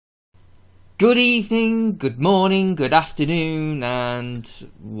Good evening, good morning, good afternoon, and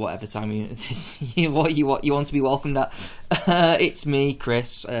whatever time what you want to be welcomed at. It's me,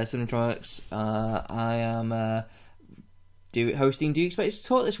 Chris, Cinetronics. I am hosting Do You Expect Us to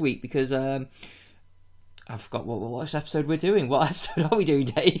Talk this week because I forgot what episode we're doing. What episode are we doing,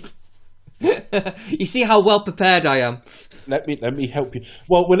 Dave? You see how well prepared I am. Let me help you.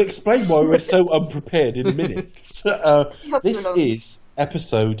 Well, we'll explain why we're so unprepared in a minute. This is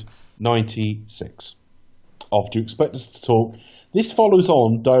episode 96 of Do You Expect Us to Talk. This follows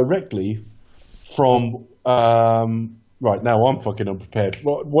on directly from right now I'm fucking unprepared.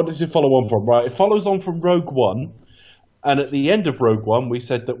 What does it follow on from? Right, it follows on from Rogue One, and at the end of Rogue One we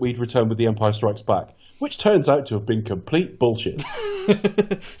said that we'd return with The Empire Strikes Back, which turns out to have been complete bullshit.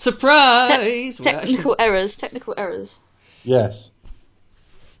 Surprise! Technical errors. Yes.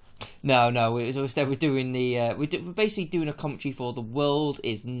 No. Instead, we're doing we're basically doing a commentary for The World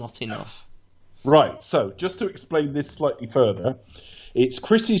Is Not Enough. Right. So, just to explain this slightly further, it's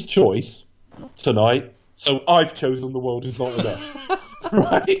Chris's choice tonight. So I've chosen The World Is Not Enough.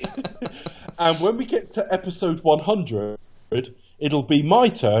 Right. And when we get to episode 100, it'll be my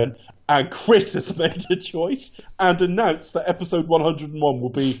turn, and Chris has made a choice and announced that episode 101 will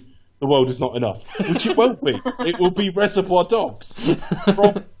be The World Is Not Enough, which it won't be. It will be Reservoir Dogs.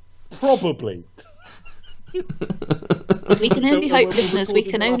 Probably. We can only hope, listeners. We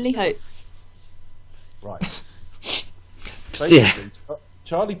can only hope. Right. Yeah.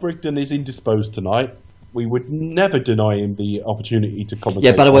 Charlie Brigden is indisposed tonight. We would never deny him the opportunity to commentate.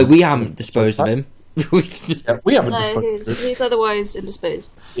 Yeah, by the way, we haven't disposed of him. Yeah, we haven't No, disposed of him. he's otherwise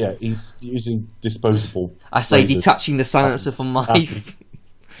indisposed. Yeah, he's using disposable. I say razors. detaching the silencer from my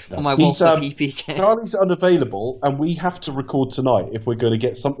walkie-talkie PK. Charlie's unavailable, and we have to record tonight if we're going to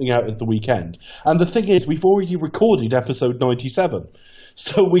get something out at the weekend. And the thing is, we've already recorded episode 97,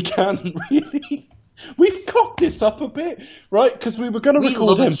 so we can't really. We've cocked this up a bit, right? Because we were going to record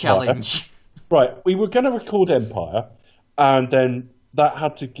love a Empire. challenge. Right, we were going to record Empire, and then that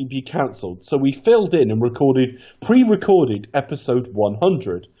had to be cancelled. So we filled in and pre-recorded episode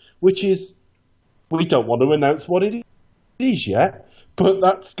 100, which is, we don't want to announce what it is yet, but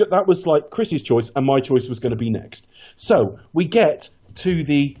that was like Chris's choice, and my choice was going to be next. So we get to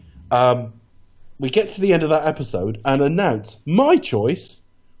the end of that episode and announce my choice,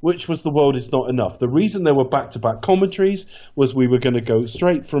 which was The World Is Not Enough. The reason there were back-to-back commentaries was we were going to go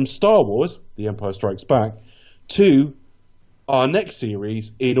straight from Star Wars, The Empire Strikes Back, to our next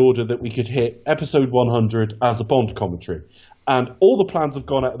series in order that we could hit episode 100 as a Bond commentary. And all the plans have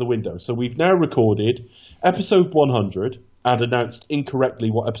gone out of the window. So we've now recorded episode 100 and announced incorrectly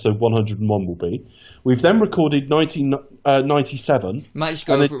what episode 101 will be. We've then recorded 1997. Might just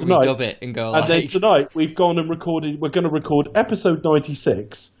go over it, redub it, and go like... And then tonight, we're going to record episode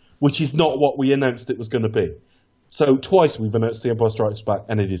 96, which is not what we announced it was going to be. So twice we've announced The Empire Strikes Back,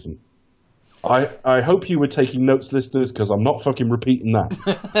 and it isn't. I hope you were taking notes, listeners, because I'm not fucking repeating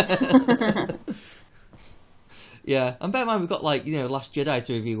that. Yeah, and bear in mind, we've got, Last Jedi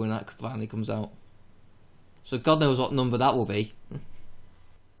to review when that finally comes out. So God knows what number that will be.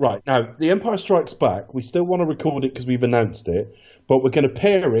 Right, now, The Empire Strikes Back, we still want to record it because we've announced it, but we're going to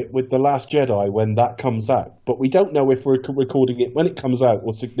pair it with The Last Jedi when that comes out. But we don't know if we're recording it when it comes out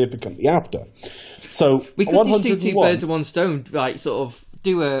or significantly after. So we could just do two birds with one stone, sort of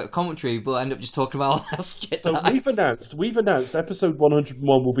do a commentary, but end up just talking about Last Jedi. So we've announced episode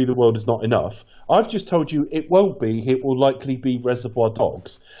 101 will be The World Is Not Enough. I've just told you it won't be, it will likely be Reservoir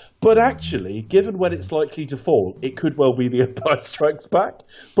Dogs. But actually, given when it's likely to fall, it could well be The Empire Strikes Back.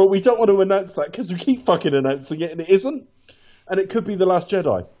 But we don't want to announce that because we keep fucking announcing it and it isn't. And it could be The Last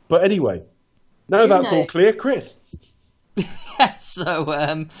Jedi. But anyway, now that's all clear. Chris? So,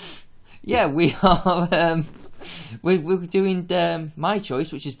 we are... We're doing my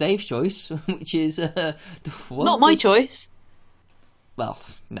choice, which is Dave's choice, which is... it's not my choice. Well,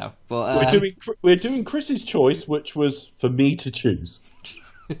 no. But, we're doing Chris's choice, which was for me to choose.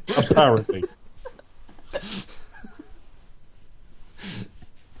 Apparently.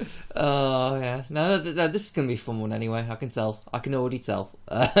 Oh, yeah. No, this is going to be a fun one anyway, I can tell. I can already tell.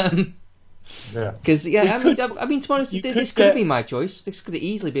 Yeah. Because, to be honest, this could have been my choice. This could have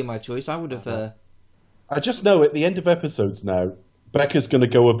easily been my choice. I would have... I just know at the end of episodes now, Becca's going to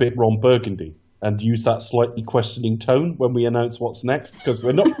go a bit Ron Burgundy and use that slightly questioning tone when we announce what's next, because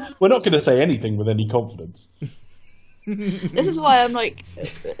we're not going to say anything with any confidence. This is why I'm like,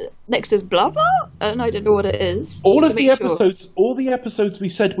 next is blah blah, and I don't know what it is. All the episodes we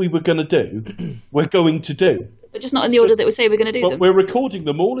said we were going to do, we're going to do. But just not in the order that we say we're going to do them. But we're recording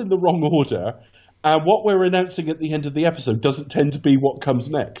them all in the wrong order, and what we're announcing at the end of the episode doesn't tend to be what comes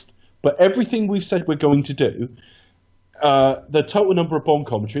next. but everything we've said we're going to do, the total number of Bond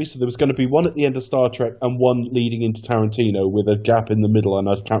commentaries, so there was going to be one at the end of Star Trek and one leading into Tarantino with a gap in the middle, and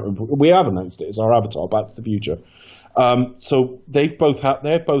I can't remember. We have announced it. It's our Avatar, Back to the Future. So they're both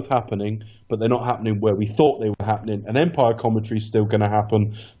happening, but they're not happening where we thought they were happening. An Empire commentary is still going to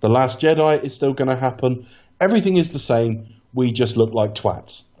happen. The Last Jedi is still going to happen. Everything is the same. We just look like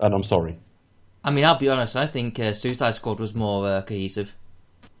twats, and I'm sorry. I mean, I'll be honest. I think Suicide Squad was more cohesive.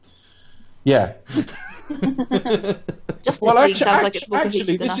 Yeah. Justice League sounds like it's more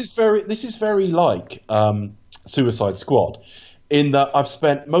actually, cohesive this is very like Suicide Squad, in that I've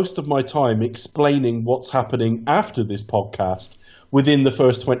spent most of my time explaining what's happening after this podcast within the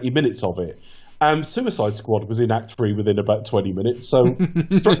first 20 minutes of it. Suicide Squad was in Act 3 within about 20 minutes, so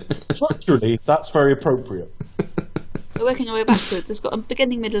structurally, that's very appropriate. We're working our way backwards. It's got a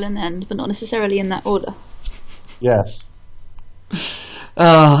beginning, middle, and end, but not necessarily in that order. Yes.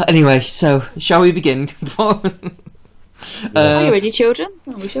 Anyway, so shall we begin? Are you ready, children?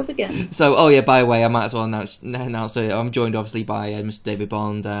 Oh, we shall begin. So, by the way, I might as well announce it. I'm joined, obviously, by Mr. David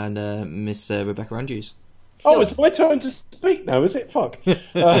Bond and Miss Rebecca Andrews. Oh, it's my turn to speak now, is it? Fuck.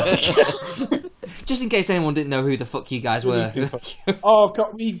 Just in case anyone didn't know who the fuck you guys were. Oh,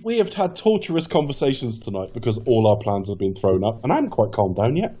 God, we have had torturous conversations tonight because all our plans have been thrown up, and I haven't quite calmed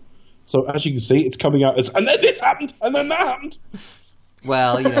down yet. So, as you can see, it's coming out as, and then this happened, and then that happened.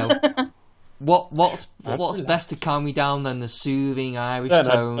 Well, what's best to calm me down than the soothing Irish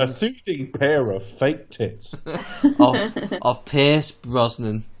tones? A soothing pair of fake tits of Pierce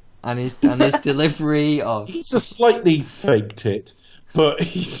Brosnan and his delivery of. He's a slightly fake tit, but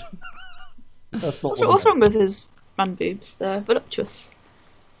he's. That's not. What's wrong with his man boobs? They're voluptuous.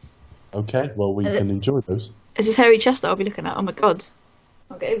 Okay, well we can enjoy those. It's his hairy chest that I'll be looking at. Oh my god,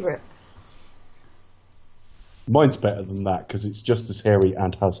 I'll get over it. Mine's better than that because it's just as hairy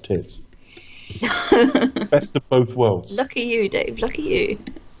and has tits. Best of both worlds. Lucky you, Dave. Lucky you.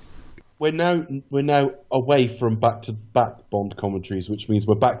 We're now away from back-to-back Bond commentaries, which means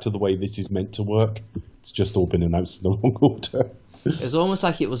we're back to the way this is meant to work. It's just all been announced in the wrong order. It's almost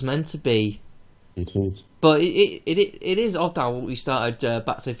like it was meant to be. It is. But it is odd how we started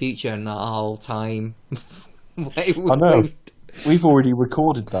Back to the Future and that whole time. I know. We've already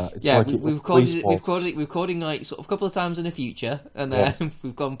recorded that. It's like we've recording like sort of a couple of times in the future, and then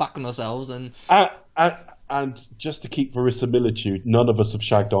we've gone back on ourselves and just to keep verisimilitude, none of us have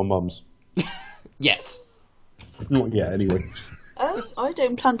shagged our mums. Yet. Not yet, anyway. I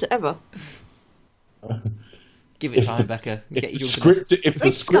don't plan to ever. Give it time, Becca. If the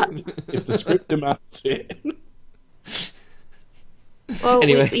script demands it. Well,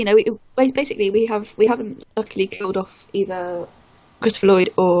 anyway. we haven't luckily killed off either Christopher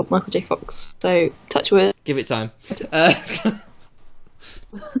Lloyd or Michael J. Fox. So touch wood. Give it time. Give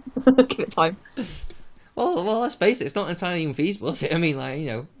it time. Well, let's face it. It's not entirely infeasible, is it? I mean,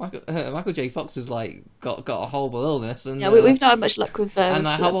 Michael J. Fox has got a horrible illness, and we've not had much luck with. And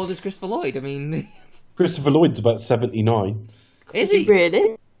how old is Christopher Lloyd? I mean, Christopher Lloyd's about 79. Is he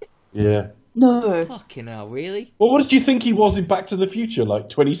really? Yeah. No. Fucking hell, really? Well, what did you think he was in Back to the Future? Like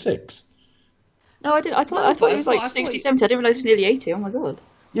 26? No, I didn't. I thought he was like 60, 70. I didn't realise he was nearly 80. Oh my god.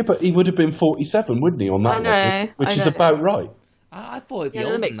 Yeah, but he would have been 47, wouldn't he, on that logic? Which is about right. I thought he'd be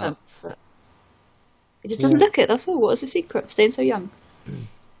older older that makes than sense. But he just doesn't look it. That's all. What is the secret? Staying so young.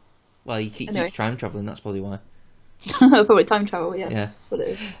 Well, you keep time travelling. That's probably why. Probably time travel. Yeah. Yeah. What it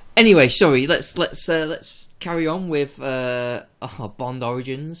is. Anyway, sorry. Let's carry on with Bond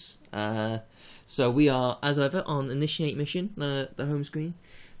Origins. So we are, as ever, on Initiate Mission, the home screen,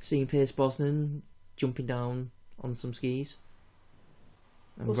 seeing Pierce Brosnan jumping down on some skis.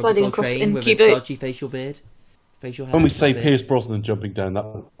 And sliding across in with Cuba. a dodgy facial hair. When we say Pierce Brosnan jumping down,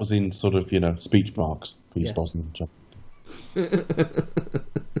 that was in sort of, speech marks. Pierce Brosnan jumping Do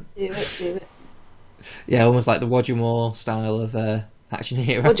it. Yeah, almost like the Roger Moore style of action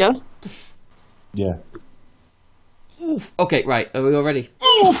hero. Roger? Yeah. Oof. Okay, right. Are we all ready?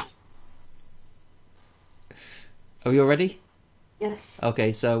 Oof. Are we all ready? Yes.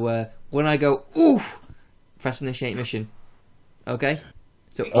 Okay, so when I go, oof, press Initiate Mission. Okay?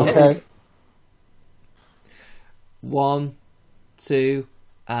 So, okay. Oof. 1, 2,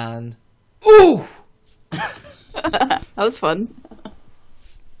 and ooh! That was fun.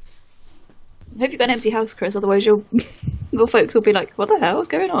 I hope you've got an empty house, Chris, otherwise your folks will be like, what the hell? What's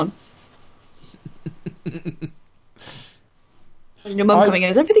going on? And your mum coming in,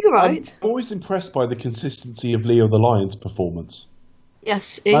 is everything alright? I'm always impressed by the consistency of Leo the Lion's performance.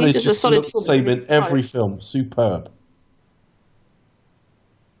 Yes, He does a solid the same in every film. Superb.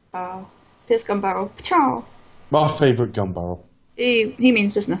 Pierce Gun Barrel. Ciao. My favourite gun barrel. He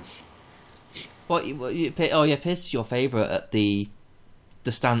means business. Oh yeah, Pierce is your favourite at the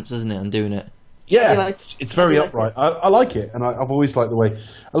stance, isn't it? On doing it. Yeah, it's very upright. I like it, and I've always liked the way.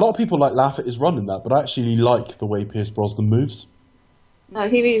 A lot of people laugh at his run in that, but I actually like the way Pierce Brosnan moves. No,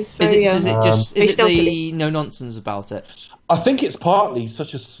 he's very. Is it the no nonsense about it? I think it's partly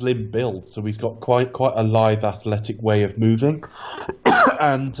such a slim build, so he's got quite a lithe, athletic way of moving.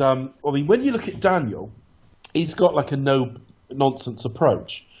 And I mean, when you look at Daniel, he's got like a no nonsense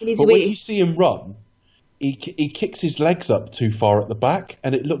approach. But when you see him run, he kicks his legs up too far at the back,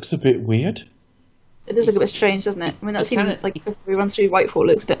 and it looks a bit weird. It does look a bit strange, doesn't it? I mean, that seems like if he runs through Whitehall,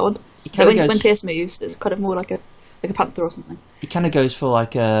 it looks a bit odd. But when Pierce moves, it's kind of more like a panther or something. He kind of goes for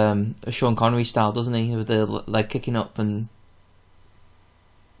like a Sean Connery style, doesn't he? With the leg kicking up and.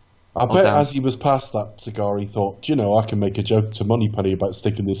 I bet down. As he was past that cigar, he thought, "Do you know, I can make a joke to Moneypenny about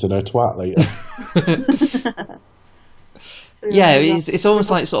sticking this in her twat later." Yeah, it's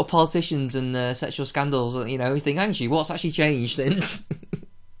almost like sort of politicians and sexual scandals. You know, you think, actually, what's actually changed since?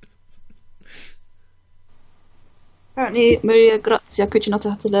 Apparently, Maria Grazia Cucinotta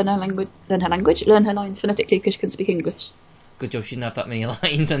had to learn her lines phonetically because she couldn't speak English. Good job she didn't have that many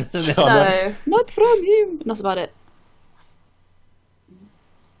lines. No, not from you. And that's about it.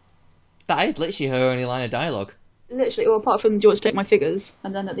 That is literally her only line of dialogue. Literally, well, apart from George take my figures,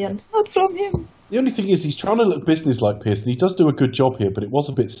 and then at the end, not from him. The only thing is, he's trying to look business-like, Pierce, and he does do a good job here, but it was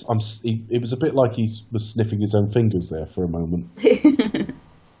a bit. It was a bit like he was sniffing his own fingers there for a moment. Bit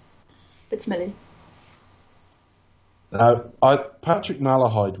smelly. Now, Patrick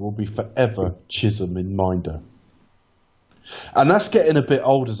Malahide will be forever Chisholm in Minder, and that's getting a bit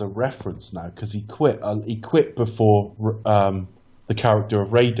old as a reference now because he quit. He quit before the character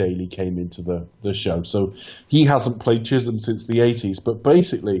of Ray Daly came into the show, so he hasn't played Chisholm since the 80s. But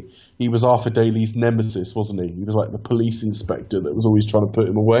basically, he was Arthur Daly's nemesis, wasn't he? He was like the police inspector that was always trying to put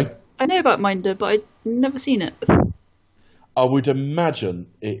him away. I know about Minder, but I'd never seen it. I would imagine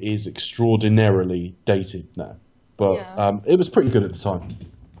it is extraordinarily dated now. But it was pretty good at the time.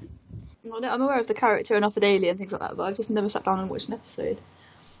 Well, I'm aware of the character and Arthur Daly and things like that, but I've just never sat down and watched an episode.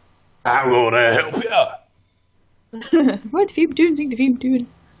 I'm gonna help you. What have you been doing? Think have you been doing?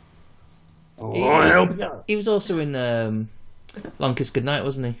 I'll help you. He was also in Long Kiss Goodnight,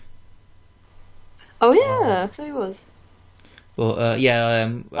 wasn't he? Oh yeah, so he was. Well,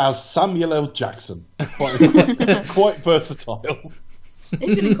 as Samuel L. Jackson, quite versatile.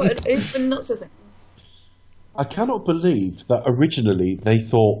 It's been lots of things. I cannot believe that originally they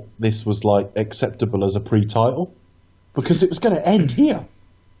thought this was like acceptable as a pre-title, because it was going to end here.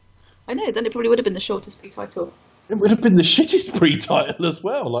 I know. Then it probably would have been the shortest pre-title. It would have been the shittest pre-title as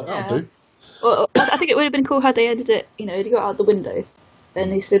well. That'll do. Well, I think it would have been cool had they ended it. You know, to go out the window,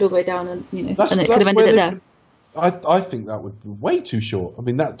 and he slid all the way down, and and it could have ended it there. I think that would be way too short. I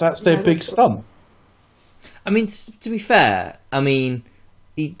mean, that's their big stunt. I mean, to be fair, I mean.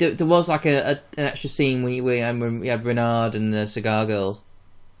 There was like an extra scene when we had Renard and the cigar girl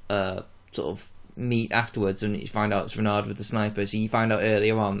sort of meet afterwards, and you find out it's Renard with the sniper. So you find out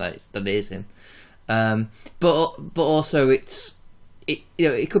earlier on that it is him. But also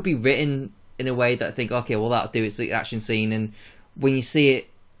it could be written in a way that I think, okay, well that'll do. It's the action scene, and when you see it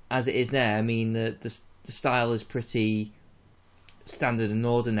as it is there, I mean the style is pretty standard and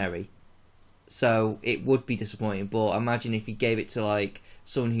ordinary. So it would be disappointing. But imagine if you gave it to like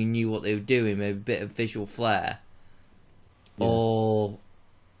someone who knew what they were doing, maybe a bit of visual flair, or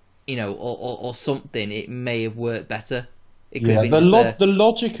something, it may have worked better. The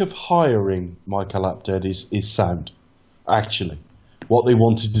logic of hiring Michael Apted is sound, actually. What they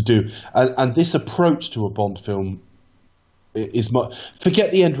wanted to do, and this approach to a Bond film is much.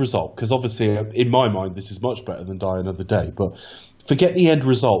 Forget the end result, because obviously, in my mind, this is much better than Die Another Day. But forget the end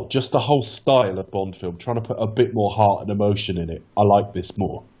result, just the whole style of Bond film, trying to put a bit more heart and emotion in it. I like this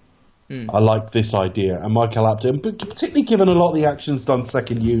more. I like this idea. And Michael Apted, particularly given a lot of the action's done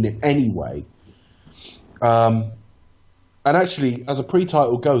second unit anyway. And actually, as a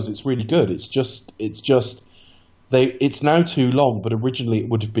pre-title goes, it's really good. It's just it's now too long, but originally it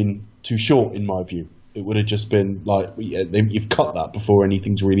would have been too short, in my view. It would have just been like, you've cut that before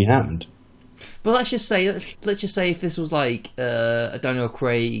anything's really happened. But let's just say if this was like a Daniel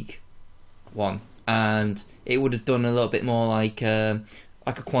Craig one, and it would have done a little bit more like a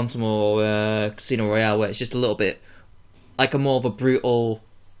Quantum or Casino Royale, where it's just a little bit like a more of a brutal,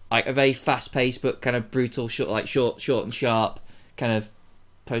 like a very fast paced but kind of brutal, short and sharp kind of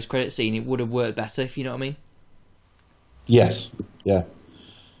post credit scene. It would have worked better, if you know what I mean. Yes, yeah.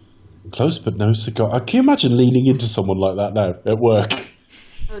 Close but no cigar. Can you imagine leaning into someone like that now at work?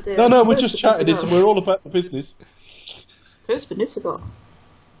 Oh dear. No, we're just chatting. We're all about the business. Close but no cigar.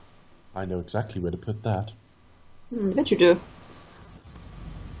 I know exactly where to put that. Bet you do.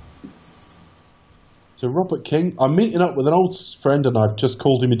 So Robert King, I'm meeting up with an old friend, and I've just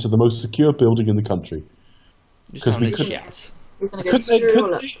called him into the most secure building in the country. Just Because sound we like couldn't- shit. We're gonna go Could they? through all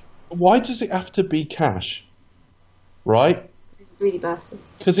Could up. they? Why does it have to be cash? Right? He's a greedy bastard.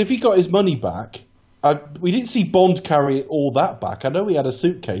 Because if he got his money back, we didn't see Bond carry all that back. I know he had a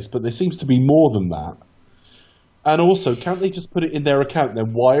suitcase, but there seems to be more than that. And also, can't they just put it in their account and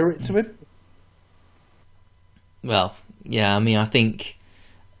then wire it to him? Well, yeah, I mean, I think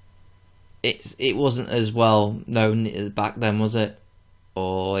it wasn't as well known back then, was it?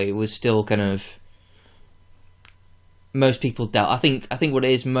 Or it was still kind of most people dealt. I think what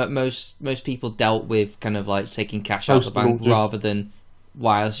it is, most people dealt with kind of like taking cash out of the bank Postal, rather than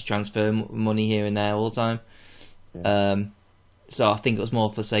wireless transfer money here and there all the time. Yeah. So I think it was more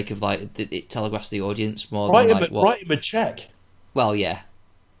for the sake of like it telegraphs the audience more Write than him, like write him a check. Well, yeah,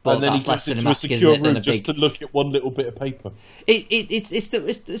 but And then that's he less goes into a cinematic, secure isn't it, than room a just big. to look at one little bit of paper. It's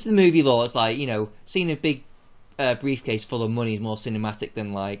the movie law. It's like, you know, seeing a big briefcase full of money is more cinematic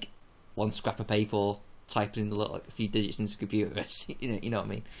than like one scrap of paper or typing in the little, like, a few digits into the computer. you know what I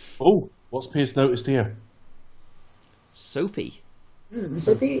mean? Oh, what's Pierce noticed here? Soapy.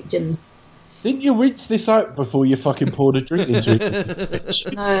 So gin. Didn't you rinse this out before you fucking poured a drink into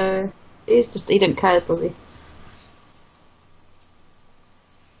it? No, he didn't care probably.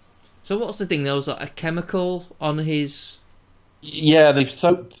 So what's the thing? There was like a chemical on his. Yeah, they've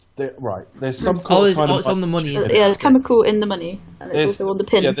soaked. Right, there's some It's kind of. on the money. Isn't it? Yeah, there's chemical in the money, and it's There's- also on the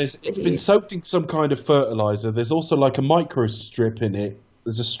pin. Yeah, it's been soaked in some kind of fertilizer. There's also like a micro strip in it.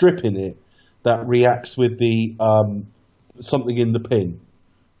 There's a strip in it that reacts with the something in the pin,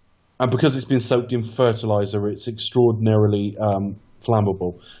 and because it's been soaked in fertilizer, it's extraordinarily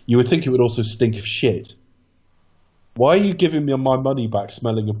flammable. You would think it would also stink of shit. Why are you giving me my money back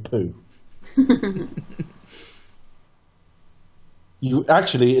smelling of poo? You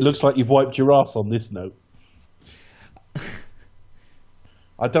actually, it looks like you've wiped your ass on this note.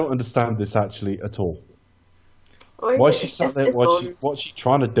 I don't understand this actually at all. Why is she sat there? What's she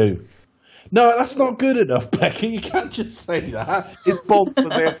trying to do? No, that's not good enough, Becky. You can't just say that. It's Bond, so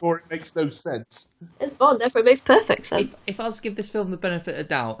therefore it makes no sense. It's Bond, therefore it makes perfect sense. If I was to give this film the benefit of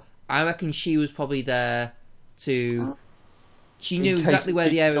doubt, I reckon she was probably there to. She knew case exactly it where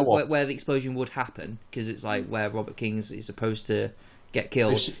the didn't area go off. where the explosion would happen, because it's like where Robert King is supposed to get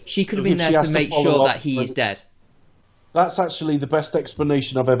killed. If She could have if been she there has to to make follow sure up that he is with- dead. That's actually the best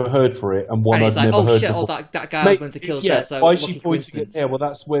explanation I've ever heard for it, and one And I've it's like, never oh heard shit, before. that guy was going to kill us there, so why is lucky she pointing coincidence. it? Yeah, well,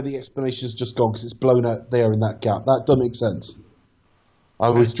 that's where the explanation's just gone, because it's blown out there in that gap. That doesn't make sense. I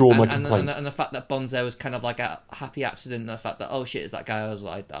withdraw my complaint. And the fact that Bond's there was kind of like a happy accident, and the fact that, oh shit, it's that guy I was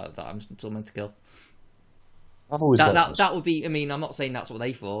like, that I'm still meant to kill. I've always liked this. That would be, I mean, I'm not saying that's what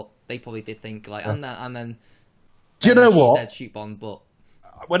they thought. They probably did think, like, and then... Do you know she's what? there to shoot Bond, but...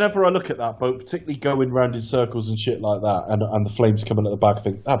 Whenever I look at that boat, particularly going round in circles and shit like that, and the flames coming at the back, I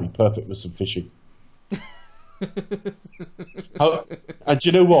think that'd be perfect with some fishing. And do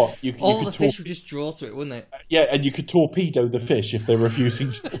you know what? You All could the fish would just draw to it, wouldn't it? yeah, and you could torpedo the fish if they're refusing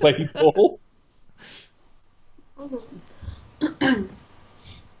to play ball.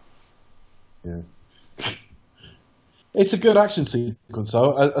 Yeah. It's a good action sequence,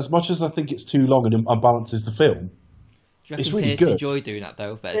 though. As much as I think it's too long and unbalances the film, Do you It's reckon really Pierce good. enjoyed doing that,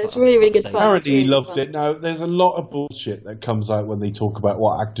 though? But It's really, really good fun. apparently he really loved fun. it. Now, there's a lot of bullshit that comes out when they talk about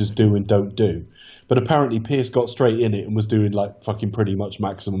what actors do and don't do. But apparently Pierce got straight in it and was doing, like, fucking pretty much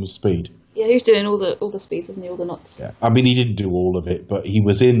maximum speed. Yeah, he was doing all the speeds, wasn't he? All the knots. Yeah. I mean, he didn't do all of it, but he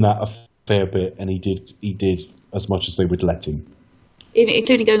was in that a fair bit, and he did as much as they would let him. Even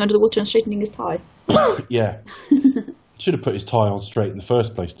including going under the water and straightening his tie. Yeah. Should have put his tie on straight in the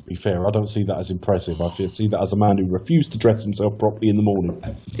first place, to be fair. I don't see that as impressive. I see that as a man who refused to dress himself properly in the morning.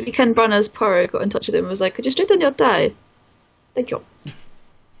 Maybe Ken Branagh's Poirot got in touch with him and was like, could you straighten your tie? Thank you.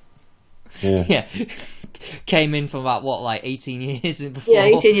 Yeah. Yeah. Came in from about, what, like 18 years before? Yeah,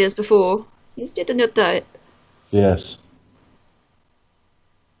 18 years before. You straighten your tie. Yes.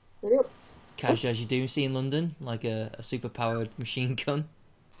 Very good. Casual as you do see in London, like a super-powered machine gun.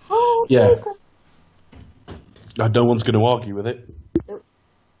 Oh, Yeah. very good. No one's going to argue with it.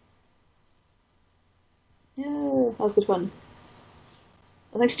 Yeah, that was good fun.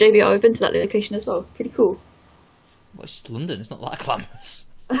 And thanks to JBR, I've been to that location as well. Pretty cool. Well, it's just London, it's not that glamorous.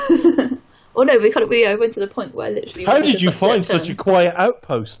 Oh no, we went to the point where literally... How did you find such a quiet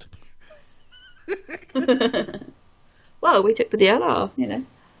outpost? Well, we took the DLR, you know.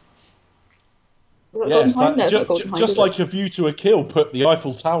 Yes, just like A View to a Kill put the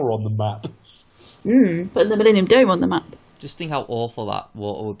Eiffel Tower on the map. Putting the Millennium Dome on the map. Just think how awful that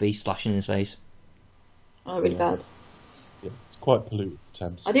water would be splashing in his face. Oh, really bad. Yeah, it's quite polluted,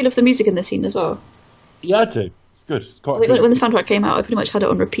 Thames. I do love the music in this scene as well. Yeah, I do. It's good. It's quite Like, good. when the soundtrack came out, I pretty much had it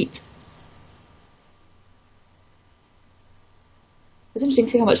on repeat. It's interesting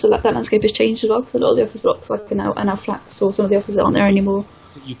to see how much that landscape has changed as well, because a lot of the office blocks are now flats, or some of the offices aren't there anymore.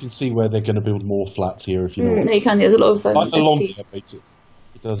 You can see where they're going to build more flats here if you know. No, you can. There's a lot of Like along empty. there, basically.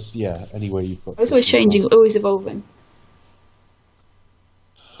 It does, yeah. Anywhere you've got. It's always changing, always evolving.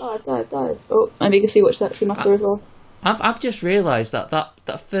 Oh, I died. Oh, maybe you can see watch that Seamaster as well. I've just realised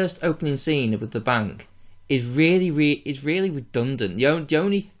that first opening scene with the bank is really redundant. The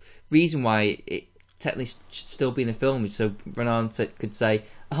only reason why it technically should still be in the film is so Renan could say,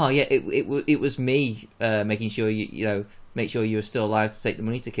 "Oh yeah, it was me making sure make sure you were still alive to take the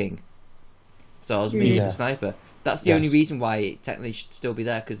money to King." So I was me with the sniper. That's the only reason why it technically should still be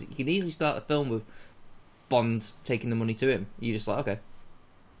there, because you can easily start a film with Bond taking the money to him. You're just like, okay.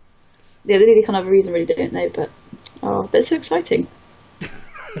 Yeah, they really kind of have a reason, really don't know, but it's so exciting.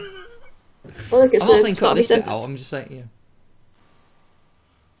 Well, look, it's I'm not the saying cut start of this his bit sentence. out. I'm just saying, yeah.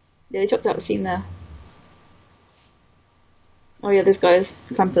 Yeah, they chopped out the scene there. Oh yeah, this guy's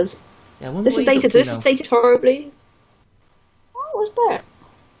campers. Yeah, I wonder This what is he's up dated. to This now. is dated horribly. What was that?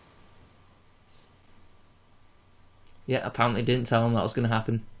 Yeah, apparently didn't tell him that was going to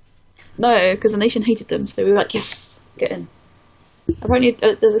happen. No, because the nation hated them, so we were like, yes, get in. Apparently,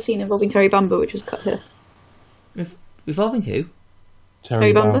 there's a scene involving Terry Bamber, which was cut here. Revolving who?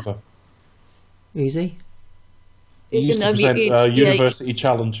 Terry Bamber? Bamber. Who's he? He used to present University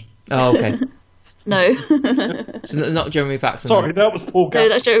Challenge. Oh, okay. No. So not Jeremy Paxton. Sorry, that was Paul No,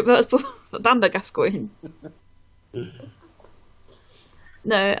 Gascoigne. that's Paul Bamber Gascoigne.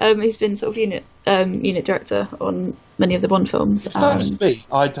 No, he's been sort of unit director on many of the Bond films. If that was me,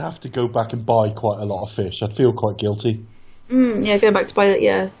 I'd have to go back and buy quite a lot of fish. I'd feel quite guilty. Yeah, going back to buy it,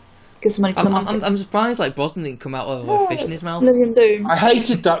 yeah. Give some money to the market. I'm surprised like Brosnan didn't come out with a fish in his mouth. Million Doom. I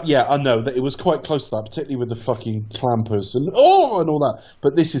hated that. Yeah, I know that it was quite close to that, particularly with the fucking clampers and all that.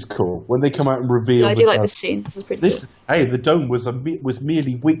 But this is cool when they come out and reveal. Yeah, I the do like dome. this scene. This is pretty This, cool. hey, the dome was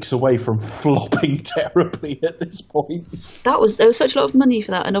merely weeks away from flopping terribly at this point. There was such a lot of money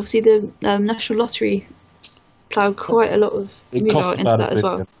for that, and obviously the National Lottery ploughed quite a lot of It money cost into about that $1 as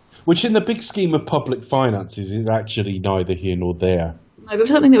billion, well. which in the big scheme of public finances is actually neither here nor there. No, but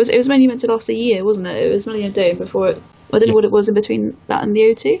for something that it was only meant to last a year, wasn't it? It was Million Doom before it. I don't know what it was in between that and the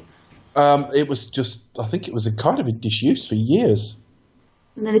O2. It was just, I think it was a kind of a disuse for years.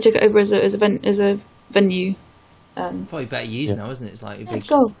 And then they took it over as a venue. Probably better used now, isn't it? It's like a big Let's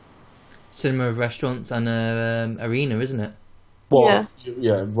go. cinema of restaurants and arena, isn't it? Well,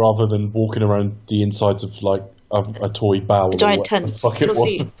 yeah, rather than walking around the insides of like a toy bowl. A giant or whatever tent. the fuck it was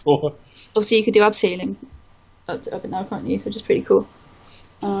Obviously- before. Obviously, you could do abseiling up it now, can't you? Which is pretty cool.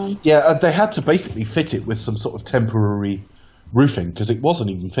 Yeah, they had to basically fit it with some sort of temporary roofing because it wasn't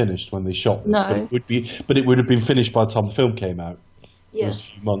even finished when they shot this. No. But it would have been finished by the time the film came out. It Yeah, was a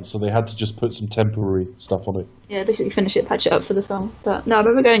few months, so they had to just put some temporary stuff on it. yeah. Basically, finish it, patch it up for the film. But no, I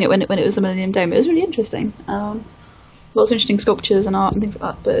remember going it when it was the Millennium Dome. It was really interesting. Lots of interesting sculptures and art and things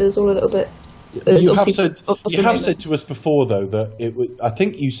like that. But it was all a little bit. You have said to us before, though, that it was. I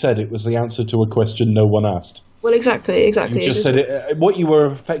think you said it was the answer to a question no one asked. Well, exactly. You just said it. What you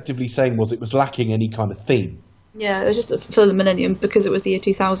were effectively saying was it was lacking any kind of theme. Yeah, it was just for the Millennium because it was the year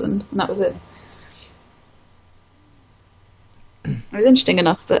 2000, and that was it. It was interesting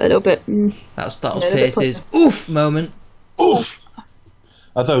enough, but a little bit. That was a bit Pierce's oof moment. Oof.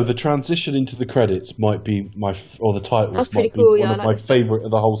 Although the transition into the credits might be or the titles That's pretty might be cool, one yeah, of I my like it. favourite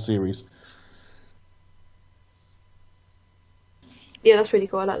of the whole series. Yeah, that's really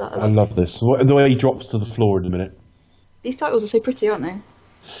cool. I like that a I lot. love this. The way he drops to the floor in a minute. These titles are so pretty, aren't they?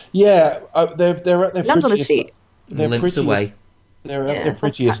 Yeah, they're at their He lands on his prettiest- feet. They're Limps away. They're at Yeah, their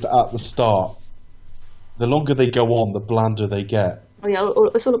prettiest fantastic. at the start. The longer they go on, the blander they get. Oh yeah,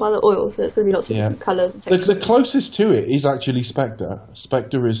 it's all about the oil, so it's going to be lots of Yeah. different colours and The textures. closest to it is actually Spectre.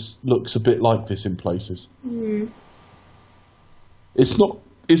 Spectre looks a bit like this in places. It's not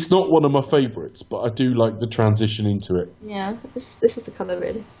one of my favourites, but I do like the transition into it. Yeah, this is the colour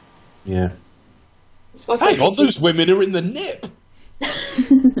really. Yeah. It's like Hang on, those women are in the nip.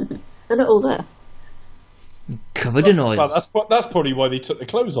 they're not all there. Covered in oil. Well, that's probably why they took their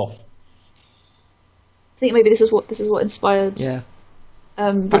clothes off. I think maybe this is what inspired Yeah.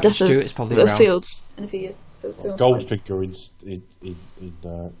 the Patrick death Stewart's probably of around. Fields in a few years. Goldfinger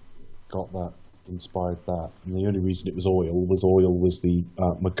got that, inspired that, and the only reason it was oil was the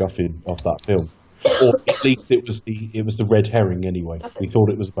MacGuffin of that film, or at least it was the red herring anyway. We thought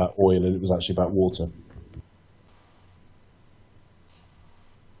it was about oil, and it was actually about water.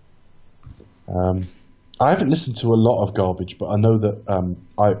 I haven't listened to a lot of Garbage, but I know that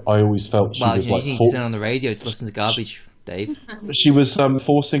I always felt she was like. You need to turn on the radio to listen to Garbage, Dave. She was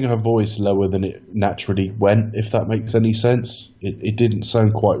forcing her voice lower than it naturally went, if that makes any sense. It didn't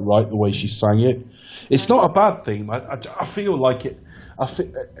sound quite right the way she sang it. It's not a bad theme. I feel like it.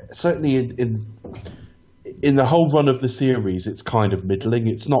 Certainly in the whole run of the series, it's kind of middling.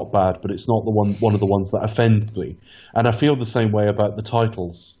 It's not bad, but it's not one of the ones that offend me. And I feel the same way about the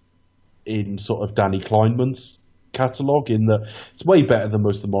titles in sort of Danny Kleinman's catalogue. It's way better than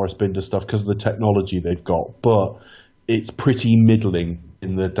most of the Morris Binder stuff because of the technology they've got, but it's pretty middling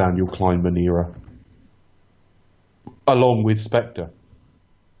in the Daniel Kleinman era, along with Spectre.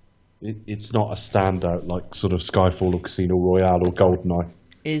 It's not a standout like sort of Skyfall or Casino Royale or GoldenEye.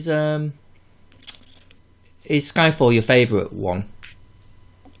 Is Skyfall your favourite one?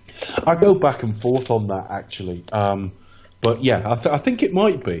 I go back and forth on that, actually. But yeah, I think it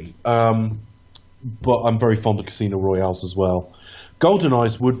might be. But I'm very fond of Casino Royales as well.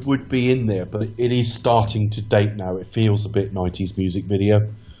 GoldenEye's would be in there, but it is starting to date now. It feels a bit 90s music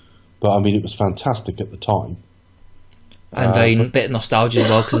video. But I mean, it was fantastic at the time. And a bit of nostalgia as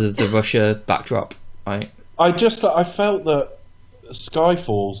well because of the Russia backdrop, right? I felt that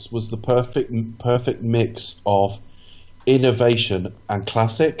Skyfalls was the perfect mix of innovation and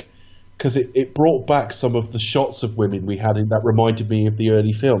classic, because it brought back some of the shots of women we had in that reminded me of the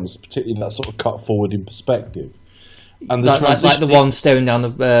early films, particularly that sort of cut forward in perspective. And like the one staring down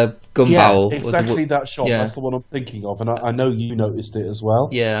the gun barrel. Exactly that shot. Yeah. That's the one I'm thinking of, and I know you noticed it as well.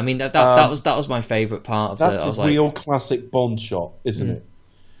 Yeah, I mean that was my favourite part of it. That's a real classic Bond shot, isn't it?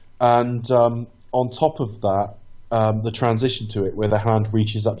 And on top of that, the transition to it, where the hand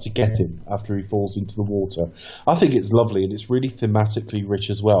reaches up to get him after he falls into the water, I think it's lovely, and it's really thematically rich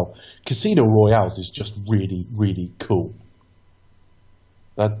as well. Casino Royale is just really, really cool.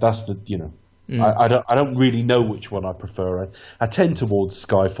 That's the I don't really know which one I prefer. I tend towards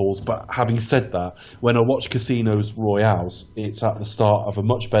Skyfalls, but having said that, when I watch Casinos Royales, it's at the start of a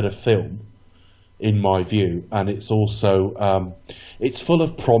much better film, in my view, and it's also it's full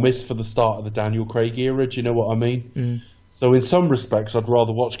of promise for the start of the Daniel Craig era. Do you know what I mean? So in some respects, I'd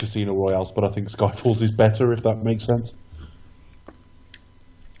rather watch Casino Royales, but I think Skyfalls is better, if that makes sense.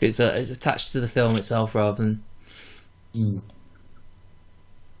 It's attached to the film itself rather than.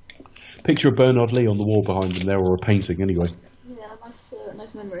 Picture of Bernard Lee on the wall behind him there, or a painting, anyway. Yeah,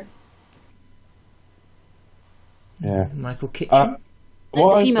 nice memory. Yeah. Michael Kitchen.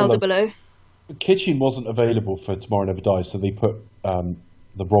 The female below. Kitchen wasn't available for Tomorrow Never Dies, so they put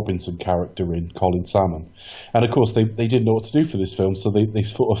the Robinson character in, Colin Salmon. And of course, they didn't know what to do for this film, so they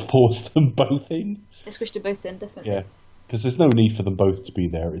sort of forced them both in. They squished them both in, definitely. Yeah, because there's no need for them both to be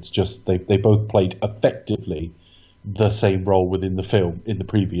there. It's just they both played effectively the same role within the film in the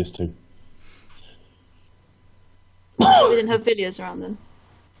previous two. We didn't have Villiers around then.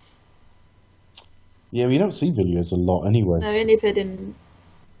 Yeah, we don't see Villiers a lot anyway. No, he only appeared in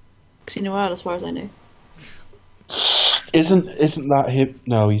Casino Royale, as far as I know. Isn't that him?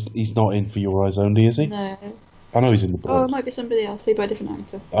 No, he's not in For Your Eyes Only, is he? No. I know he's in the Oh, book. it might be somebody else, played by a different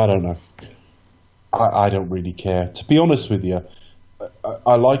actor. I don't know. I don't really care. To be honest with you,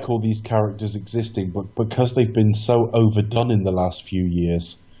 I like all these characters existing, but because they've been so overdone in the last few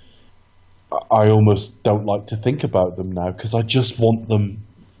years, I almost don't like to think about them now, because I just want them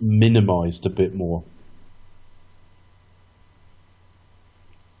minimised a bit more.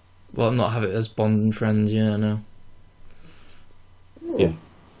 Well, not have it as Bond and Friends, yeah, I know. Yeah,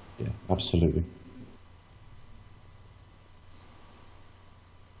 absolutely.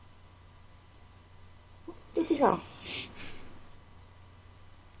 Bloody hell.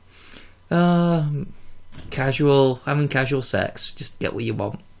 Having casual sex, just get what you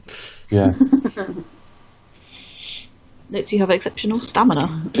want. Yeah. Notes you have exceptional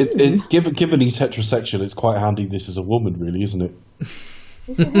stamina. Given he's heterosexual, it's quite handy this is a woman, really, isn't it?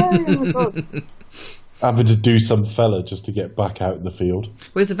 He's so hairy, oh my god. Having to do some fella just to get back out in the field.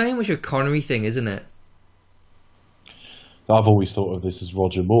 Well, it's a very much a Connery thing, isn't it? I've always thought of this as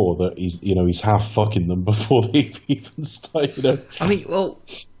Roger Moore, that he's half fucking them before they've even started. I mean, well,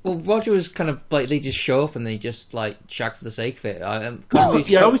 Roger was kind of like they just show up and they just like shag for the sake of it.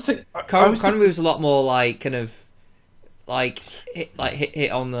 Connery was a lot more like kind of like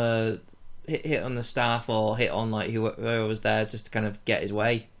hit on the staff or hit on like whoever was there just to kind of get his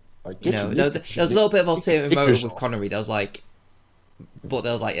way. There was a little bit of ulterior motive with Connery. There was like, yeah,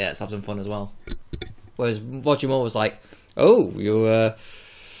 let's have some fun as well. Whereas Roger Moore was like, oh, you're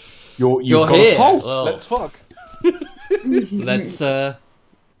got here. A pulse. Well, let's fuck. Let's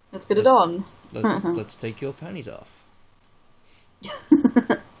get it on. Let's take your panties off.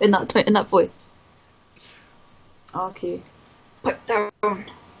 in that voice. RQ. Pipe down.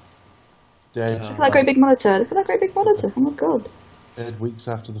 Dead. Look at that great big monitor. Look at that great big monitor. Oh my god. Dead weeks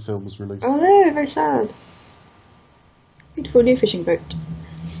after the film was released. Oh no, very sad. Beautiful new fishing boat.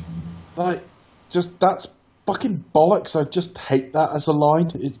 Like, just that's fucking bollocks. I just hate that as a line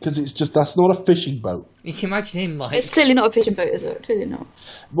because it's just that's not a fishing boat. You can imagine him like. It's clearly not a fishing boat, is it? Clearly not.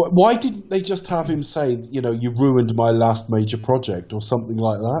 Why didn't they just have him say, you know, you ruined my last major project or something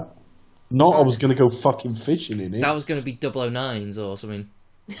like that? Not I was going to go fucking fishing in it. That was going to be 009s or something.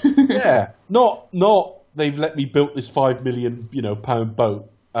 Yeah, not they've let me build this £5 million pound boat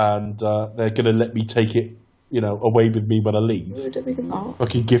and they're going to let me take it away with me when I leave.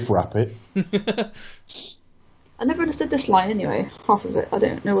 Fucking gift wrap it. I never understood this line anyway. Half of it, I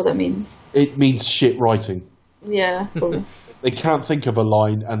don't know what that means. It means shit writing. Yeah, probably. They can't think of a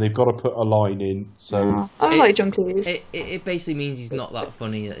line and they've got to put a line in. So I like John Cleese. It basically means he's not that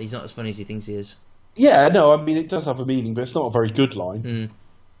funny. He's not as funny as he thinks he is. Yeah, no, I mean it does have a meaning, but it's not a very good line. Mm.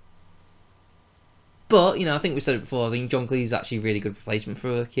 But, I think we said it before, I think John Cleese is actually a really good replacement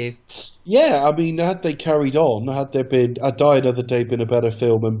for Q. Yeah, I mean, had they carried on, had Die Another Day been a better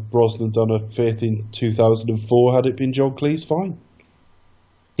film and Brosnan done a fifth in 2004, had it been John Cleese, fine.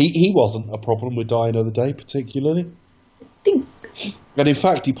 He wasn't a problem with Die Another Day, particularly. think. And in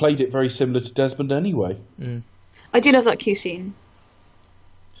fact, he played it very similar to Desmond anyway. Mm. I do love that Q scene.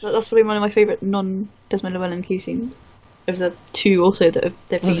 That's probably one of my favourite non-Desmond Llewellyn Q scenes. Of the two also that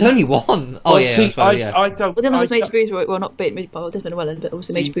they've There's only one. Oh, well, yeah. See, I don't. Well, then there was Major Boudreaux, well, not made by Desmond Llewellyn, but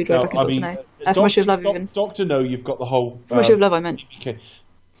also Major Boudreaux back in Doctor No. From Russia of Love, even. Doctor No, you've got the whole... Russia of Love, I meant. Okay.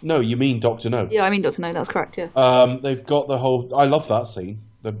 No, you mean Doctor No. Yeah, I mean Doctor No, that's correct, yeah. They've got the whole... I love that scene.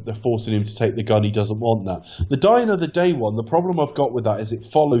 They're forcing him to take the gun. He doesn't want that. The Die Another Day one, the problem I've got with that is it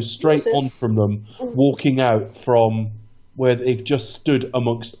follows straight on from them walking out from where they've just stood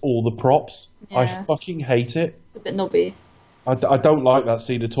amongst all the props. Yeah. I fucking hate it. It's a bit knobby. I don't like that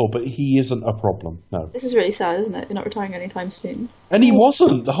scene at all, but he isn't a problem, no. This is really sad, isn't it? You're not retiring anytime soon. And he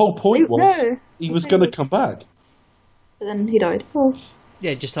wasn't. The whole point was he was going to come back. But then he died. Oh.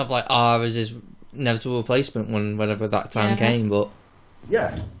 Yeah, just have like R as his inevitable replacement whenever that time came, but...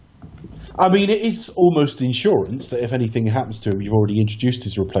 Yeah. I mean, it is almost insurance that if anything happens to him, you've already introduced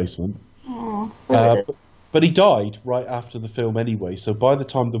his replacement. Oh, but he died right after the film anyway, so by the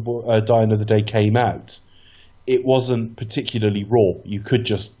time the Die Another Day came out, it wasn't particularly raw. You could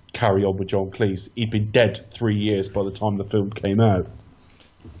just carry on with John Cleese. He'd been dead 3 years by the time the film came out.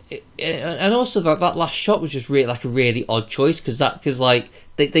 And also that last shot was just really like a really odd choice because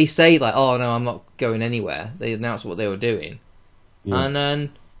they say like, oh no, I'm not going anywhere. They announced what they were doing, and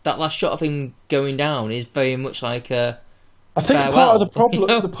then that last shot of him going down is very much like a. I think part of the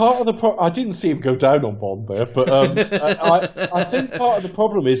problem, I didn't see him go down on Bond there, but I think part of the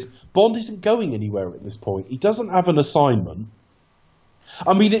problem is Bond isn't going anywhere at this point. He doesn't have an assignment.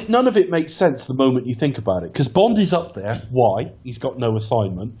 I mean, none of it makes sense the moment you think about it, because Bond is up there. Why? He's got no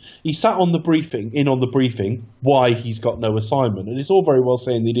assignment. He sat on the briefing. Why? He's got no assignment. And it's all very well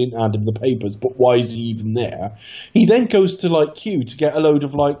saying they didn't hand him the papers, but why is he even there? He then goes to like Q to get a load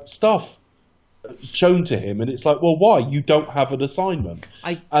of like stuff shown to him, and it's like, well, why? You don't have an assignment.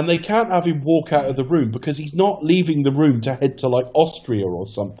 And they can't have him walk out of the room because he's not leaving the room to head to like Austria or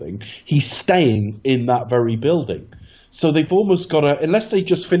something. He's staying in that very building. So they've almost got to, unless they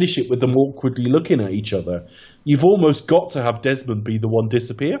just finish it with them awkwardly looking at each other, you've almost got to have Desmond be the one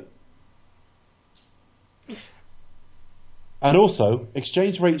disappear. And also,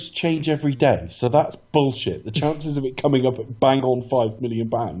 exchange rates change every day, so that's bullshit. The chances of it coming up at bang on £5 million.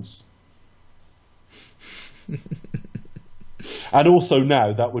 And also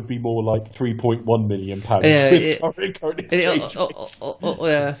now that would be more like £3.1 million with current exchange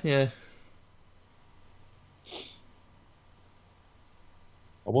rates. Yeah.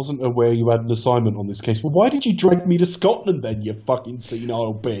 I wasn't aware you had an assignment on this case. Well, why did you drag me to Scotland then, you fucking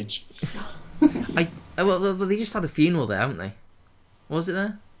senile bitch? Well, they just had a funeral there, haven't they? Was it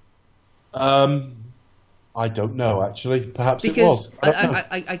there? I don't know, actually. Perhaps because it was.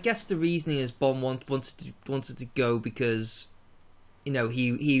 I guess the reasoning is Bond wanted to go because,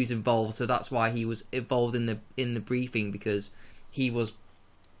 he was involved, so that's why he was involved in the briefing, because he was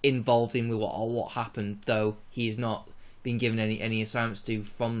involved in what happened, though he is not been given any assignments to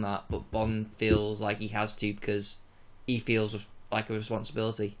from that, but Bond feels like he has to because he feels like a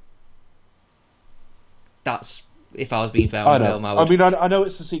responsibility. That's, if I was being fair on the film, I know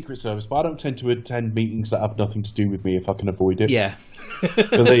it's the Secret Service, but I don't tend to attend meetings that have nothing to do with me if I can avoid it. Yeah.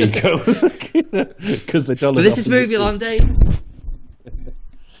 So there you go. Because they're dull. But this is Movieland, Dave.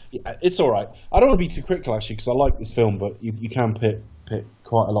 Yeah, it's all right. I don't want to be too critical actually, because I like this film, but you can pick pick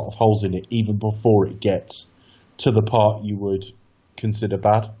quite a lot of holes in it, even before it gets to the part you would consider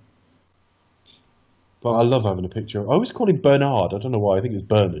bad. But I love having a picture. I always call him Bernard. I don't know why. I think it's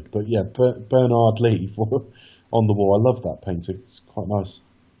Bernard. But yeah, Bernard Lee on the wall. I love that painting. It's quite nice.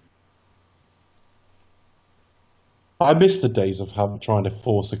 I miss the days of trying to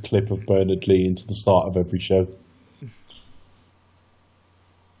force a clip of Bernard Lee into the start of every show.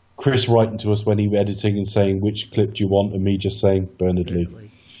 Chris writing to us when he was editing and saying, which clip do you want? And me just saying, Bernard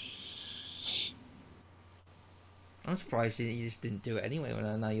Lee. I'm surprised you just didn't do it anyway when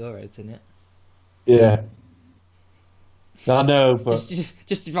I know you're editing it. Yeah. I know, but...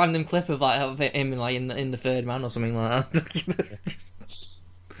 Just a random clip of him in the Third Man or something like that.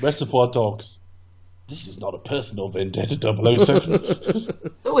 Reservoir Dogs. This is not a personal vendetta, 007.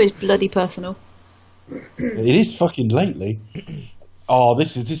 It's always bloody personal. It is fucking lately. Oh,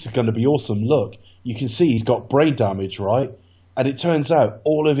 this is going to be awesome. Look, you can see he's got brain damage, right? And it turns out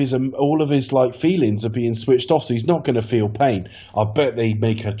all of his like feelings are being switched off, so he's not going to feel pain. I bet they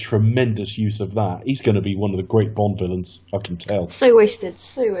make a tremendous use of that. He's going to be one of the great Bond villains. I can tell. So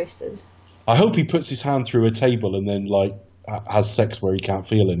wasted. I hope he puts his hand through a table and then like has sex where he can't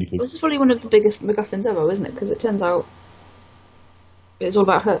feel anything. This is probably one of the biggest MacGuffins ever, isn't it? Because it turns out it's all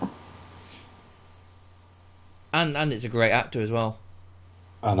about her. And it's a great actor as well.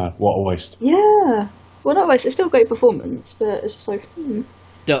 I know, what a waste. Yeah. Well, not waste. It's still a great performance, but it's just like,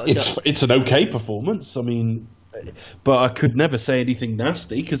 It's an okay performance. I mean, but I could never say anything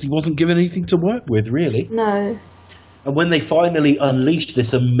nasty because he wasn't given anything to work with, really. No. And when they finally unleashed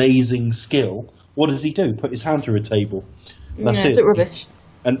this amazing skill, what does he do? Put his hand through a table. That's it. It's a bit rubbish.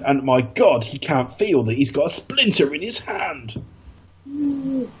 And my God, he can't feel that he's got a splinter in his hand.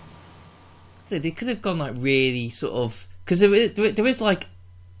 So they could have gone like really sort of, because there is like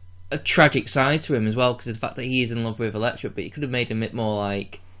a tragic side to him as well, because of the fact that he is in love with Elektra, but you could have made him a bit more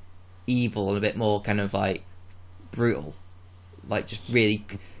like evil and a bit more kind of like brutal, like just really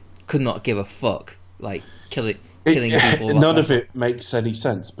could not give a fuck, like killing people. None of it makes any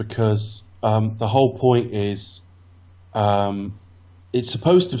sense because the whole point is it's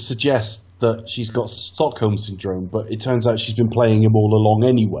supposed to suggest that she's got Stockholm syndrome, but it turns out she's been playing him all along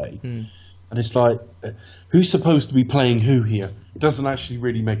anyway. And it's like, who's supposed to be playing who here? It doesn't actually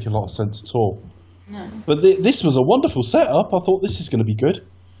really make a lot of sense at all. No. But this was a wonderful setup. I thought this is going to be good.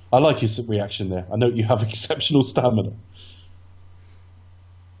 I like his reaction there. I know you have exceptional stamina.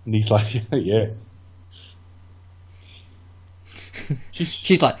 And he's like, yeah.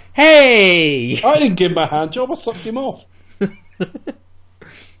 She's like, hey! I didn't give him a hand job, I sucked him off. It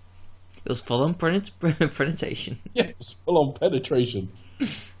was full on penetration. Yeah, it was full on penetration.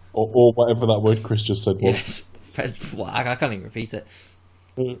 Or whatever that word Chris just said was. Yes. Well, I can't even repeat it.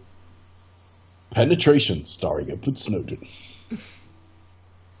 Penetration, starring Edward Snowden.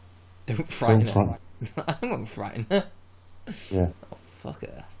 Don't frighten her. I won't frighten her. Yeah. Oh, fuck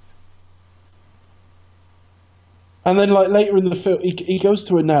her. And then, like, later in the film, he goes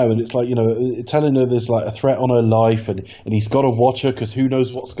to her now, and it's like, you know, telling her there's, like, a threat on her life, and he's got to watch her, because who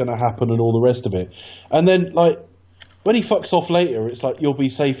knows what's going to happen, and all the rest of it. And then, like, when he fucks off later, it's like, you'll be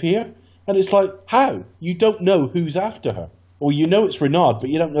safe here? And it's like, how? You don't know who's after her. Or you know it's Renard, but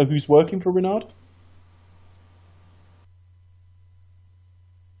you don't know who's working for Renard?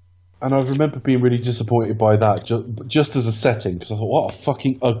 And I remember being really disappointed by that, just as a setting, because I thought, what a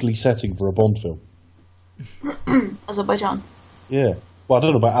fucking ugly setting for a Bond film. Azerbaijan. Yeah. Well, I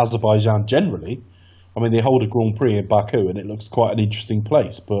don't know about Azerbaijan generally. I mean, they hold a Grand Prix in Baku, and it looks quite an interesting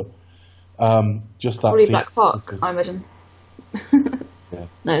place, but just that... Probably Black Park, I imagine. Yeah.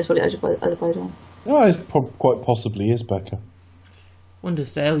 No, it's probably Azerbaijan. No, it quite possibly is, Becca. Wonder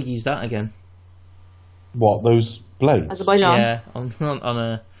if they'll use that again. What, those blades? Azerbaijan? Yeah, on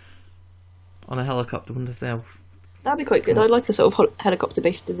a helicopter. Wonder if they'll... That'd be quite good. I'd like a sort of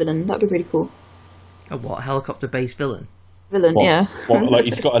helicopter-based villain. That'd be really cool. A what? Helicopter-based villain? Villain, What? yeah. What, like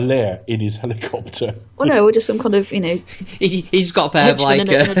he's got a lair in his helicopter? Well, no, or just some kind of, you know... He's got a pair of like in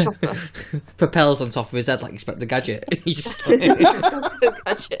a chopper. propellers on top of his head, like Inspector Gadget. He's just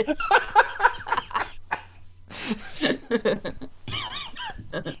Gadget.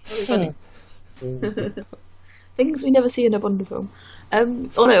 That'd be funny. Things we never see in a Bond film.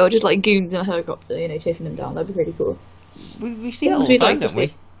 Or no, or just like goons in a helicopter, you know, chasing them down. That'd be really cool. we see that all the time, don't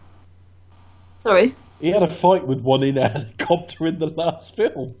we? Sorry? He had a fight with one in a helicopter in the last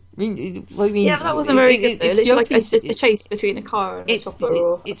film. Yeah, but that wasn't very good though. It's literally like a chase between a car and a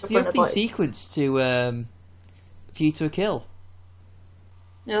chopper. It's the opening sequence to View to a Kill.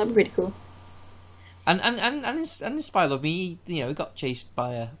 Yeah, that'd be really cool. And in Spy Love Me, you know, he got chased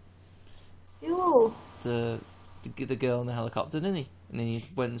by Yo. the girl in the helicopter, didn't he? and then he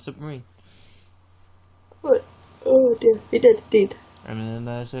went in the submarine. What? Oh dear, he did indeed. And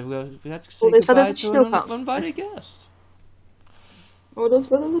then so we had to say All those feathers goodbye that to still an can't uninvited guest. All those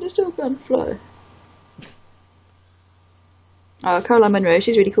feathers that still can't fly. Oh, Caroline Munro,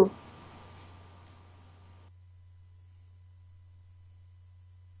 she's really cool.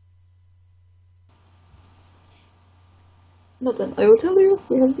 Not then, I will tell you,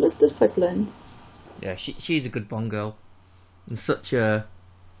 we have lost this pipeline. Yeah, she's a good Bond girl. And such a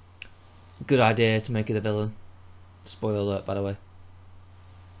good idea to make her the villain. Spoiler alert, by the way.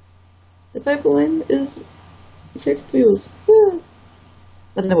 The pipeline is safe for use. Yeah.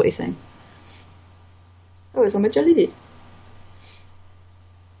 I don't know what he's saying. Oh, it's on my jelly.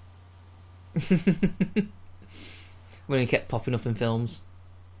 When he kept popping up in films.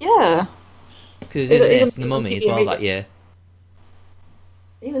 Yeah. Because He's he on- was in The he's on Mummy as TV well and that year.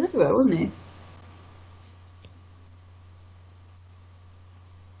 He was everywhere, wasn't he?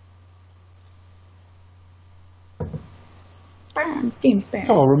 Bam, bam, bam.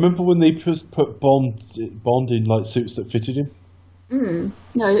 Oh, remember when they put Bond in like suits that fitted him?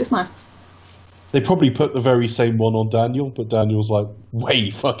 No, it looks nice. They probably put the very same one on Daniel, but Daniel's like way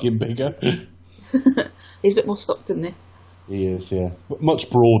fucking bigger. He's a bit more stocked, isn't he? He is, yeah. But much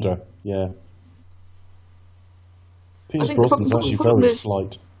broader, yeah. Pierce think the Brosnan's problem- actually problem very with-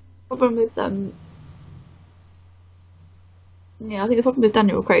 slight. Problem with yeah, I think the problem with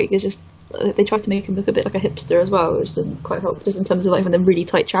Daniel Craig is just they try to make him look a bit like a hipster as well, which doesn't quite help. Just in terms of like having them really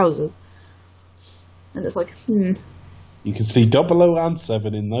tight trousers, and it's like, You can see 007 and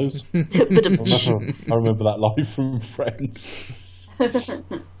 7 in those. But I remember that line from Friends.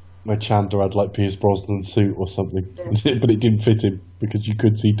 Where Chandler had like Pierce Brosnan's suit or something, but it didn't fit him because you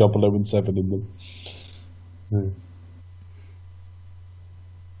could see 007 and 7 in them. Yeah.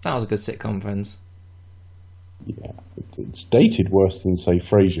 That was a good sitcom, friends. Yeah, it's dated worse than say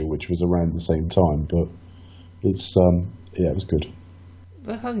Frasier, which was around the same time, but it's yeah, it was good.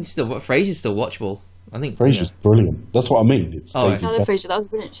 But I think Frasier's still watchable. I think Frasier's brilliant. That's what I mean. It's Oh, dated. I love Frasier. That was a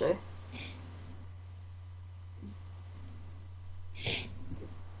brilliant show.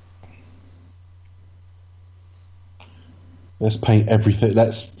 Let's paint everything.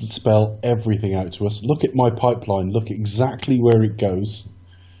 Let's spell everything out to us. Look at my pipeline. Look exactly where it goes.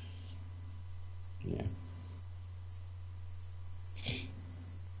 Yeah.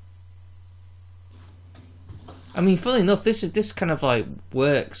 I mean, funnily enough, this kind of like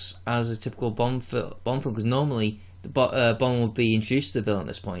works as a typical Bond film because normally Bond would be introduced to the villain at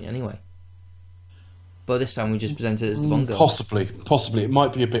this point anyway. But this time we just presented it as the Bond girl. Possibly. It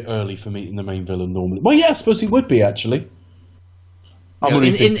might be a bit early for meeting the main villain normally. Well, yeah, I suppose he would be actually. You know, only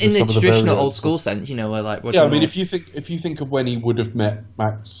in thinking of the some of the traditional very old school sense, you know, where like Roger Yeah, I mean, Moore if you think of when he would have met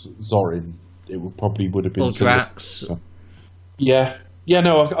Max Zorin, it would have been or similar. Drax. So, yeah,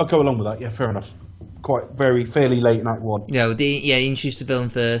 no, I'll go along with that. Yeah, fair enough. Fairly late in Act 1. Yeah, he introduced the villain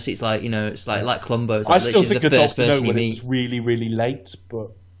first. It's like, you know, it's like Columbo. It's like I still literally think the a first Doctor No person you when meet. it's really, really late, but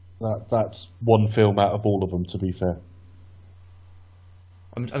that's one film out of all of them, to be fair.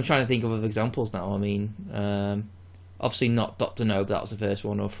 I'm trying to think of other examples now. I mean, obviously not Doctor No, but that was the first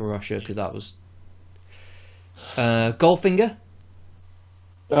one, or for Russia, because that was Goldfinger.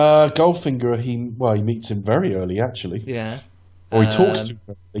 Goldfinger, he meets him very early, actually. Yeah. Or he talks to him.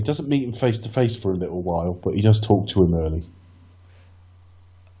 He doesn't meet him face to face for a little while, but he does talk to him early.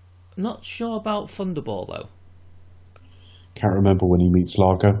 Not sure about Thunderball though. Can't remember when he meets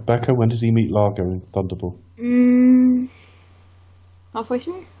Largo. Becca, when does he meet Largo in Thunderball? Halfway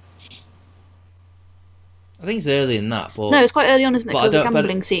through? I think it's earlier than that, but No, it's quite early on, isn't it? Well, I Because the don't- but-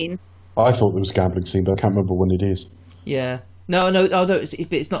 gambling scene. I thought there was a gambling scene, but I can't remember when it is. yeah. No,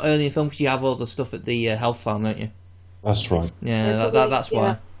 it's not early in the film because you have all the stuff at the health farm, don't you? That's right. Yeah, Yeah, that's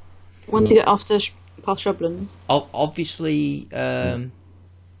why. Once you get after past Shrublands. Obviously,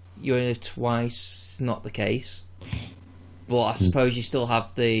 you only live twice. Is not the case, but I suppose you still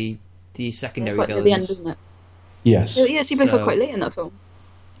have the It's secondary quite near the end, villains. isn't it? Yes. Yeah, so you both So- are quite late in that film.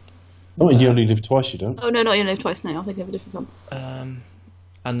 Oh, and you only live twice, you don't? Oh, no, not You Live Twice now. I'm thinking of a different film.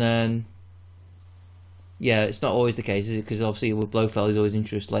 And then, yeah, it's not always the case, is it? Because obviously with Blofeld, he's always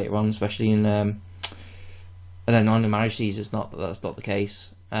interested later on, especially in, and then on the Marriage Seas, that's not the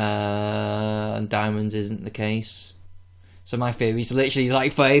case. And Diamonds isn't the case. So my theory is literally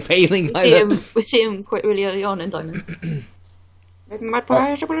like failing. We see him quite really early on in Diamond.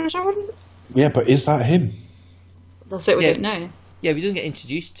 Yeah, but is that him? That's it, we Yeah. don't know. Yeah, we didn't get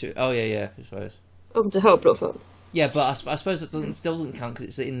introduced to. Oh yeah, I suppose. Welcome to Hell, Blofeld. Yeah, but I suppose it still doesn't count because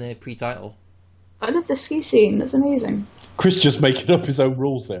it's in the pre-title. I love the ski scene, that's amazing. Chris just making up his own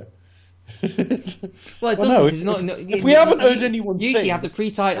rules there. Well, it Well, doesn't. no, 'Cause if we haven't heard anyone usually sing- have the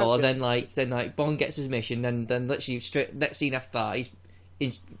pre-title, and then Bond gets his mission, and then literally straight next scene after that,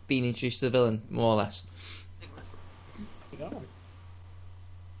 he's being introduced to the villain, more or less.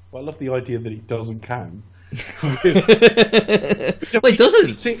 Well, I love the idea that it doesn't count. Well, it doesn't.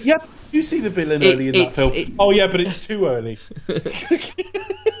 You see the villain early in that film. Oh yeah, but it's too early.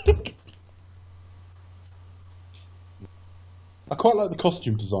 I quite like the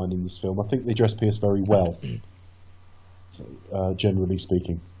costume design in this film. I think they dress Pierce very well, generally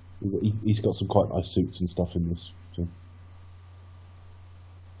speaking. He's got some quite nice suits and stuff in this film.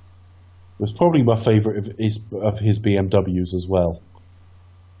 It was probably my favourite of his BMWs as well.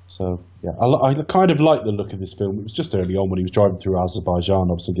 So, yeah, I kind of like the look of this film. It was just early on when he was driving through Azerbaijan.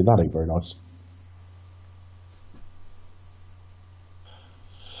 I was thinking, that ain't very nice.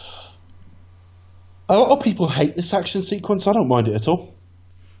 A lot of people hate this action sequence. I don't mind it at all.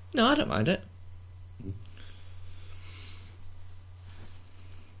 No, I don't mind it.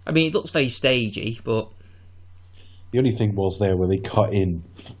 I mean, it looks very stagey, but the only thing was there where they cut in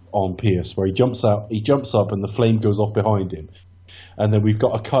on Pierce, where he jumps up, and the flame goes off behind him, and then we've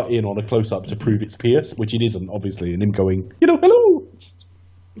got a cut in on a close up to prove it's Pierce, which it isn't, obviously, and him going, hello.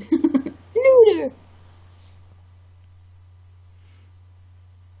 Hello there.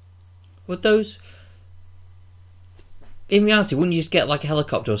 would those? In reality, wouldn't you just get like a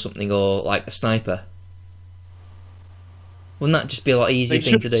helicopter or something, or like a sniper? Wouldn't that just be a lot easier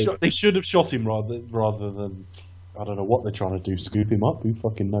thing to do? They should have shot him rather than, I don't know what they're trying to do, scoop him up. Who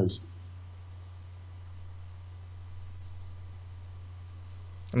fucking knows?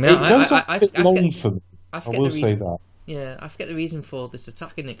 I mean, It goes a bit long for me. I will say that. Yeah, I forget the reason for this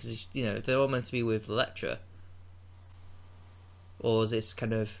attack in it, because they're all meant to be with Elektra, or is this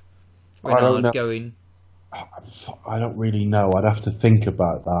kind of Renard going? I don't really know. I'd have to think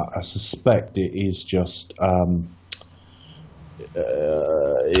about that. I suspect it is just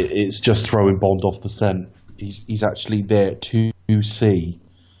it's just throwing Bond off the scent. He's actually there to see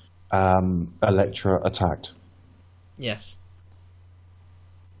Elektra attacked. Yes.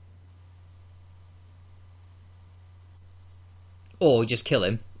 Or just kill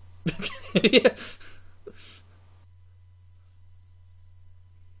him. Yeah.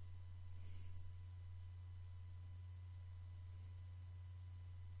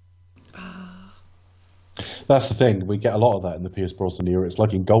 That's the thing. We get a lot of that in the Pierce Brosnan era. It's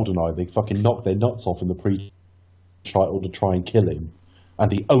like in GoldenEye. They fucking knock their nuts off in the pre-trial to try and kill him. And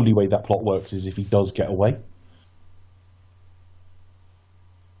the only way that plot works is if he does get away.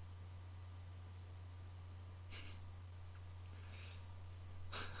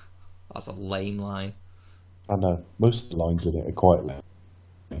 That's a lame line. I know. Most of the lines in it are quite lame.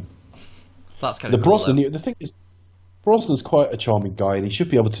 That's kind of the cool, Brosnan. The thing is, Brosnan's quite a charming guy, and he should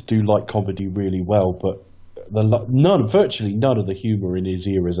be able to do light comedy really well. But virtually none of the humour in his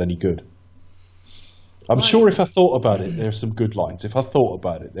era is any good. I'm sure if I thought about it, there's some good lines. If I thought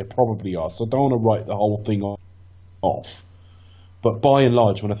about it, there probably are. So I don't want to write the whole thing off. But by and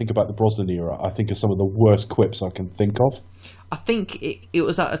large, when I think about the Brosnan era, I think of some of the worst quips I can think of. I think it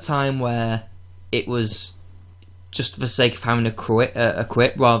was at a time where it was just for the sake of having a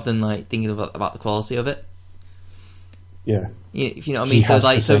quip rather than like thinking about the quality of it. Yeah, if you know what I mean. So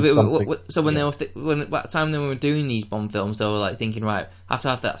when at the time they were doing these Bond films, they were like thinking, right, have to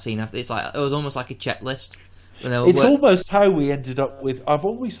have that scene. It's like it was almost like a checklist. It's almost how we ended up with. I've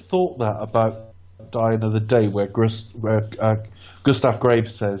always thought that about Die Another Day, where Gustav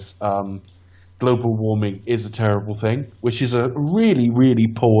Graves says global warming is a terrible thing, which is a really, really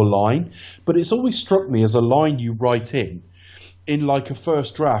poor line. But it's always struck me as a line you write in like a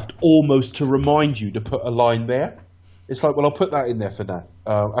first draft, almost to remind you to put a line there. It's like, well, I'll put that in there for now.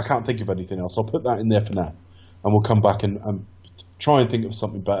 I can't think of anything else. I'll put that in there for now. And we'll come back and try and think of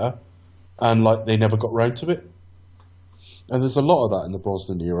something better. And, like, they never got round to it. And there's a lot of that in the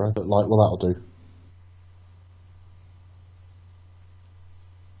Brosnan era. But, like, well, that'll do.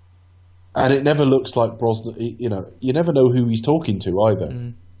 And it never looks like Brosnan, you never know who he's talking to either.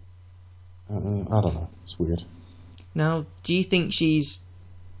 Mm. I don't know. It's weird. Now, do you think she's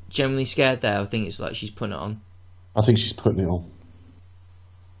generally scared there? I think it's like she's putting it on. I think she's putting it on.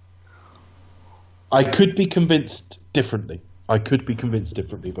 I could be convinced differently. But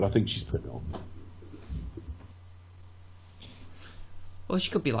I think she's putting it on. Well,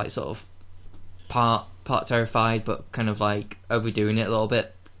 she could be like sort of part terrified, but kind of like overdoing it a little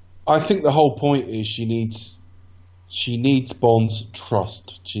bit. I think the whole point is she needs Bond's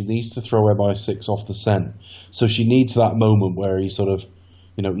trust. She needs to throw MI6 off the scent. So she needs that moment where he sort of,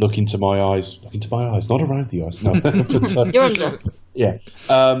 look into my eyes, not around the eyes. No, but, you're under. Yeah,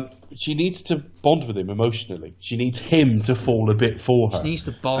 she needs to bond with him emotionally. She needs him to fall a bit for her. She needs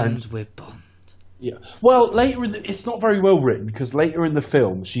to bond with Bond. Yeah. Well, later it's not very well written, because later in the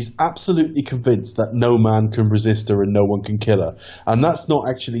film, she's absolutely convinced that no man can resist her and no one can kill her. And that's not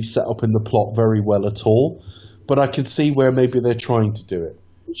actually set up in the plot very well at all. But I can see where maybe they're trying to do it.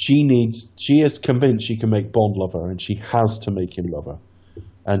 She is convinced she can make Bond love her, and she has to make him love her.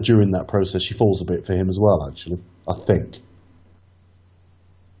 And during that process, she falls a bit for him as well, actually, I think.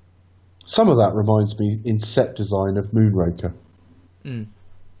 Some of that reminds me in set design of Moonraker. Mm.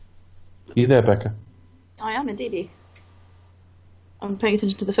 You there, Becca? I am indeed. I'm paying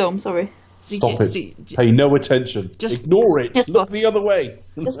attention to the film. Sorry. Stop it. Pay no attention. Just ignore it. Yes, Look boss. the other way.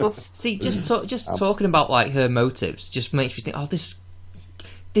 Yes, boss. See, talking about like her motives just makes me think, oh, this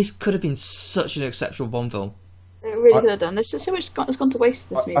could have been such an exceptional Bond film. It really could have done. There's just so much has gone to waste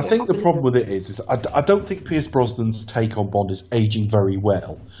in this movie. I think the problem with it is I don't think Pierce Brosnan's take on Bond is aging very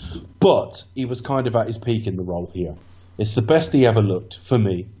well, but he was kind of at his peak in the role here. It's the best he ever looked, for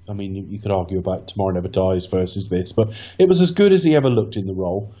me. I mean, you could argue about Tomorrow Never Dies versus this, but it was as good as he ever looked in the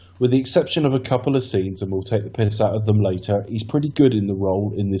role, with the exception of a couple of scenes, and we'll take the piss out of them later. He's pretty good in the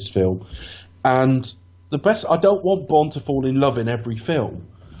role in this film. And I don't want Bond to fall in love in every film,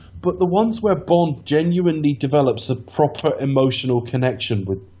 but the ones where Bond genuinely develops a proper emotional connection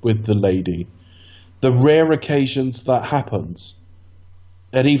with the lady, the rare occasions that happens,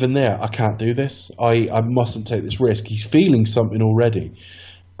 and even there, I can't do this. I mustn't take this risk. He's feeling something already.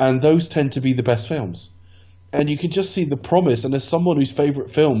 And those tend to be the best films. And you can just see the promise. And as someone whose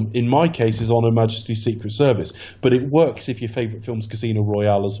favourite film, in my case, is On Her Majesty's Secret Service, but it works if your favourite film's Casino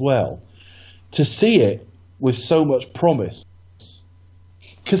Royale as well, to see it with so much promise.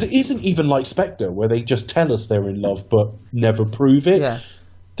 Because it isn't even like Spectre, where they just tell us they're in love but never prove it. Yeah.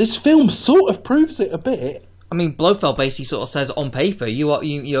 This film sort of proves it a bit. I mean, Blofeld basically sort of says on paper,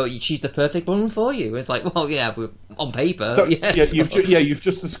 she's the perfect woman for you. It's like, well, yeah, on paper, So, yes. you've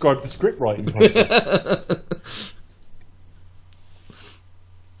just described the script writing process.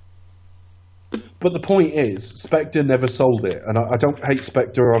 But the point is, Spectre never sold it, and I don't hate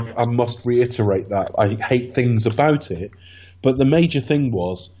Spectre. I must reiterate that. I hate things about it, but the major thing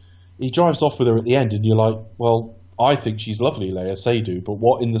was, he drives off with her at the end, and you're like, well, I think she's lovely, Leia Seydoux, but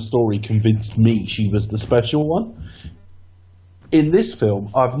what in the story convinced me she was the special one? In this film,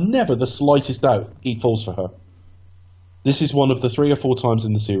 I've never the slightest doubt he falls for her. This is one of the 3 or 4 times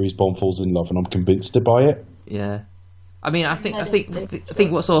in the series Bond falls in love, and I'm convinced by it. Yeah, I mean, I think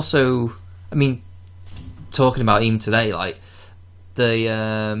what's also, I mean, talking about him today, like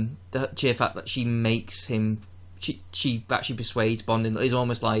the sheer fact that she makes him, she actually persuades Bond is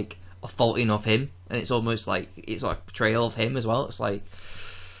almost like a faulting of him, and it's almost like it's like a portrayal of him as well. It's like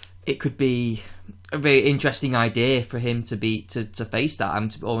it could be a very interesting idea for him to face that and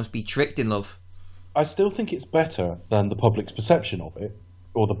to almost be tricked in love. I still think it's better than the public's perception of it,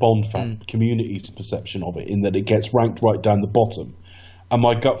 or the Bond fan community's perception of it, in that it gets ranked right down the bottom. And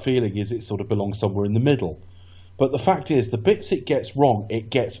my gut feeling is it sort of belongs somewhere in the middle. But the fact is, the bits it gets wrong, it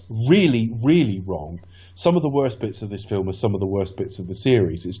gets really, really wrong. Some of the worst bits of this film are some of the worst bits of the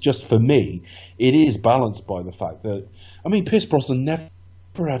series. It's just, for me, it is balanced by the fact that, I mean, Pierce Brosnan never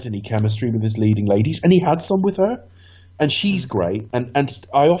had any chemistry with his leading ladies, and he had some with her, and she's great. And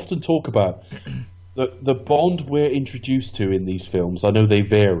I often talk about the Bond we're introduced to in these films. I know they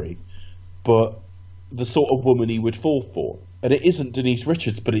vary, but the sort of woman he would fall for. And it isn't Denise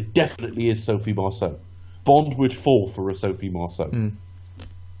Richards, but it definitely is Sophie Marceau. Bond would fall for a Sophie Marceau.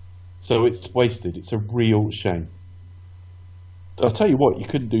 So it's wasted. It's a real shame. I'll tell you what, you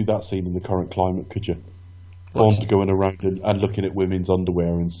couldn't do that scene in the current climate, could you? Bond going around and looking at women's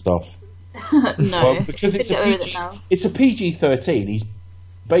underwear and stuff. No. Well, because it's a PG-13. He's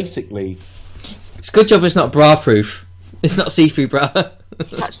basically... It's a good job it's not bra-proof. It's not see-through bra.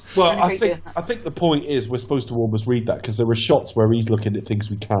 Well, I think the point is we're supposed to almost read that, because there are shots where he's looking at things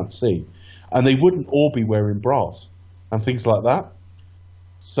we can't see. And they wouldn't all be wearing bras and things like that.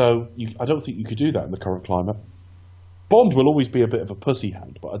 So I don't think you could do that in the current climate. Bond will always be a bit of a pussy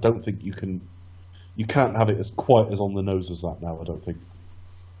hand, but I don't think you can't have it as quite as on the nose as that now, I don't think.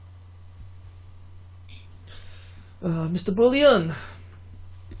 Mr. Bullion.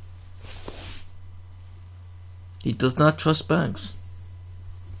 He does not trust banks.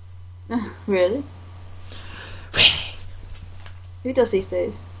 Really? Really? Who does these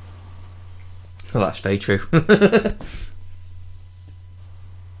days? Well, that's very true. I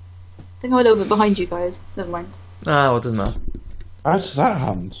think I'm a little bit behind you guys. Never mind. Well, it doesn't matter. How's that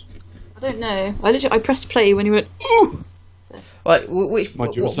hand? I don't know. I pressed play when you went. Ooh! So. Right, which?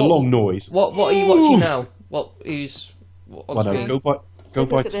 Mind you, it's a long noise. What are you watching now? What's I don't go by. Go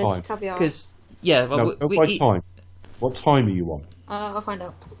Take a by look at this time. caviar. Because yeah, well, No, go by time. What time are you on? I'll find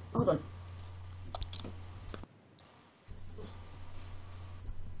out. Hold on.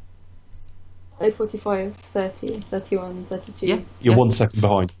 Eight 45, 30, 31, 32. Yeah. You're 1 second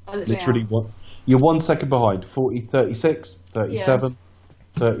behind. I literally Literally am. one. You're 1 second behind. 40, 36, 37,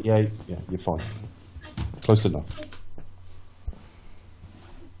 38. Yeah, you're fine. Close enough.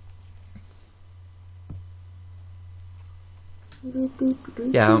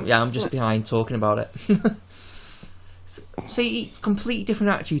 Yeah, I'm just behind talking about it. See, completely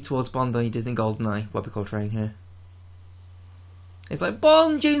different attitude towards Bond than he did in GoldenEye, what we're portraying here. It's like,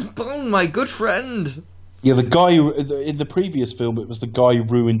 Bond, James Bond, my good friend! Yeah, the guy in the previous film, it was the guy who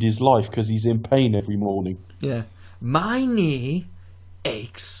ruined his life because he's in pain every morning. Yeah. My knee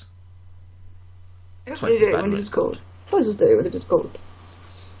aches. What Twice does as it bad when when it's it's cold? What does it do when it's cold?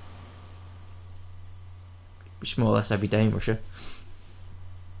 Which is more or less every day in Russia.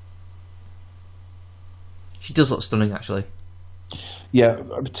 She does look stunning, actually. Yeah,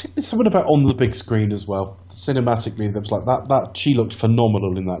 particularly something about on the big screen as well. Cinematically, there was like that she looked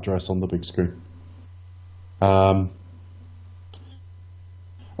phenomenal in that dress on the big screen. And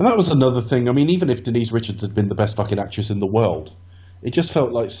that was another thing. I mean, even if Denise Richards had been the best fucking actress in the world, it just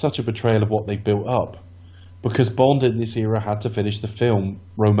felt like such a betrayal of what they built up. Because Bond in this era had to finish the film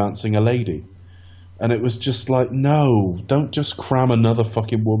romancing a lady. And it was just like, no, don't just cram another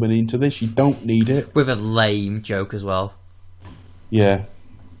fucking woman into this. You don't need it. With a lame joke as well. Yeah.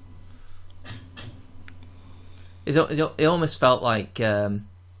 It almost felt like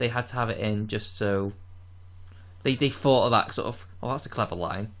they had to have it in just so... They thought of that sort of, oh, that's a clever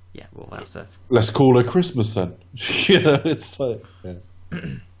line. Yeah, we'll have to... Let's call her Christmas then. You know, it's like... Yeah.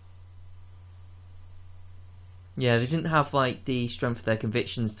 Yeah, they didn't have like the strength of their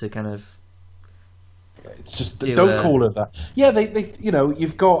convictions to kind of... It's just don't call it that. Yeah, they you know,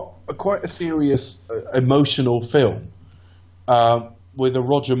 you've got quite a serious emotional film with a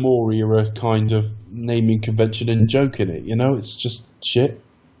Roger Moore era kind of naming convention and joke in it. You know, it's just shit.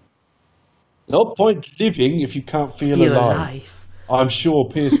 No point living if you can't feel alive. I'm sure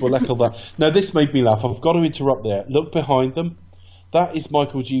Pierce will echo that. Now, this made me laugh. I've got to interrupt there. Look behind them. That is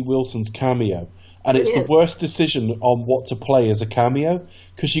Michael G. Wilson's cameo. And it's the worst decision on what to play as a cameo,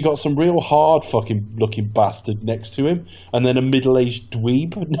 because you got some real hard fucking looking bastard next to him, and then a middle-aged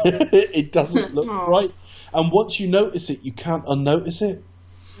dweeb. It doesn't look right. And once you notice it, you can't unnotice it.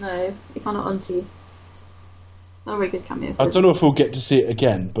 No, you cannot unsee. Not a very good cameo. I don't know if we'll get to see it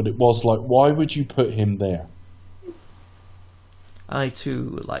again, but it was like, why would you put him there? I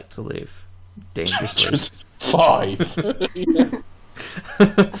too would like to live dangerously. Just 5.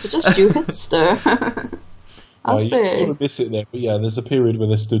 I suggest you hit stir. I'll You stay. sort of miss it there, but yeah, there's a period where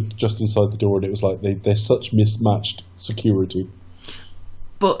they stood just inside the door, and it was like they're such mismatched security.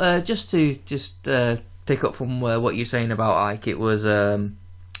 But just to pick up from what you're saying about Ike, it was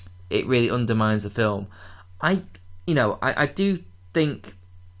it really undermines the film. I do think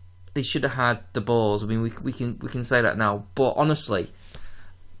they should have had the balls. I mean, we can say that now, but honestly,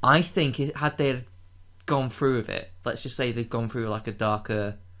 I think had they gone through with it, let's just say they've gone through like a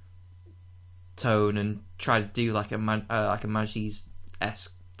darker tone and tried to do like a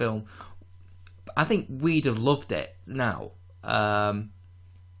Majesty's-esque film, I think we'd have loved it now. But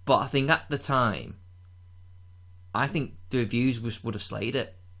I think at the time, I think the reviews would have slayed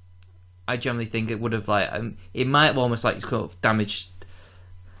it. I generally think it would have it might have almost like kind of damaged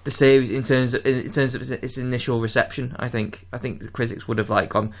the series in terms of its initial reception. I think the critics would have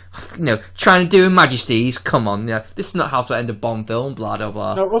gone, trying to do a Majesty's. Come on, this is not how to end a Bond film. Blah blah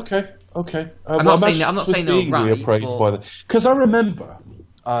blah. No, okay. I'm not saying they're right, reappraised by that, because I remember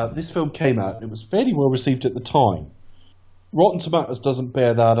this film came out and it was fairly well received at the time. Rotten Tomatoes doesn't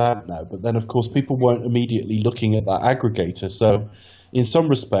bear that out now, but then of course people weren't immediately looking at that aggregator. So, in some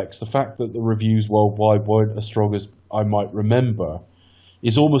respects, the fact that the reviews worldwide weren't as strong as I might remember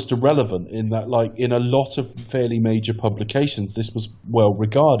is almost irrelevant, in that, in a lot of fairly major publications, this was well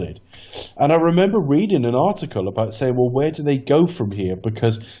regarded. And I remember reading an article about saying, well, where do they go from here?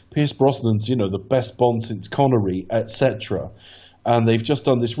 Because Pierce Brosnan's, the best Bond since Connery, etc. And they've just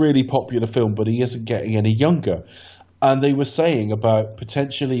done this really popular film, but he isn't getting any younger. And they were saying about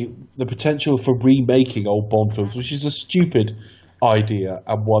the potential for remaking old Bond films, which is a stupid idea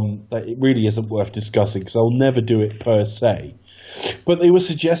and one that it really isn't worth discussing, because they'll never do it per se. But they were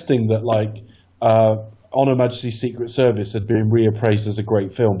suggesting that On Her Majesty's Secret Service had been reappraised as a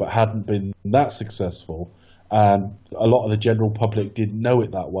great film, but hadn't been that successful, and a lot of the general public didn't know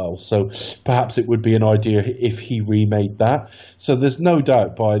it that well. So perhaps it would be an idea if he remade that. So there's no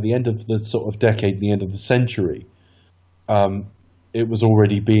doubt by the end of the sort of decade, the end of the century, it was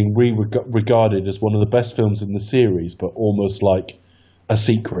already being regarded as one of the best films in the series, but almost like a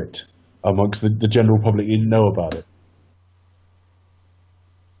secret amongst the general public. You didn't know about it.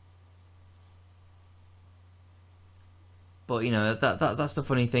 But that's the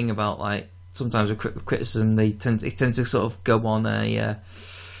funny thing about, like, sometimes with criticism, they tend to sort of go on a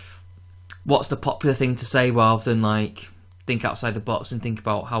what's the popular thing to say rather than like think outside the box and think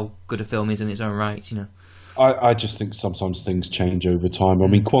about how good a film is in its own right. I just think sometimes things change over time. I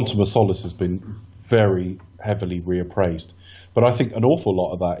mean, Quantum of Solace has been very heavily reappraised, but I think an awful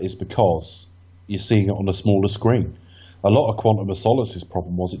lot of that is because you're seeing it on a smaller screen. A lot of Quantum of Solace's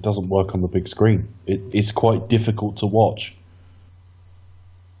problem was it doesn't work on the big screen. It's quite difficult to watch.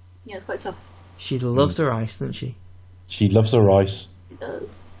 Yeah, it's quite tough. She loves her ice, doesn't she? She loves her ice. She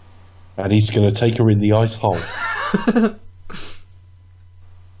does. And he's going to take her in the ice hole.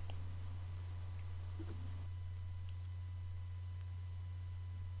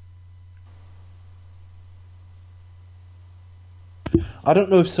 I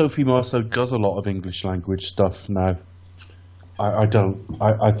don't know if Sophie Marceau does a lot of English language stuff now. I don't.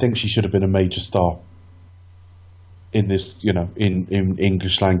 I think she should have been a major star in this, in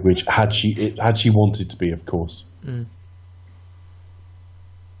English language, had she wanted to be, of course. Mm.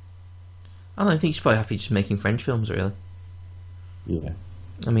 I don't think she's probably happy just making French films, really. Yeah.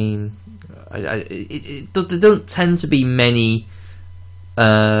 I mean, there don't tend to be many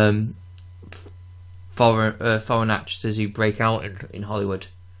foreign actresses who break out in Hollywood.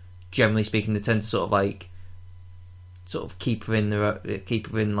 Generally speaking, they tend to sort of keep her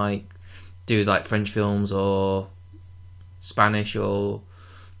in like do like French films or Spanish or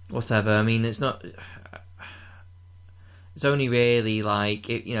whatever. I mean, it's only really like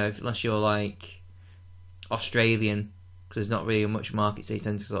unless you're like Australian, because there's not really much market, so you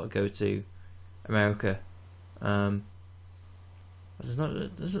tend to sort of go to America. It's not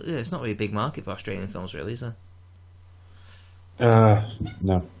really a big market for Australian films, really, is there?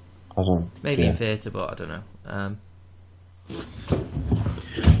 No, I don't. Maybe in theatre, but I don't know.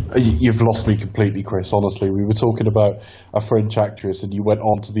 You've lost me completely, Chris. Honestly, we were talking about a French actress, and you went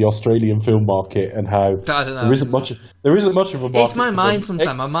on to the Australian film market and how I don't know. There isn't much of a market. It's my mind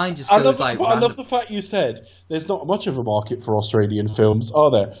sometimes. My mind just goes I random. love the fact you said there's not much of a market for Australian films, are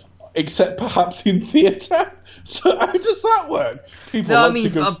there? Except perhaps in theatre. So how does that work? People No, like I mean to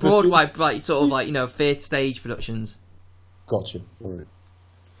go Broadway, like sort of like theatre stage productions. Gotcha. All right. I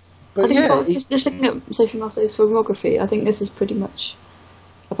But think yeah, just looking at Sophie Marceau's filmography, I think this is pretty much,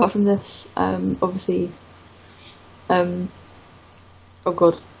 apart from this, obviously, oh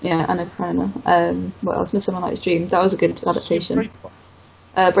god, yeah, Anna Karenina. What else? Midsummer Night's Dream. That was a good adaptation.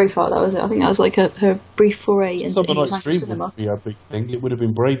 Braveheart. That was it. I think that was like her brief foray into Midsummer English Night's language Dream cinema. would be a big thing. It would have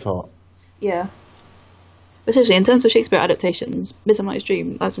been Braveheart. Yeah. But seriously, in terms of Shakespeare adaptations, Midsummer Night's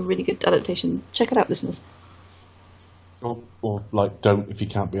Dream, that's a really good adaptation. Check it out, listeners. Or like, don't if you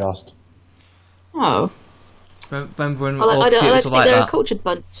can't be asked. Oh. Remember when I like to computers think were like they're that? a cultured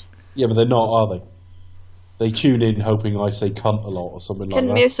bunch. Yeah, but they're not, are they? They tune in hoping I say cunt a lot or something Ken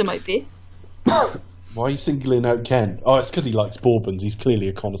like that. Miosa might be. Why are you singling out Ken? Oh, it's because he likes bourbons. He's clearly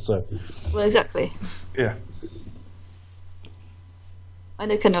a connoisseur. Well, exactly. Yeah. I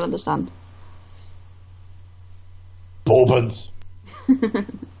know Ken will understand. Bourbons.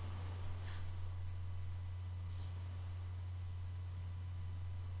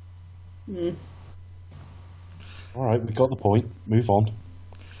 All right, we got the point. Move on.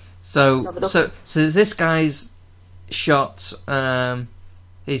 So this guy's shot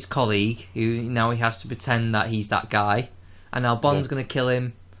his colleague, who now he has to pretend that he's that guy, and now Bond's going to kill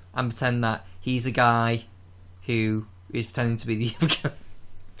him and pretend that he's the guy who is pretending to be the other guy.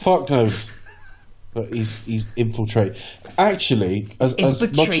 Fuck knows. But he's infiltrated. Actually, as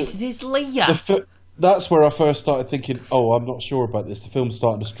Infiltrated his layer. That's where I first started thinking, oh, I'm not sure about this. The film's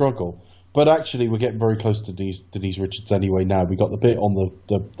starting to struggle. But actually, we're getting very close to Denise Richards anyway now. We got the bit on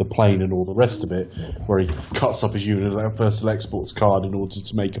the plane and all the rest of it, where he cuts up his Universal Exports card in order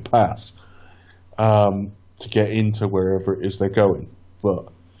to make a pass to get into wherever it is they're going.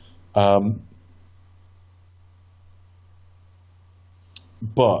 But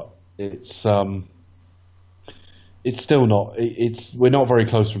it's still not. We're not very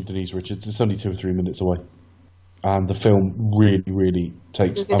close from Denise Richards. It's only 2 or 3 minutes away. And the film really, really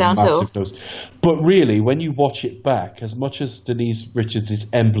takes a massive nose. But really, when you watch it back, as much as Denise Richards is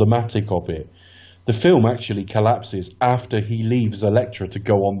emblematic of it, the film actually collapses after he leaves Elektra to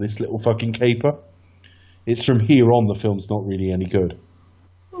go on this little fucking caper. It's from here on the film's not really any good.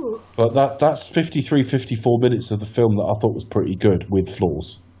 Ooh. But that's 53, 54 minutes of the film that I thought was pretty good, with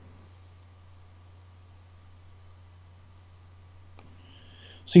flaws.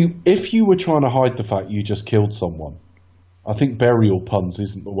 See, if you were trying to hide the fact you just killed someone, I think burial puns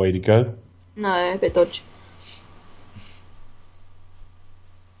isn't the way to go. No, a bit dodgy.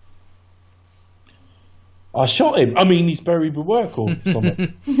 I shot him. I mean, he's buried with work or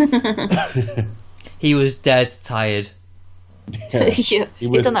something. He was dead tired. Yeah,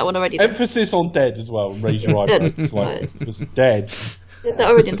 he's done that one already. Emphasis on dead as well. Raise your eyebrows. It's like, it was dead. Did that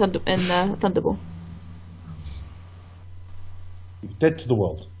already in Thunderball. Dead to the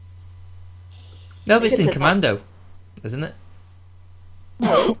world. No, but it's in Commando, isn't it?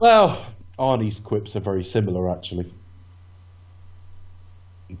 Well, Arnie's quips are very similar, actually.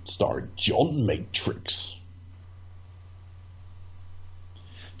 Starring John Matrix.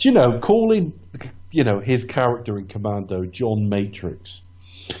 Do you know, calling his character in Commando John Matrix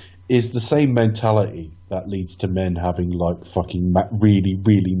is the same mentality that leads to men having like fucking really,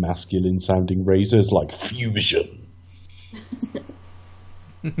 really masculine sounding razors like Fusion.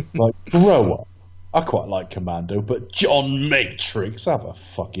 Like, grow up. I quite like Commando, but John Matrix, have a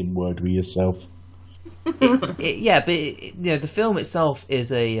fucking word with yourself. Yeah, but the film itself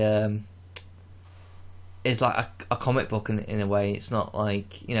is is like a comic book in a way. It's not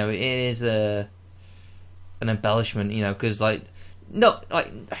like it is an embellishment, because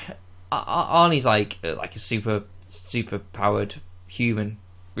Arnie's like a super powered human,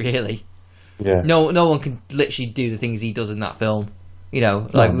 really. Yeah. No one can literally do the things he does in that film.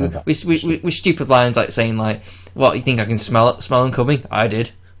 With stupid lines like saying like, "What, you think I can smell them coming? I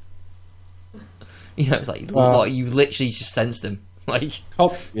did." It's like what, you literally just sensed them. Like,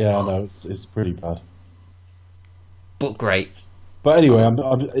 yeah, I know it's pretty bad, but great. But anyway,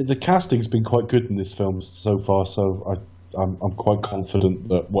 the casting's been quite good in this film so far, so I'm quite confident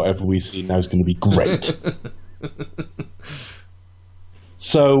that whatever we see now is going to be great.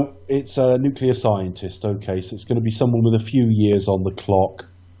 So it's a nuclear scientist, okay, so it's going to be someone with a few years on the clock,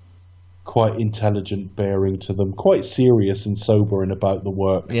 quite intelligent bearing to them, quite serious and sober and about the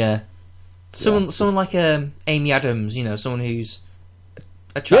work. Yeah. Someone like Amy Adams, someone who's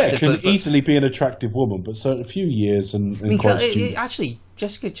attractive. Yeah, can easily be an attractive woman, but so a few years and quite astute. Actually,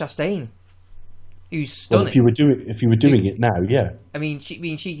 Jessica Chastain, who's stunning. Well, if you were doing it now, yeah. I mean, she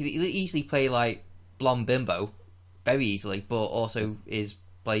could easily play like blonde bimbo, very easily, but also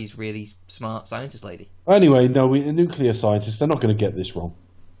plays really smart scientist lady. Anyway, no, a nuclear scientist. They're not going to get this wrong.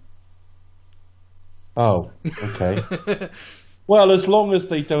 Oh, okay. Well, as long as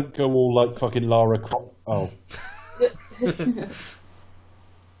they don't go all like fucking Lara Croft. Oh.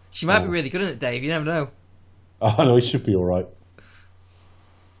 She might be really good at it, Dave. You never know. Oh, no, it should be all right.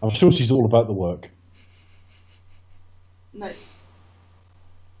 I'm sure she's all about the work. No.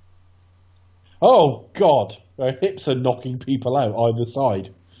 Oh, God. Her hips are knocking people out either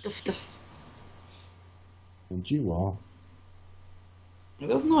side. And you are.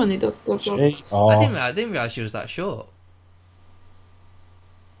 No, I didn't realise she was that short.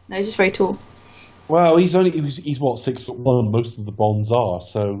 No, he's just very tall. Well, he's what, 6'1"? Most of the Bonds are.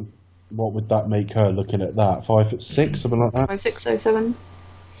 So, what would that make her? Looking at that, 5'6", something like that. 5'6", 7.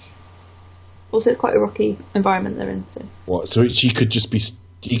 Also, it's quite a rocky environment they're in. So. What? So he could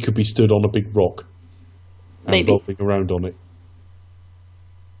be stood on a big rock, and maybe bobbing around on it.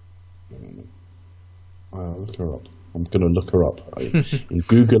 Look her up. I'm going to look her up in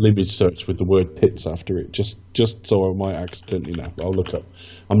Google image search with the word tits after it, just so I might accidentally know. I'll look up.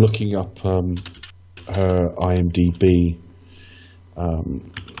 I'm looking up her IMDb.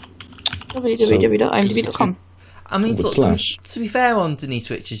 www.imdb.com. I mean, look, to be fair on Denise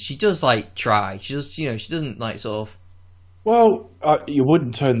Richards, she does like try. She does, she doesn't like sort of. Well, you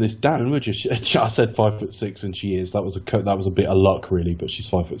wouldn't turn this down, would you? I said 5'6", and she is. That was a bit of luck, really, but she's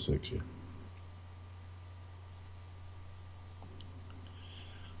 5'6". Yeah.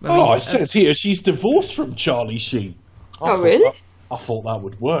 It says here she's divorced from Charlie Sheen. Really? I thought that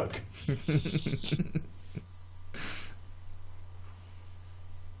would work.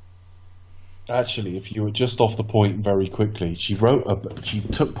 Actually, if you were just off the point very quickly, she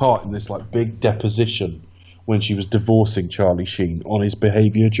took part in this like big deposition when she was divorcing Charlie Sheen on his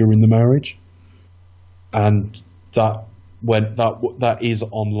behaviour during the marriage, and that is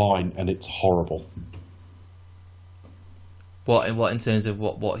online and it's horrible. What in terms of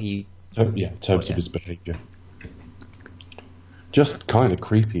what he? In terms of his behaviour. Just kind of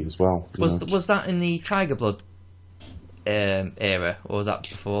creepy as well. Was that in the Tiger Blood era, or was that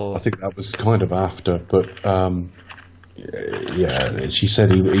before? I think that was kind of after, but yeah, she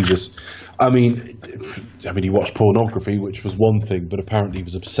said he was. I mean, he watched pornography, which was one thing, but apparently he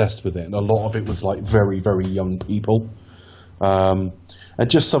was obsessed with it, and a lot of it was like very, very young people. And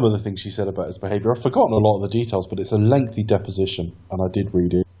just some of the things she said about his behaviour. I've forgotten a lot of the details, but it's a lengthy deposition, and I did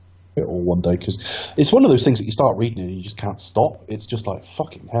read it all one day because it's one of those things that you start reading and you just can't stop. It's just like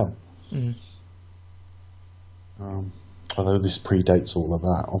fucking hell. Mm. Although this predates all of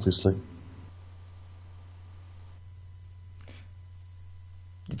that, obviously.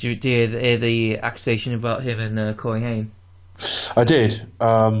 Did you hear the accusation about him and Corey Haim? I did.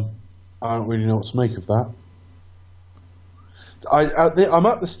 I don't really know what to make of that. I'm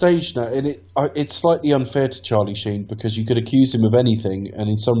at the stage now, and it's slightly unfair to Charlie Sheen because you could accuse him of anything, and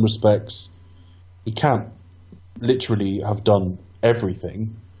in some respects, he can't literally have done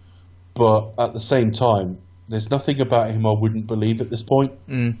everything. But at the same time, there's nothing about him I wouldn't believe at this point.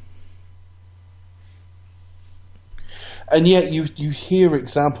 Mm. And yet you hear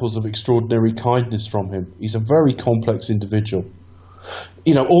examples of extraordinary kindness from him. He's a very complex individual.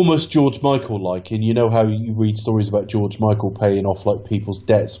 You know, almost George Michael-like. And you know how you read stories about George Michael paying off like people's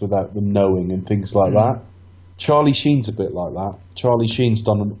debts without them knowing and things like that. Charlie Sheen's a bit like that. Charlie Sheen's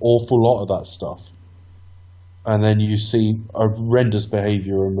done an awful lot of that stuff. And then you see horrendous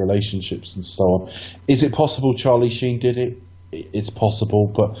behaviour in relationships and so on. Is it possible Charlie Sheen did it? It's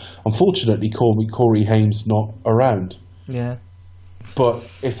possible, but unfortunately Corey Haim's not around. Yeah. But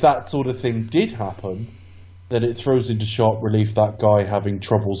if that sort of thing did happen, then it throws into sharp relief that guy having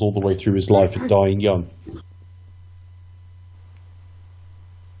troubles all the way through his life and dying young.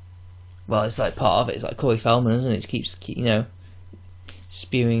 Well, it's like part of it. It's like Corey Feldman, isn't it? It keeps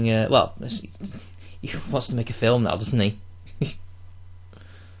spewing. He wants to make a film now, doesn't he?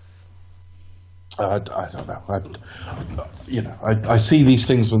 I don't know. I see these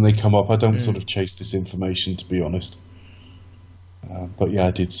things when they come up. I don't sort of chase this information, to be honest. But yeah,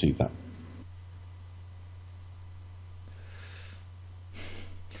 I did see that.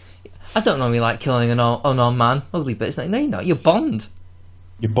 I don't normally like killing an unarmed man, ugly, but it's like, no, you're not. You're Bond.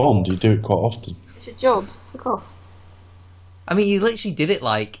 You're Bond. You do it quite often. It's your job. Fuck off. I mean, you literally did it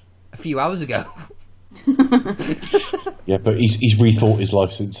like a few hours ago. Yeah, but he's rethought his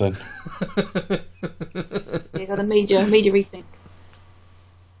life since then. He's had a major rethink.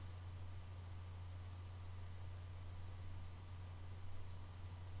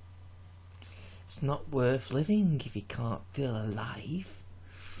 It's not worth living if you can't feel alive.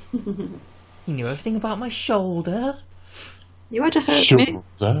 You knew everything about my shoulder. You had to hurt me.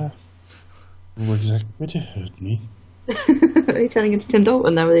 Shoulder? What exactly would you hurt me? Are you turning into Tim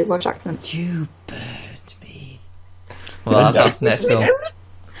Dalton there with your Welsh accent? You burned me. Well, that's the next film.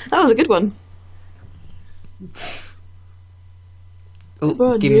 That was a good one.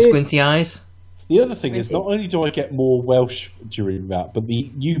 Oh, give him squinty eyes. The other thing is, not only do I get more Welsh during that, but the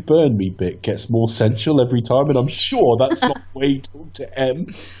 "you burn me" bit gets more sensual every time, and I'm sure that's not the way to talk to M.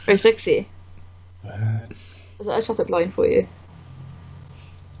 Very sexy. Is that a shut-up line for you?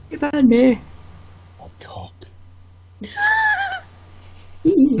 You burn me. Oh, cock.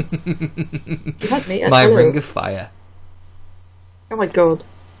 You had me. My hello. ring of fire. Oh my god.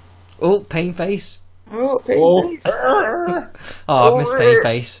 Oh, pain face. Oh, pain face. Oh, I've missed pain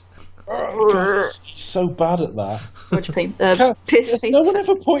face. He's so bad at that. Which pain? Pierce pain. No one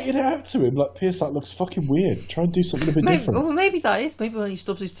ever pointed it out to him. Like, Pierce, that looks fucking weird. Try and do something a bit different. Well, maybe that is. Maybe when he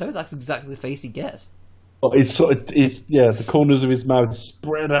stubs his toe, that's exactly the face he gets. Well, it's sort of, the corners of his mouth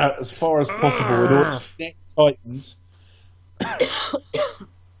spread out as far as possible, and all his neck tightens.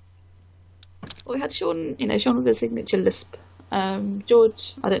 Well, we had Sean. Sean with a signature lisp.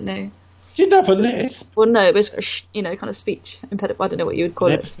 George, I don't know. Didn't have a lisp. Well, no, it was kind of speech impediment. I don't know what you would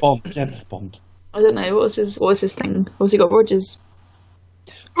call it. James Bond. I don't know. What was his thing? Was he got Rogers?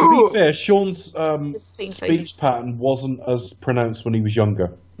 To be fair, Sean's speech speech pattern wasn't as pronounced when he was younger.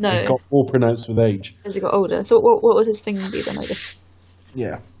 No. It got more pronounced with age. As he got older. So what would his thing be then, I guess?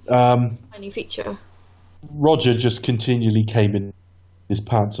 Yeah. Any feature? Roger just continually came in his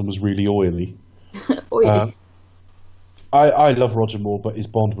pants and was really oily. Oily. I love Roger Moore, but his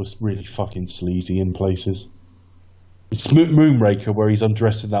Bond was really fucking sleazy in places. It's Moonraker, where he's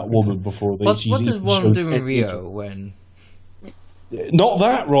undressing that woman before they. What does one do in Rio when? Not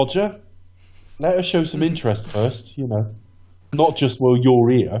that, Roger. Let her show some interest first, Not just, well,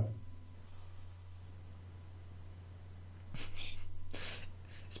 your ear.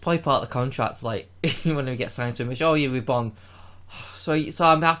 It's probably part of the contract, like, when we get signed to him, oh, you're with Bond. So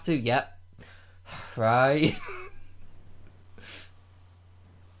I'm have to, yep. Right.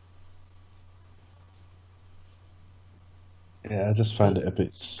 Yeah, I just found it a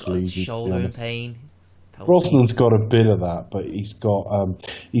bit sleazy. Shoulder in pain. Brosnan's got a bit of that, but he's got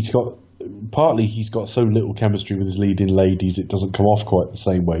so little chemistry with his leading ladies, it doesn't come off quite the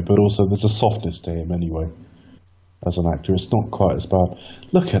same way. But also, there's a softness to him anyway. as an actor. It's not quite as bad.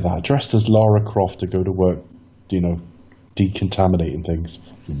 Look at that, dressed as Lara Croft to go to work, decontaminating things.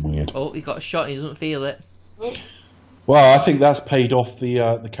 Fucking weird. Oh, he got a shot and he doesn't feel it. Well, I think that's paid off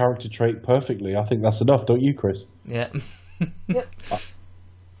the character trait perfectly. I think that's enough, don't you, Chris? Yeah. Yep.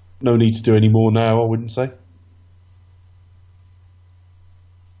 No need to do any more now, I wouldn't say.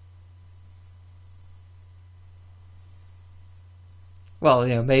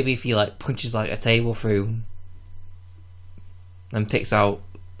 Well, maybe if he punches a table through and picks out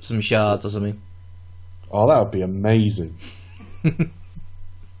some shards or something. Oh, that would be amazing.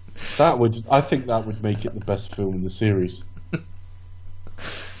 I think that would make it the best film in the series.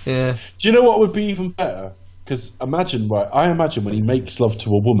 Yeah. Do you know what would be even better? Because I imagine when he makes love to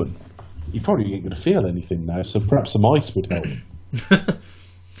a woman, he probably ain't going to feel anything now, so perhaps some ice would help.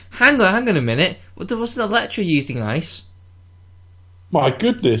 Hang on a minute. Wasn't Electra using ice? My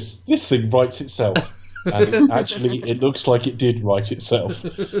goodness, this thing writes itself. And it looks like it did write itself.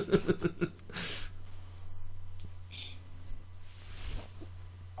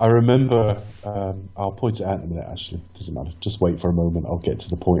 I remember, I'll point it out in a minute actually, doesn't matter, just wait for a moment, I'll get to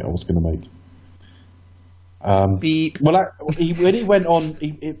the point I was going to make. Beep. Well, when he went on,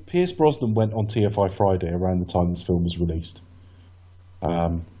 Pierce Brosnan went on TFI Friday around the time this film was released.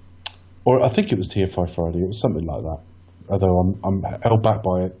 Or I think it was TFI Friday, it was something like that. Although I'm held back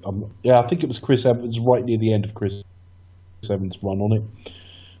by it. I think it was Chris Evans, right near the end of Chris Evans' run on it.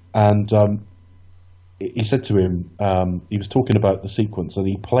 And he said to him, he was talking about the sequence, and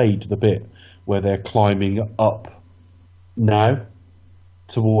he played the bit where they're climbing up now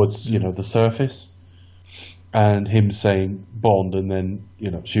towards, the surface. And him saying Bond, and then,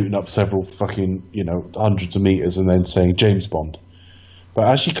 shooting up several fucking, hundreds of meters, and then saying James Bond. But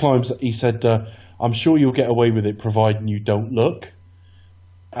as she climbs, he said, I'm sure you'll get away with it providing you don't look.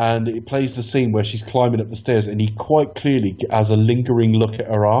 And it plays the scene where she's climbing up the stairs, and he quite clearly has a lingering look at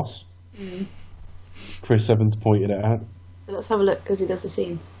her ass. Mm. Chris Evans pointed it out. So let's have a look, because he does the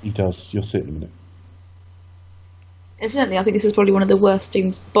scene. He does. You'll see it in a minute. Incidentally, I think this is probably one of the worst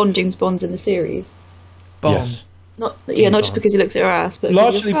James Bonds in the series. Bond. Yes. Not just because he looks at her ass, but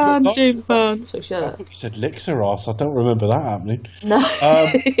largely James Bond. So shut up. I thought you said licks her ass. I don't remember that happening. No,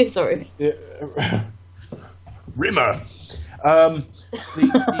 sorry. Rimmer.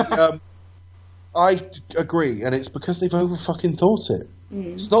 I agree, and it's because they've over fucking thought it.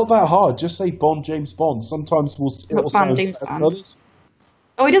 Mm. It's not that hard. Just say Bond, James Bond. Sometimes it'll sound James Bond.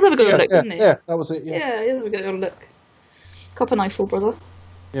 Oh, he does have a good look, doesn't he? Yeah, that was it. Yeah, he does have a good look. Copper knifeful, brother.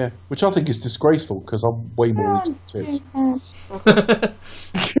 Yeah, which I think is disgraceful because I'm way more into tits.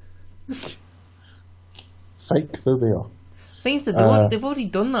 Fake though they are. Things that they've already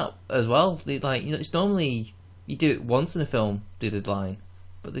done that as well. It's normally you do it once in a film, do the line,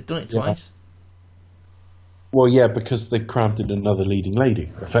 but they've done it twice. Well, yeah, because they crammed in another leading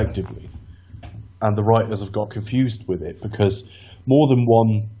lady, effectively, and the writers have got confused with it because more than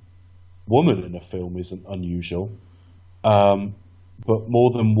one woman in a film isn't unusual. But more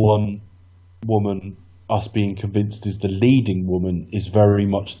than one woman, us being convinced is the leading woman, is very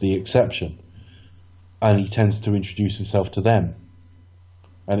much the exception. And he tends to introduce himself to them.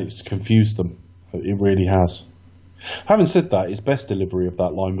 And it's confused them. It really has. Having said that, his best delivery of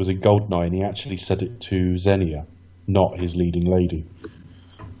that line was in Goldeneye, and he actually said it to Xenia, not his leading lady.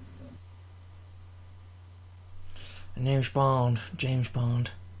 James Bond.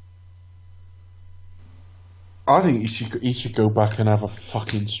 I think he should go back and have a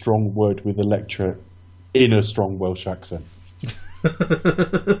fucking strong word with Electra in a strong Welsh accent.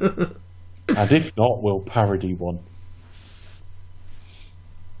 And if not, we'll parody one.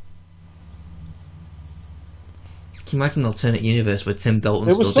 Can you imagine an alternate universe where Tim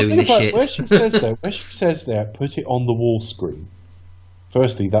Dalton's still doing this shit? Where she says there, put it on the wall screen.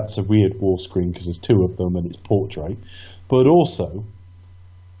 Firstly, that's a weird wall screen because there's two of them and it's portrait. But also,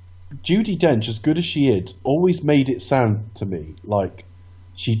 Judi Dench, as good as she is, always made it sound to me like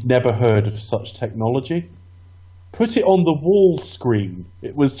she'd never heard of such technology. Put it on the wall screen.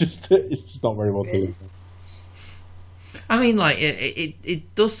 It's just not very well done. I mean,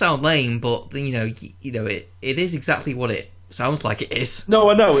 it does sound lame, but it is exactly what it sounds like it is. No,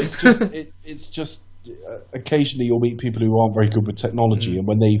 I know. It's just occasionally you'll meet people who aren't very good with technology, and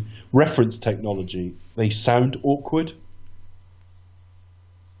when they reference technology, they sound awkward.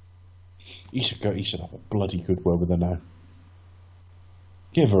 He should have a bloody good word with her now.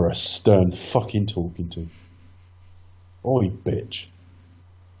 Give her a stern fucking talking to. Oi, bitch.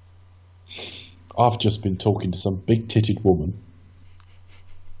 I've just been talking to some big-titted woman.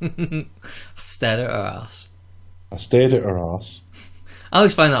 I stared at her ass. I stared at her ass. I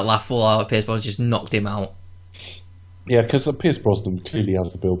always find that laughable how Pierce Brosnan just knocked him out. Yeah, because Pierce Brosnan clearly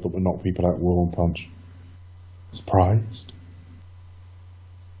has the build that would knock people out with one punch. Surprised?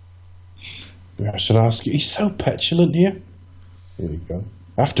 I should ask you. He's so petulant here. Here we go.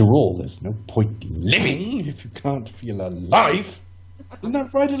 After all, there's no point in living if you can't feel alive. Isn't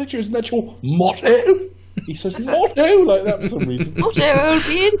that right, Electra? Isn't that your motto? He says motto like that for some reason. Motto,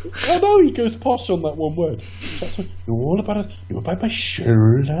 Albion. Oh no, he goes posh on that one word. That's what you're all about. You're about my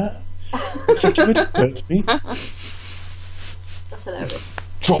shoulder. It's such a bit hurt me. That's hilarious.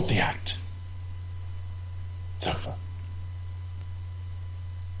 Drop the act. It's over.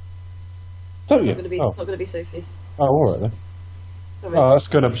 Don't you? Not gonna be Sophie. Oh, all right then. Sorry. Oh, that's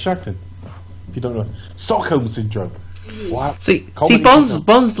good. I'm Shackton. If you don't know, Stockholm syndrome. Wow. See, Comedy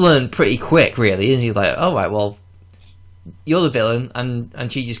Bond's learned pretty quick, really, isn't he? Like, all right, well, you're the villain,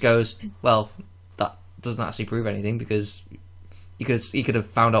 and she just goes, well, that doesn't actually prove anything because he could have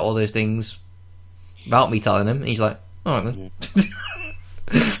found out all those things without me telling him. And he's like, all right then.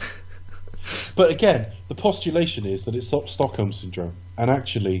 Yeah. But again, the postulation is that it's Stockholm syndrome, and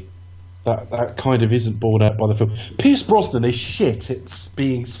actually, that kind of isn't borne out by the film. Pierce Brosnan is shit at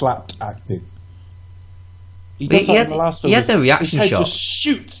being slapped acting. He does that in the last film. He had no reaction his head shot. Just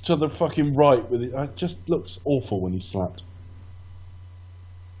shoots to the fucking right with it. It just looks awful when he's slapped.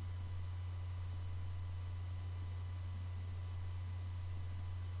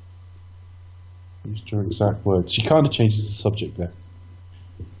 Used her exact words. She kind of changes the subject there.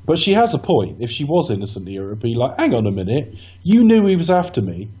 But she has a point. If she was innocent here, it would be like, hang on a minute, you knew he was after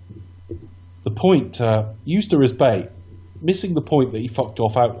me. The point, used her as bait, missing the point that he fucked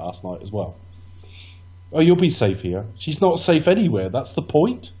off out last night as well. Oh, you'll be safe here. She's not safe anywhere, that's the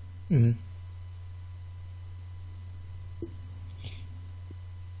point. Mm.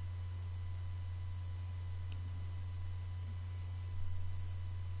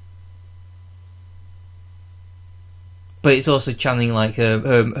 But it's also channeling like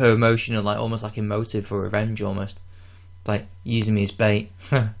her emotion and like almost like a motive for revenge, almost like using me as bait.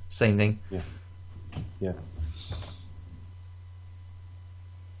 Same thing. Yeah. Yeah.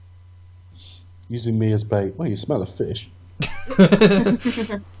 Using me as bait. Well, you smell a fish.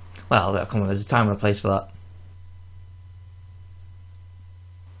 Well, come on, there's a time and a place for that.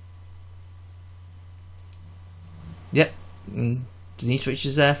 Yep. Denise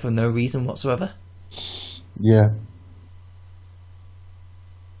Richards there for no reason whatsoever. Yeah.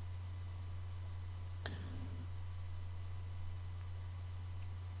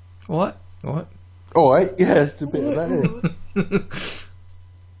 What? Alright, yeah, it's a bit of that.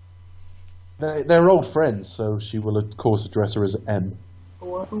 They're old friends, so she will of course address her as M.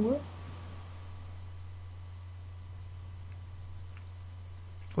 What? Well,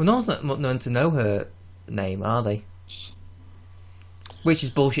 no one's not known to know her name, are they? Which is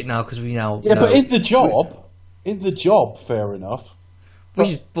bullshit now because we now. Yeah, know. but in the job, fair enough. Which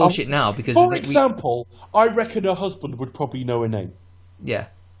is bullshit now because. For example, I reckon her husband would probably know her name. Yeah.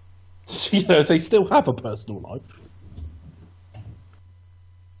 You know, they still have a personal life.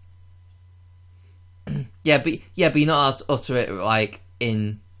 Yeah, but you're not allowed to utter it like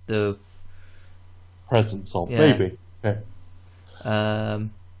in the presence of, yeah. Maybe. Okay.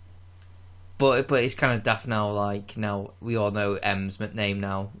 But it's kind of daft now. Like now we all know M's name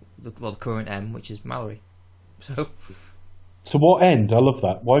now. The current M, which is Mallory. So. To what end? I love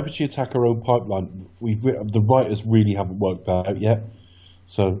that. Why would she attack her own pipeline? The writers really haven't worked that out yet.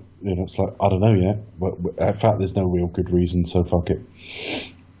 So, you know, it's like, I don't know yet. But in fact, there's no real good reason, so fuck it.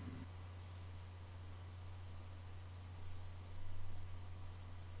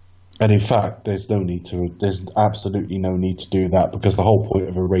 And in fact, there's absolutely no need to do that, because the whole point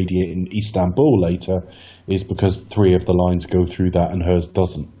of irradiating Istanbul later is because 3 of the lines go through that and hers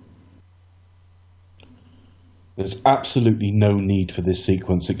doesn't. There's absolutely no need for this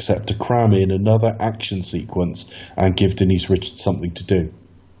sequence except to cram in another action sequence and give Denise Richards something to do.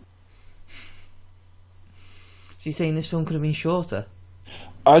 So you're saying this film could have been shorter?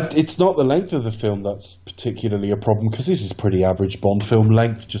 It's not the length of the film that's particularly a problem, because this is pretty average Bond film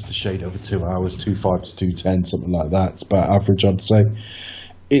length, just a shade over 2 hours, 2:05 to 2:10, something like that. It's about average, I'd say.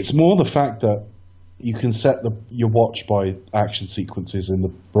 It's more the fact that you can set your watch by action sequences in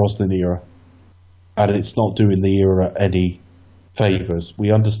the Brosnan era, and it's not doing the era any favours.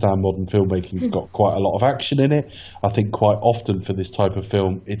 We understand modern filmmaking's got quite a lot of action in it. I think quite often for this type of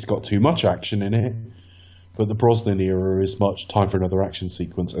film, it's got too much action in it. But the Brosnan era is much time for another action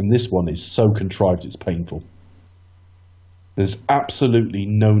sequence, and this one is so contrived it's painful. There's absolutely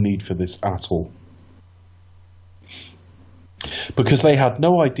no need for this at all. Because they had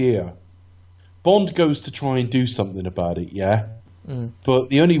no idea. Bond goes to try and do something about it, yeah? But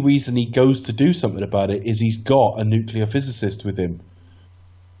the only reason he goes to do something about it is he's got a nuclear physicist with him.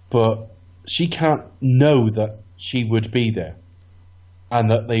 But she can't know that she would be there,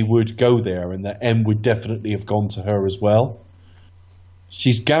 and that they would go there, and that M would definitely have gone to her as well.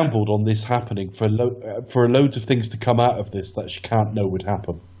 She's gambled on this happening for loads of things to come out of this that she can't know would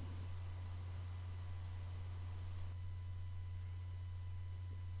happen.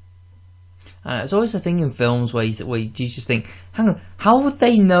 It's always a thing in films where you just think, hang on, how would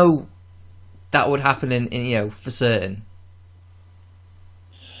they know that would happen in for certain?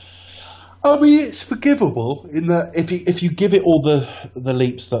 I mean, it's forgivable in that if you give it all the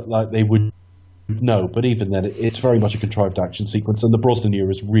leaps that like they would know, but even then, it's very much a contrived action sequence, and the Brosnan era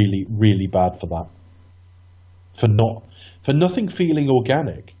is really, really bad for that. For nothing feeling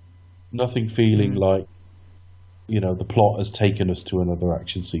organic, nothing feeling like the plot has taken us to another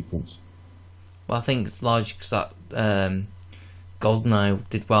action sequence. Well, I think it's largely because that GoldenEye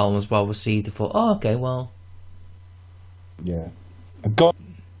did well and was well received. I thought, oh, okay, well, yeah, and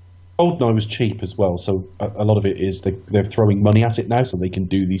GoldenEye was cheap as well, so a lot of it is they're throwing money at it now, so they can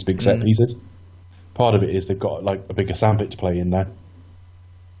do these big set pieces. Part of it is they've got like a bigger sandbit to play in now,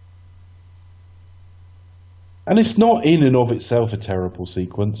 and it's not in and of itself a terrible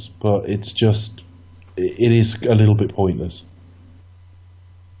sequence, but it's just it is a little bit pointless.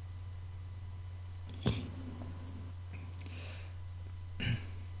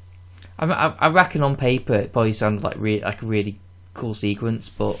 I reckon on paper it probably sounded like a really cool sequence,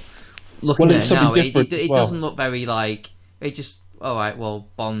 but looking at it now, it doesn't look very like it. Just all right. Well,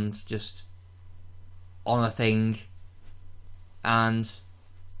 Bond's just on a thing, and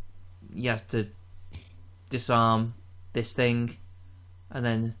he has to disarm this thing, and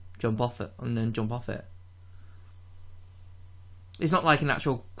then jump off it. It's not like an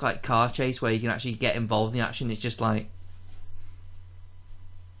actual like car chase where you can actually get involved in the action. It's just like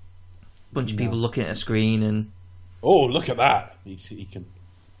a bunch of people looking at a screen and look at that. He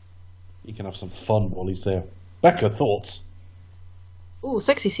can have some fun while he's there. Becca, thoughts? Oh,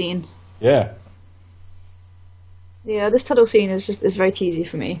 sexy scene. Yeah. Yeah, this tunnel scene is very cheesy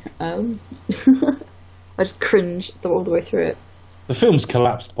for me. I just cringe all the way through it. The film's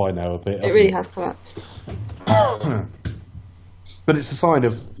collapsed by now a bit. It really has collapsed. But it's a sign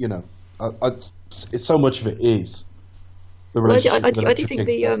of it's so much of it is the Well, relationship. I do think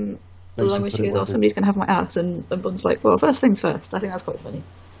the line where she goes, "Oh, somebody's going to have my ass," and Bond's like, "Well, first things first." I think that's quite funny.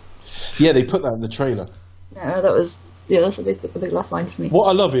 Yeah, they put that in the trailer. Yeah, that's a big laugh line for me. What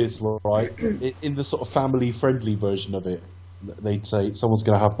I love is, right, in the sort of family-friendly version of it, they'd say, "Someone's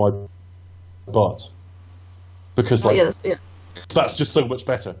going to have my butt," because that's just so much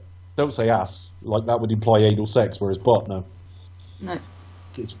better. Don't say ass, like that would imply anal sex, whereas butt, no.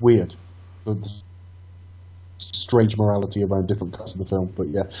 It's weird. There's strange morality around different cuts of the film, but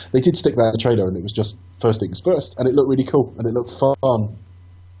yeah, they did stick that in the trailer, and it was just first things first, and it looked really cool, and it looked fun.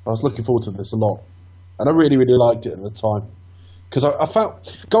 I was looking forward to this a lot, and I really, really liked it at the time, because I felt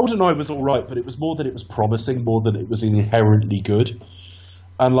GoldenEye was all right, but it was more that it was promising, more than it was inherently good,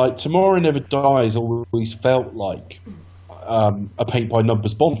 and like Tomorrow Never Dies always felt like a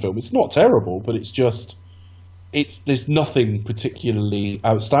paint-by-numbers Bond film. It's not terrible, but it's just there's nothing particularly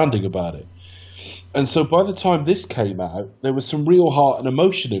outstanding about it. And so by the time this came out, there was some real heart and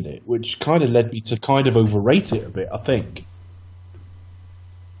emotion in it, which kind of led me to kind of overrate it a bit, I think.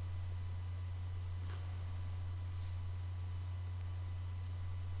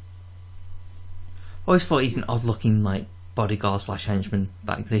 I always thought he's an odd-looking like bodyguard / henchman,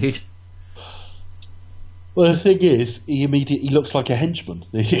 that dude. Well, the thing is, he looks like a henchman.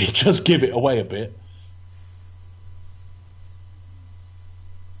 He just give it away a bit.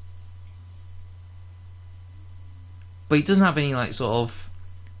 But he doesn't have any like sort of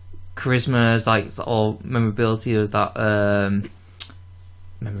charisma as like or memorability of that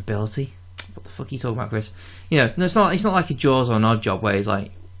memorability. What the fuck are you talking about, Chris? It's not like a Jaws or an Odd Job where he's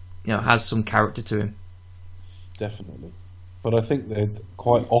like has some character to him. Definitely. But I think that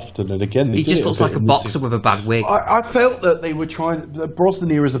quite often, and again, he just looks like a boxer with a bad wig. I felt that they were trying. The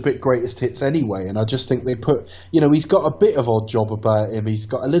Brosnan era is a bit greatest hits anyway, and I just think they put. He's got a bit of Odd Job about him. He's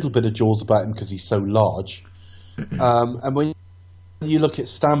got a little bit of Jaws about him because he's so large. And when you look at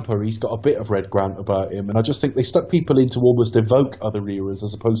Stamper, he's got a bit of Red Grant about him, and I just think they stuck people in to almost evoke other eras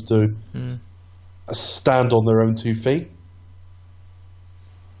as opposed to stand on their own 2 feet.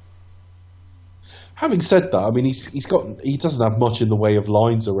 Having said that, I mean he doesn't have much in the way of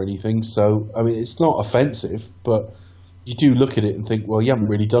lines or anything, so I mean it's not offensive, but you do look at it and think, well, you haven't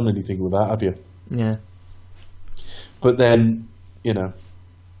really done anything with that, have you? Yeah. But then,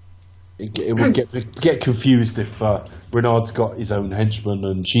 it would get confused if Renard's got his own henchman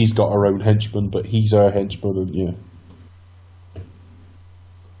and she's got her own henchman, but he's her henchman, and yeah.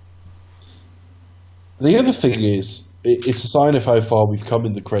 The other thing is, it's a sign of how far we've come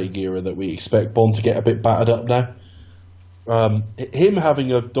in the Craig era that we expect Bond to get a bit battered up now. Him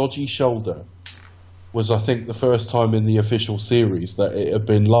having a dodgy shoulder was, I think, the first time in the official series that it had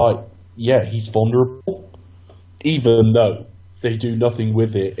been like, yeah, he's vulnerable, even though they do nothing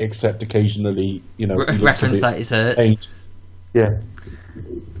with it except occasionally, reference that it's hurt. Yeah.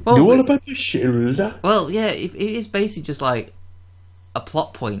 Well, you all about the shoulder? Well, yeah, it is basically just like a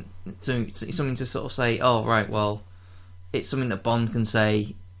plot point, something to sort of say, oh, right, well, it's something that Bond can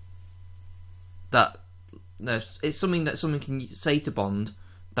say that... No, it's something that someone can say to Bond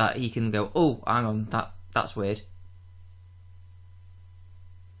that he can go, oh, hang on, that's weird.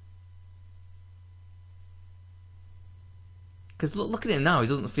 Because look at him now, he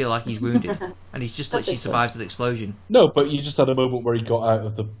doesn't feel like he's wounded, and he's just literally survived the explosion. No, but you just had a moment where he got out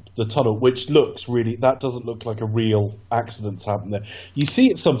of the tunnel, which looks really... That doesn't look like a real accident's happened there. You see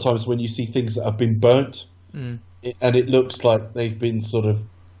it sometimes when you see things that have been burnt, and it looks like they've been sort of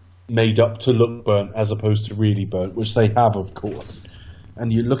made up to look burnt as opposed to really burnt, which they have, of course.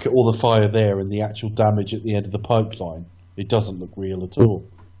 And you look at all the fire there and the actual damage at the end of the pipeline, it doesn't look real at all.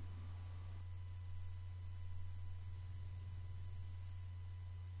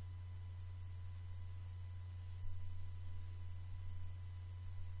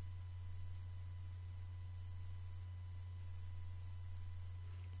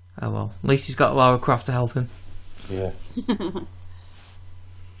 Oh well, at least he's got Lara Croft to help him. Yeah.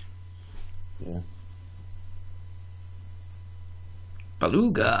 Yeah.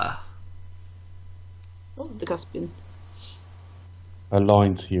 Beluga. What was the Caspian? Her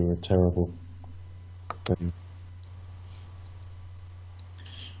lines here are terrible.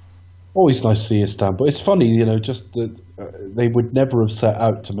 Always nice to see Istanbul. It's funny, just that they would never have set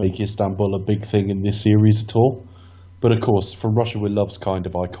out to make Istanbul a big thing in this series at all. But of course, From Russia with Love's kind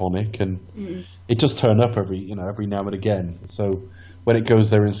of iconic, and it does turn up every now and again. So when it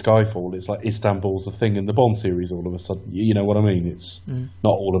goes there in Skyfall, it's like Istanbul's a thing in the Bond series all of a sudden. You know what I mean? It's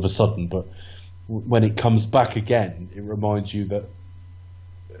not all of a sudden, but when it comes back again, it reminds you that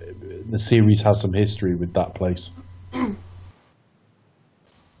the series has some history with that place.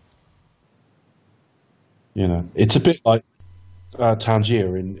 It's a bit like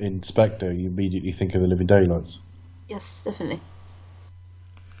Tangier in Spectre. You immediately think of the Living Daylights. Yes, definitely.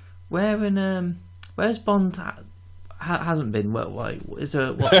 Where's Bond hasn't been? What is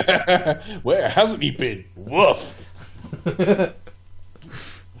there? What? Where hasn't he been? Woof.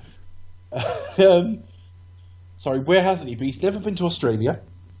 Sorry, where hasn't he been? He's never been to Australia.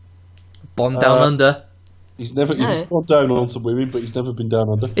 Bond down under. He's gone down on some women, but he's never been down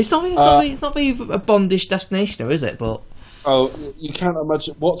under. It's not really a Bondish destination, though, is it? But you can't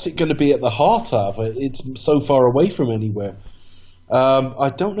imagine what's it going to be at the heart of it. It's so far away from anywhere.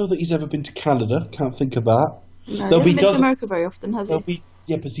 I don't know that he's ever been to Canada. Can't think of that. No, he hasn't been to America very often, has he?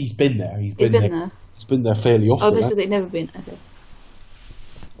 Yeah, but he's been there. He's been there. He's been there fairly often. Oh, basically never been. Okay.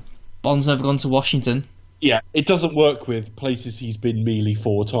 Bond's never gone to Washington. Yeah, it doesn't work with places he's been merely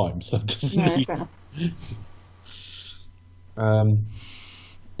 4 times. That doesn't fair enough.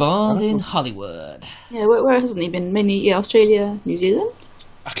 Bond in Hollywood. Yeah, where hasn't he been? Mainly Australia, New Zealand?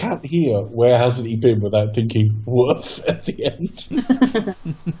 I can't hear where hasn't he been without thinking woof at the end.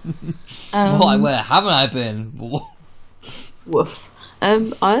 Where haven't I been? Woof.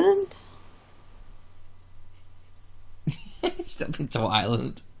 Ireland? He's not been to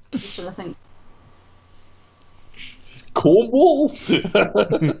Ireland. What I think? Cornwall?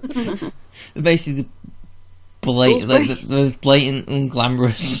 Basically the blatant and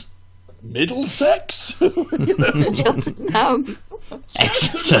glamorous. Middlesex? Cheltenham.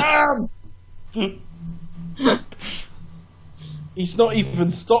 Exeter. He's not even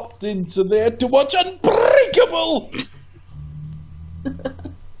stopped into there to watch Unbreakable!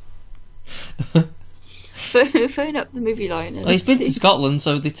 Phone up the movie line. Well, he's been to Scotland,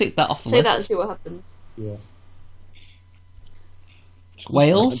 so they took that off the list. Say that and see what happens. Yeah.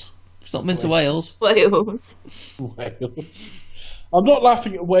 Wales? He's not been to Wales. Wales. I'm not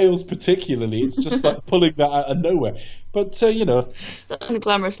laughing at Wales particularly, it's just like pulling that out of nowhere. But, It's a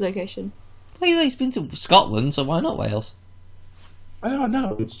glamorous location. Well, yeah, he's been to Scotland, so why not Wales? I don't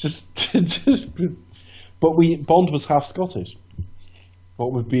know, it's just... But Bond was half Scottish.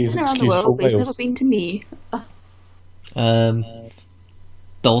 What would be his excuse for Wales? He's never been to me.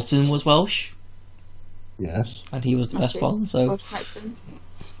 Dalton was Welsh. Yes. And he was the best one, so...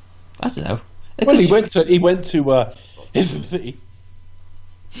 I don't know. Well, he went to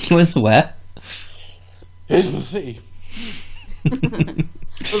He went to where? Here's the city. All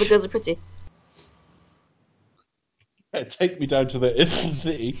the girls are pretty. Yeah, take me down to the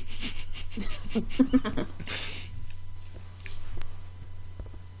city.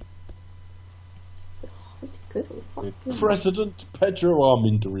 Good. Fuck. President Pedro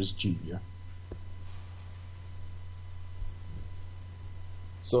Armendariz Jr.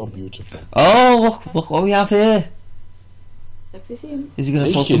 So beautiful. Oh, look what we have here. Sexy scene. Is he going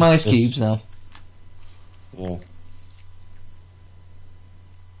to pull Naked some ice is- cubes now? Yeah.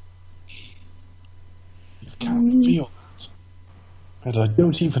 I can't feel it. And I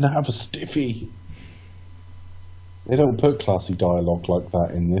don't even have a stiffy. They don't put classy dialogue like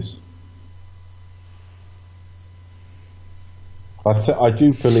that in this. I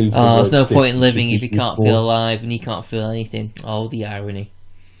do believe. Oh, there's the no word point in stiffy living should if be you can't used feel more. alive and you can't feel anything. Oh, the irony.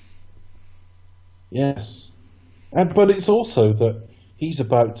 Yes, but it's also that he's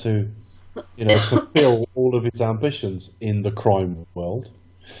about to, fulfill all of his ambitions in the crime world,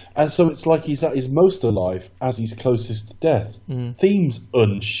 and so it's like he's at his most alive as he's closest to death. Themes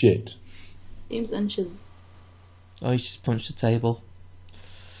unshit. Themes and shiz. Oh, he's just punched the table.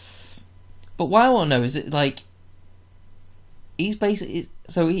 But what I want to know is it like he's basically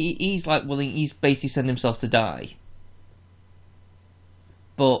he's like willing. He's basically sending himself to die.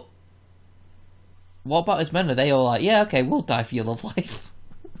 But what about his men? Are they all like, yeah, okay, we'll die for your love life?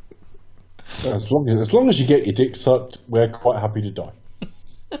 As long as you get your dick sucked, we're quite happy to die.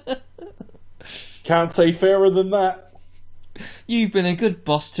 Can't say fairer than that. You've been a good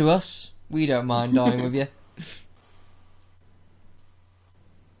boss to us. We don't mind dying with you.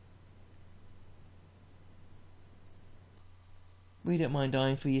 We don't mind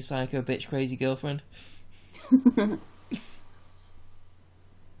dying for your psycho bitch crazy girlfriend.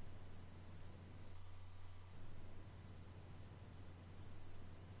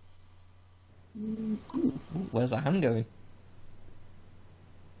 Ooh, where's that hand going?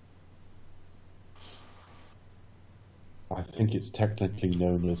 I think it's technically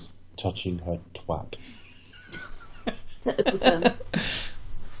known as touching her twat. Technical term.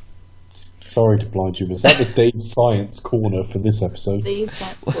 Sorry to blind you, but that was Dave's science corner for this episode. Leave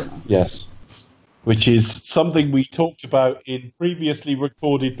science corner. Yes. Which is something we talked about in previously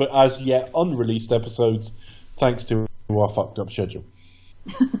recorded but as yet unreleased episodes, thanks to our fucked up schedule.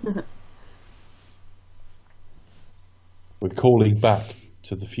 We're calling back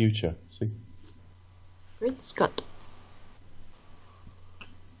to the future. See? Red Scott.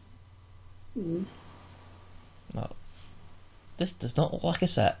 Oh. This does not look like a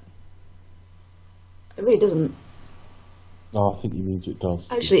set. It really doesn't. No, I think he means it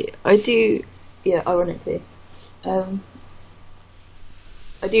does. Actually, I do. Yeah, ironically, I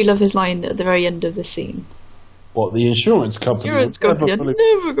do love his line at the very end of the scene. What, the insurance company? Insurance company, I'm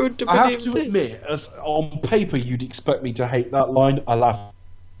never going to believe I have to this. admit, as on paper you'd expect me to hate that line. I laughed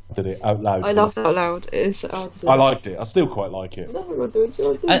at it out loud. I laughed out loud. It is. I liked it. I still quite like it.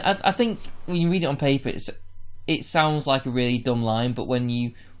 I think when you read it on paper, it sounds like a really dumb line, but when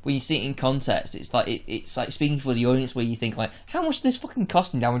you see it in context, it's like it's like speaking for the audience, where you think like, how much does this fucking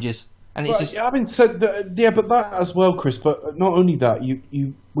cost in damages? And it's just Having said that, yeah, but that as well, Chris. But not only that,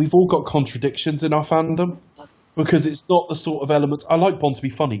 we've all got contradictions in our fandom because it's not the sort of elements. I like Bond to be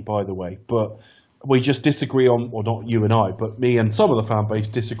funny, by the way, but we just disagree on, or not you and I, but me and some of the fan base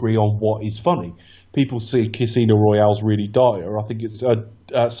disagree on what is funny. People see Casino Royale's really dire. I think it's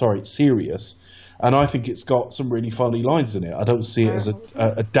it's serious, and I think it's got some really funny lines in it. I don't see it as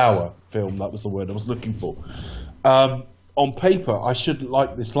a dour film. That was the word I was looking for. On paper, I shouldn't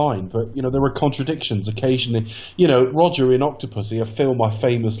like this line, but there are contradictions occasionally. Roger in Octopussy, a film I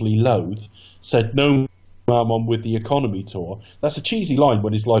famously loathe, said, "No, ma'am, I'm with the economy tour." That's a cheesy line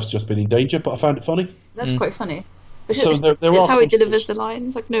when his life's just been in danger, but I found it funny. That's quite funny. So It's there are how he delivers the contradictions. line.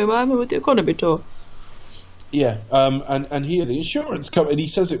 It's like, no, man, we're with the economy tour. Yeah, and here the insurance company, he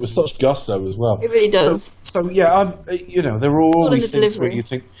says it with such gusto as well. It really does. So yeah, there are all in always the things where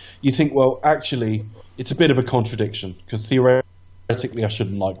delivery. you think, well, actually, it's a bit of a contradiction because theoretically I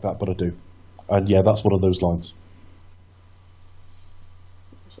shouldn't like that, but I do, and yeah, that's one of those lines.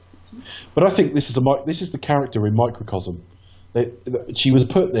 But I think this is the character in Microcosm. She was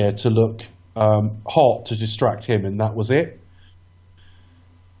put there to look hot to distract him, and that was it.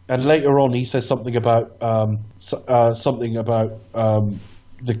 And later on, he says something about the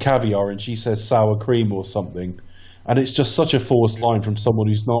caviar, and she says sour cream or something, and it's just such a forced line from someone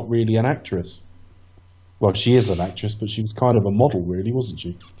who's not really an actress. Well, she is an actress, but she was kind of a model, really, wasn't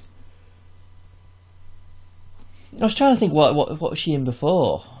she? I was trying to think what was she in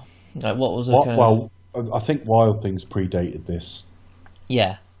before? Like what was her kind of... Well, I think Wild Things predated this.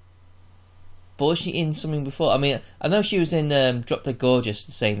 Yeah. But was she in something before? I mean, I know she was in Drop Dead Gorgeous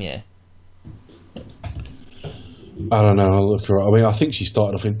the same year. I don't know. I'll look her up. I mean, I think she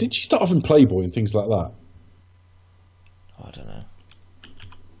started off in. Did she start off in Playboy and things like that? Oh, I don't know.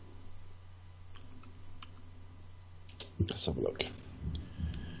 Let's have a look.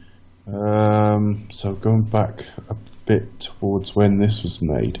 So going back a bit towards when this was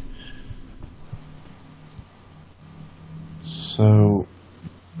made. So,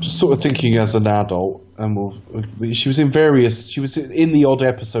 just sort of thinking as an adult, and she was in the odd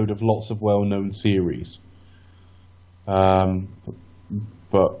episode of lots of well-known series. But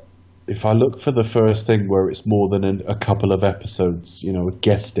if I look for the first thing where it's more than a couple of episodes,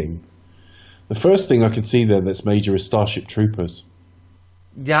 guesting, the first thing I can see there that's major is Starship Troopers.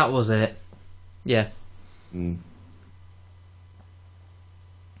 That was it. Yeah. Mm.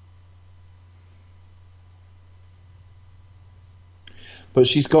 But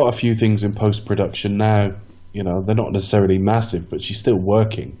she's got a few things in post-production now. They're not necessarily massive, but she's still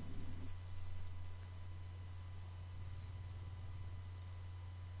working.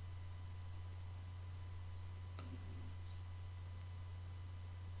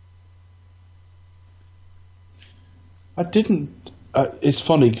 I didn't. It's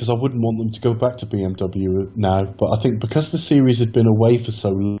funny because I wouldn't want them to go back to BMW now, but I think because the series had been away for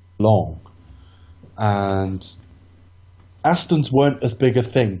so long, and Astons weren't as big a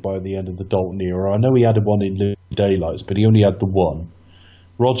thing by the end of the Dalton era. I know he had one in Living Daylights, but he only had the one.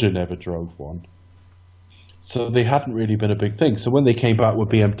 Roger never drove one. So they hadn't really been a big thing. So when they came back with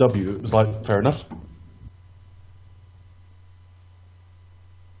BMW, it was like, fair enough.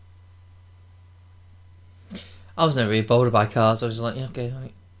 I was never really bothered by cars. I was just like, yeah, okay.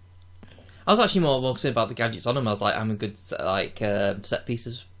 Right. I was actually more concerned about the gadgets on them. I was like, having good set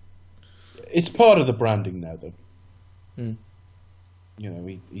pieces. It's part of the branding now, though. Hmm.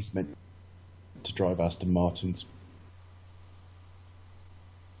 He's meant to drive Aston Martins.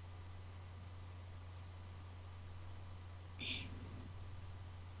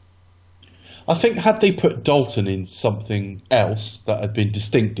 I think had they put Dalton in something else that had been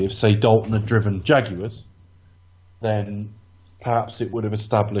distinctive, say Dalton had driven Jaguars, then perhaps it would have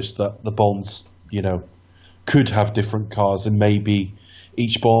established that the Bonds, could have different cars, and maybe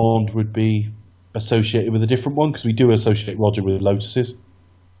each Bond would be associated with a different one, because we do associate Roger with Lotuses.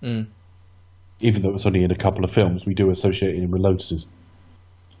 Mm. Even though it's only in a couple of films, we do associate him with Lotuses.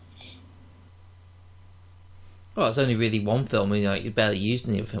 Well, it's only really one film, you barely used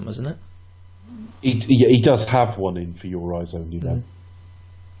in the other film, isn't it? He does have one in For Your Eyes Only, though. Mm.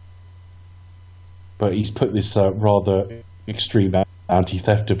 But he's put this rather extreme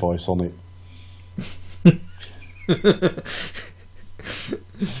anti-theft device on it.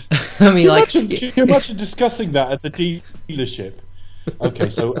 I mean, can you imagine discussing that at the dealership? Okay,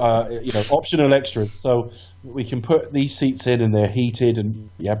 so optional extras. So we can put these seats in, and they're heated, and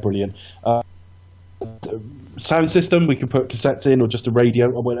yeah, brilliant. Sound system, we can put cassettes in, or just a radio,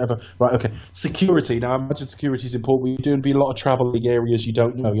 or whatever. Right, okay. Security. Now, I imagine security is important. We're doing a lot of travelling areas you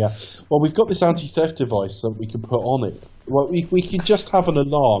don't know, yeah. Well, we've got this anti-theft device that we can put on it. Well, we can just have an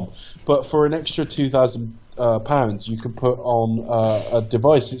alarm, but for an extra £2,000, you can put on a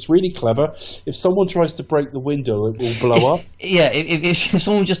device. It's really clever. If someone tries to break the window, it will blow up. Yeah, if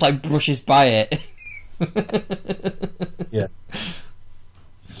someone just brushes by it, yeah.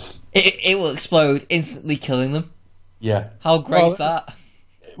 It will explode, instantly killing them. Yeah. How great is that?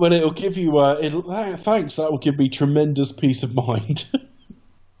 Well, it'll give you... thanks, that will give me tremendous peace of mind.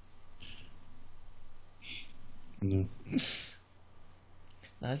 No,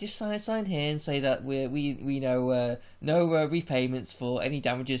 just sign here and say that we know no repayments for any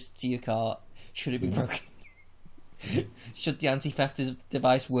damages to your car should it be broken. Should the anti-theft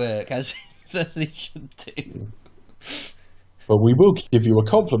device work as it should do. But we will give you a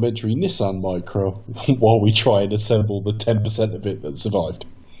complimentary Nissan Micro while we try and assemble the 10% of it that survived.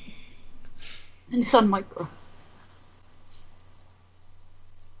 Nissan Micro.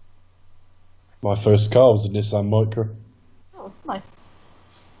 My first car was a Nissan Micro. Oh, nice.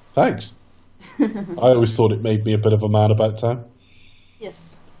 Thanks. I always thought it made me a bit of a man about town.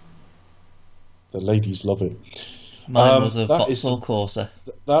 Yes. The ladies love it. Mine was a Vauxhall Corsa.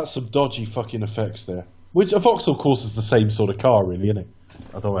 That's some dodgy fucking effects there. Which a Vauxhall Corsa is the same sort of car, really, isn't it?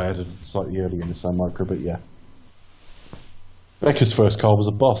 Although I had a slightly earlier Nissan Micro, but yeah. Becca's first car was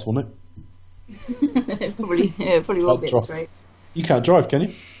a Boss, wasn't it? probably will be at this rate. You can't drive, can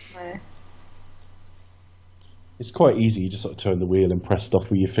you? No. It's quite easy. You just sort of turn the wheel and press stuff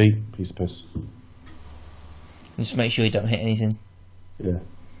with your feet. Piece of piss. Just make sure you don't hit anything. Yeah.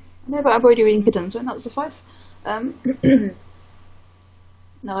 No, but I've already ridden Kittens, won't that suffice?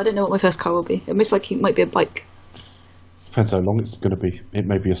 No, I don't know what my first car will be. It most likely might be a bike. Depends how long it's going to be. It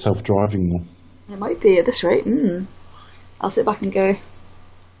may be a self-driving one. It might be at this rate. I'll sit back and go.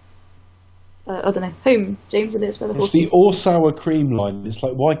 I don't know. Home, James, and it's for the It's horses. the all sour cream line. It's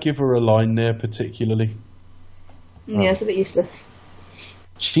like, why give her a line there particularly? Yeah, it's a bit useless.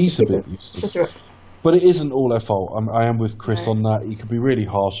 She's a bit Shut useless. her up. But it isn't all her fault. I am with Chris on that. You could be really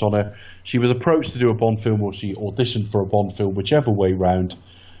harsh on her. She was approached to do a Bond film, or she auditioned for a Bond film, whichever way round.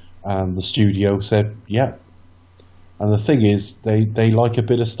 And the studio said, yeah. And the thing is, they like a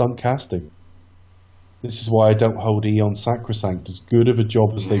bit of stunt casting. This is why I don't hold Eon sacrosanct. As good of a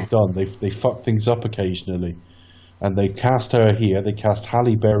job as they've done, they fuck things up occasionally. And they cast her here. They cast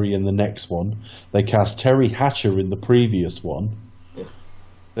Halle Berry in the next one. They cast Terry Hatcher in the previous one.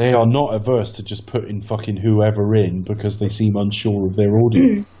 They are not averse to just putting fucking whoever in because they seem unsure of their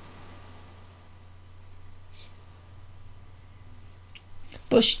audience.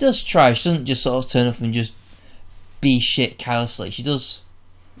 But she does try. She doesn't just sort of turn up and just be shit callously. She does,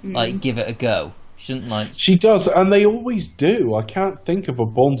 like, give it a go. She doesn't, like... She does, and they always do. I can't think of a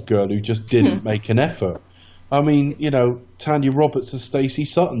Bond girl who just didn't make an effort. I mean, you know, Tanya Roberts as Stacey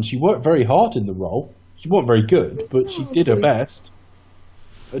Sutton. She worked very hard in the role. She wasn't very good, but she did her best.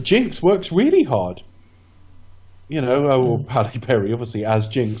 Jinx works really hard. You know, well, Halle Berry, obviously, as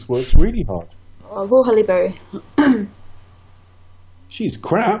Jinx, works really hard. Oh, poor Halle Berry. She's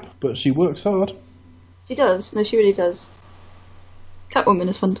crap, but she works hard. She does. No, she really does. Catwoman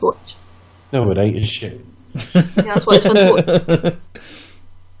is fun to watch. No, it ain't. It's shit. Yeah, that's why it's fun to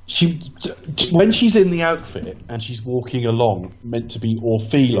watch. When she's in the outfit and she's walking along, meant to be all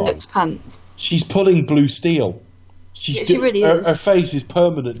feline, Looks pants. she's pulling blue steel. She really is. Her face is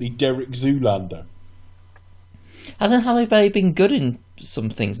permanently Derek Zoolander. Hasn't Halle Berry been good in some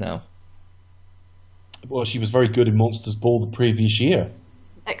things now? Well, she was very good in Monsters Ball the previous year.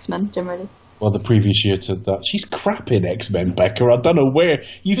 X-Men, generally. Well, the previous year to that. She's crap in X-Men, Becca. I don't know where.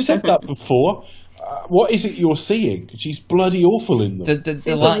 You've said that before. What is it you're seeing? She's bloody awful in them.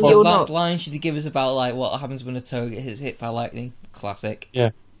 The line she did give us about, like, what happens when a toad gets hit by lightning. Classic. Yeah.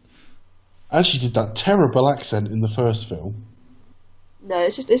 And she did that terrible accent in the first film. No,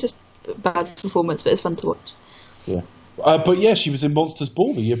 it's just a bad performance, but it's fun to watch. Yeah. But yeah, she was in Monsters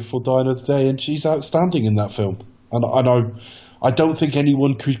Ball the year before Die Another Day, and she's outstanding in that film. And I don't think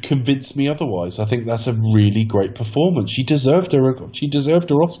anyone could convince me otherwise. I think that's a really great performance. She deserved her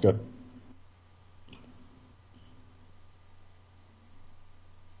Oscar.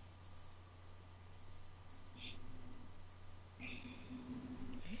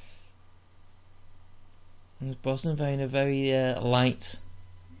 Boston in a very light.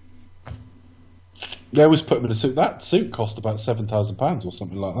 They always put him in a suit. That suit cost about £7,000 or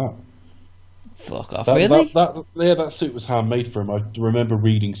something like that. Fuck off, really? That suit was handmade for him. I remember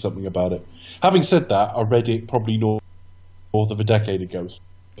reading something about it. Having said that, I read it probably north of a decade ago,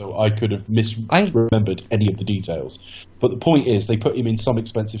 so I could have misremembered any of the details. But the point is, they put him in some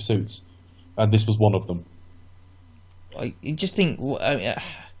expensive suits, and this was one of them. I just think...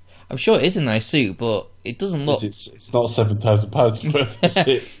 I'm sure it is a nice suit, but it doesn't look... It's not £7,000 worth, is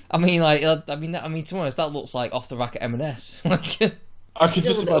it? I mean, to be honest, that looks like off the rack at M&S. I could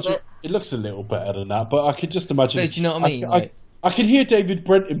just imagine... It looks a little better than that, but I could just imagine... But do you know what I mean? I can hear David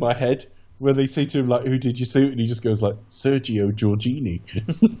Brent in my head, where they say to him, like, who did you suit? And he just goes, like, Sergio Giorgini.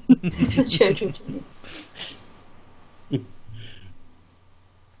 Sergio Giorgini.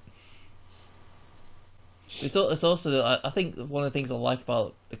 It's also, I think, one of the things I like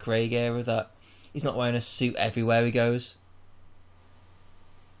about the Craig era, that he's not wearing a suit everywhere he goes.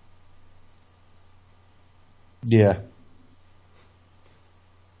 Yeah.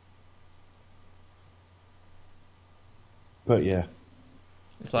 But yeah.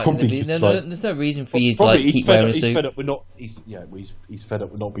 It's like, there's no reason for you to like keep wearing a suit. He's fed up with not. He's fed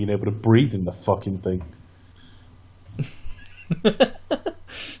up with not being able to breathe in the fucking thing.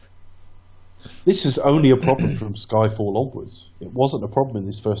 This is only a problem from Skyfall onwards. It wasn't a problem in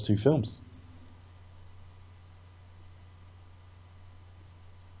these first two films.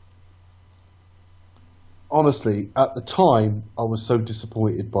 Honestly, at the time, I was so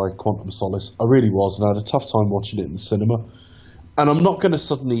disappointed by Quantum of Solace. I really was, and I had a tough time watching it in the cinema. And I'm not going to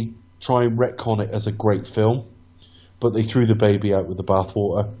suddenly try and retcon it as a great film, but they threw the baby out with the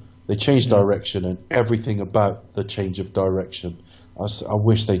bathwater. They changed direction, and everything about the change of direction. I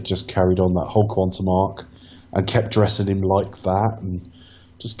wish they'd just carried on that whole Quantum arc and kept dressing him like that and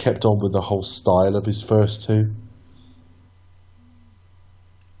just kept on with the whole style of his first two.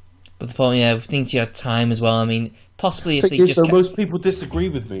 But the point, yeah, thinks you had time as well. I mean, possibly if The they thing is, just though, most people disagree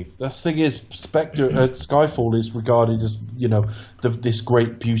with me. That's the thing is, Skyfall is regarded as, this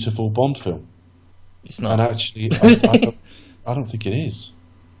great, beautiful Bond film. it's not. And actually, I don't think it is.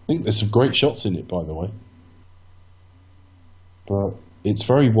 I think there's some great shots in it, by the way. But it's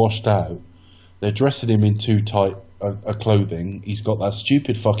very washed out. They're dressing him in too tight a clothing. He's got that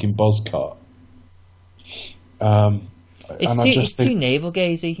stupid fucking buzz cut. It's too navel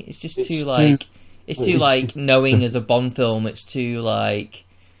gazy. It's just too knowing as a Bond film. It's too like,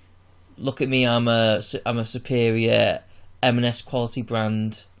 look at me, I'm a superior M&S quality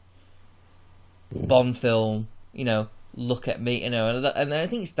brand Bond film. Look at me. And I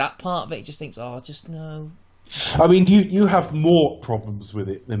think it's that part of it. It just thinks, just no. I mean, you have more problems with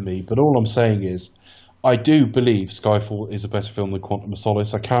it than me, but all I'm saying is, I do believe Skyfall is a better film than Quantum of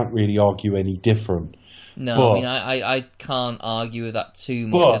Solace. I can't really argue any different. No, but, I mean, I can't argue with that too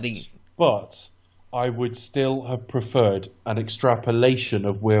much. But I would still have preferred an extrapolation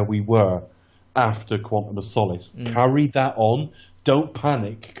of where we were after Quantum of Solace. Carry that on. Don't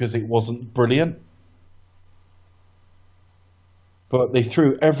panic because it wasn't brilliant. But they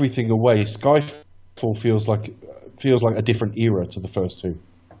threw everything away. Skyfall feels like a different era to the first two.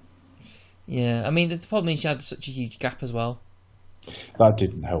 Yeah, I mean, the problem is you had such a huge gap as well. That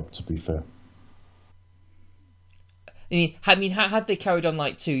didn't help, to be fair. I mean, had they carried on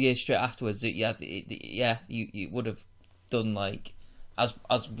like 2 years straight afterwards, you would have done like as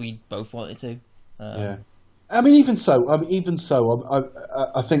we both wanted to. Yeah, I mean, even so,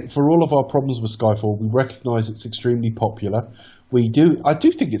 I think for all of our problems with Skyfall, we recognise it's extremely popular. I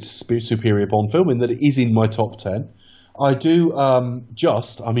do think it's a superior Bond film in that it is in my top 10. I do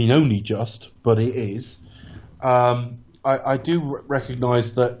only just, but it is. I do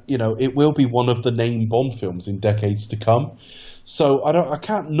recognise that it will be one of the name Bond films in decades to come. So I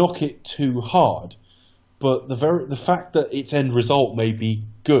can't knock it too hard, but the fact that its end result may be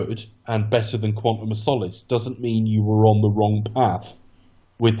good and better than Quantum of Solace doesn't mean you were on the wrong path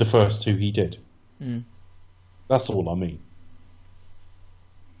with the first two he did. That's all I mean.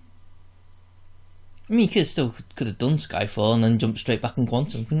 I mean, you could have done Skyfall and then jumped straight back on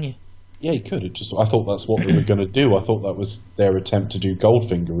Quantum, couldn't you? Yeah, he could. I thought that's what they were going to do. I thought that was their attempt to do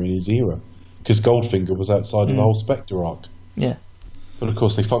Goldfinger in his era, because Goldfinger was outside of the whole Spectre arc. Yeah. But of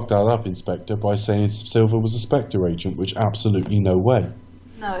course, they fucked that up in Spectre by saying Silver was a Spectre agent, which absolutely no way.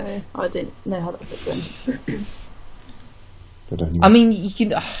 No, I didn't know how that fits in. But anyway. I mean, you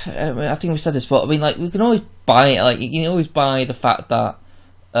can. I think we said this, but I mean, like, we can always buy it. Like, you can always buy the fact that,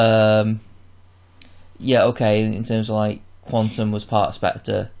 yeah, okay, in terms of like Quantum was part of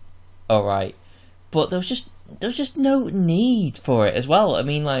Spectre. All right, but there was just no need for it as well. I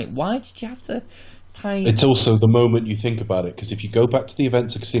mean, like, why did you have to tie? It's also the moment you think about it, because if you go back to the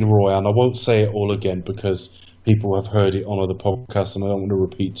events of Casino Royale, and I won't say it all again because people have heard it on other podcasts, and I don't want to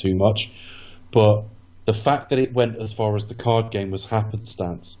repeat too much, but the fact that it went as far as the card game was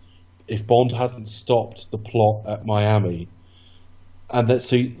happenstance. If Bond hadn't stopped the plot at Miami, and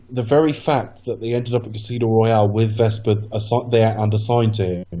the very fact that they ended up at Casino Royale with Vesper there and assigned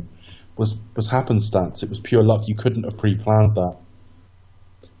to him was happenstance. It was pure luck. You couldn't have pre-planned that.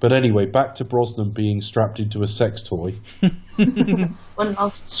 But anyway, back to Brosnan being strapped into a sex toy. One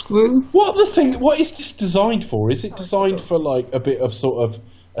last screw. What is this designed for? Is it designed for like a bit of sort of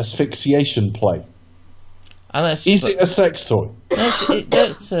asphyxiation play? Is it a sex toy?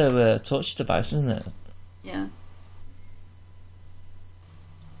 It's a touch device, isn't it? Yeah.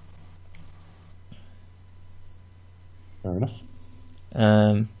 Fair enough.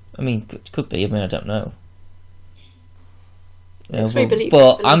 I mean, could be. I mean, I don't know. It's very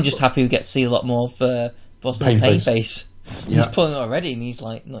but I'm just happy we get to see a lot more of Boston's pain face. Yeah. He's pulling it already, and he's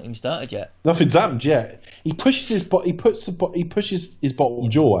like not even started yet. Nothing's happened yet. He pushes his bottom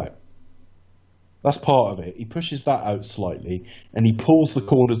jaw out. That's part of it. He pushes that out slightly, and he pulls the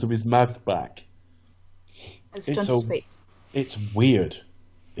corners of his mouth back. It's weird.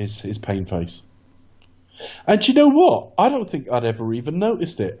 His pain face. And you know what? I don't think I'd ever even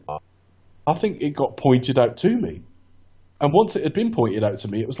noticed it. I think it got pointed out to me. And once it had been pointed out to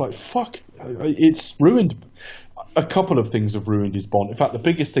me, it was like, fuck, it's ruined. A couple of things have ruined his Bond. In fact, the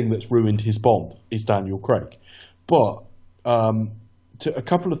biggest thing that's ruined his Bond is Daniel Craig. But a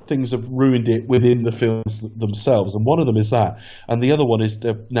couple of things have ruined it within the films themselves. And one of them is that. And the other one is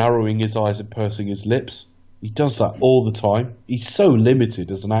the narrowing his eyes and pursing his lips. He does that all the time. He's so limited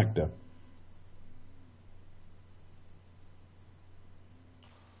as an actor.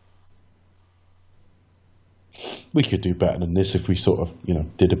 We could do better than this if we sort of,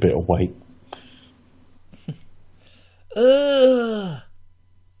 did a bit of weight.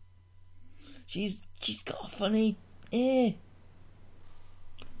 she's got a funny ear.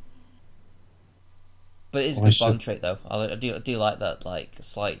 But it is a good Bond trait, though. I do like that, like,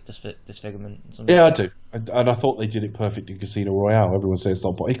 slight disfigurement. Yeah, I do. And I thought they did it perfect in Casino Royale. Everyone says it's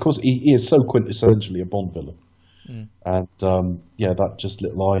not Bond. Of course, he is so quintessentially a Bond villain. And, that just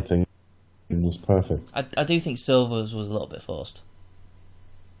little eye thing was perfect. I do think Silver's was a little bit forced.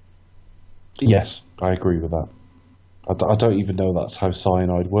 Yes, I agree with that. I don't even know that's how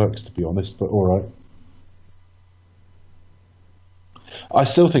cyanide works, to be honest, but all right. I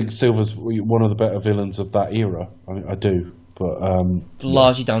still think Silver's one of the better villains of that era. I mean, I do, but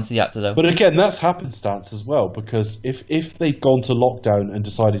largely down to the actor, though. But again, that's happenstance as well, because if they'd gone to lockdown and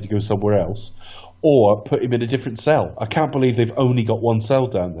decided to go somewhere else, or put him in a different cell, I can't believe they've only got one cell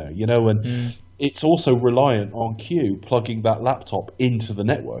down there, and it's also reliant on Q plugging that laptop into the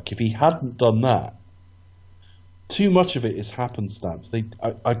network. If he hadn't done that, too much of it is happenstance.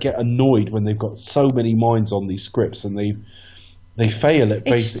 I get annoyed when they've got so many minds on these scripts and they fail at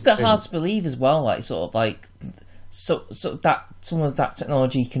basic It's just a bit things. hard to believe as well, like so that some of that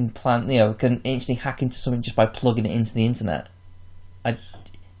technology can can instantly hack into something just by plugging it into the internet.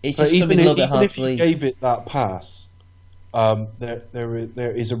 It's just something a little bit hard to believe. Even if you gave it that pass,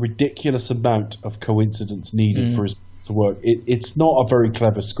 there is a ridiculous amount of coincidence needed for it to work. It's not a very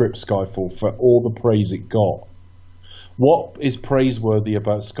clever script, Skyfall, for all the praise it got. What is praiseworthy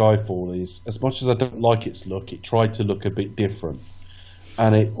about Skyfall is, as much as I don't like its look, it tried to look a bit different.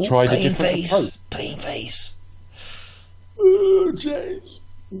 And it tried a different approach. Pain face. Oh, James.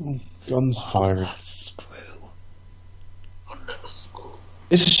 Guns firing.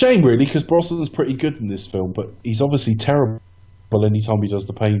 It's a shame, really, because Brosnan's pretty good in this film, but he's obviously terrible anytime he does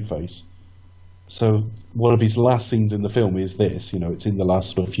the pain face. So one of his last scenes in the film is this, it's in the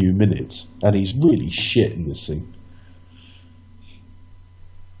last few minutes, and he's really shit in this scene.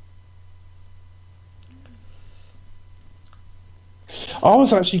 I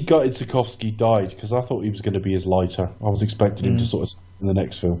was actually gutted Tarkovsky died, because I thought he was going to be his lighter. I was expecting him to sort of in the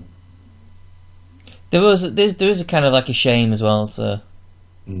next film. There is a kind of like a shame as well.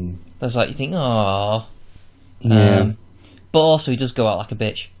 There's like, you think, oh, yeah. But also he does go out like a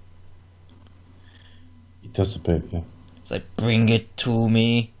bitch. He does a bit, yeah. It's like, bring it to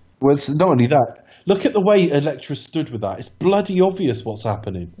me. Well, it's not only that. Look at the way Elektra stood with that. It's bloody obvious what's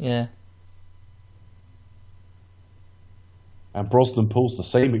happening. Yeah. And Brosnan pulls the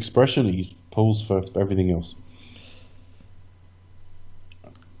same expression he pulls for everything else.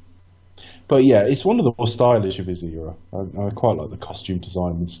 But yeah, it's one of the more stylish of his era. I quite like the costume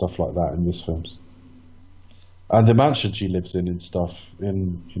design and stuff like that in this film. And the mansion she lives in and stuff.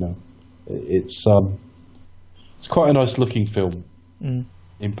 And, it's quite a nice looking film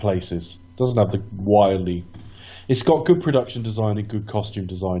in places. Doesn't have the wildly... It's got good production design and good costume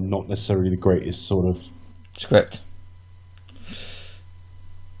design, not necessarily the greatest sort of... script.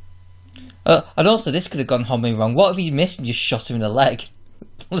 And also, this could have gone horribly wrong. What if he missed and just shot him in the leg?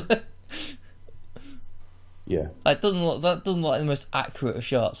 Yeah. That doesn't look like the most accurate of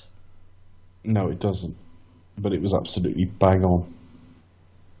shots. No, it doesn't. But it was absolutely bang on.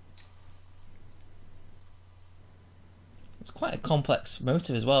 It's quite a complex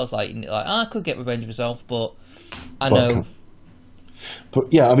motive as well. It's like I could get revenge myself, but I know. But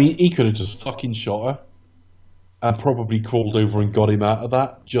yeah, I mean, he could have just fucking shot her and probably crawled over and got him out of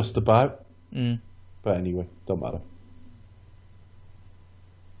that, just about. But anyway, don't matter.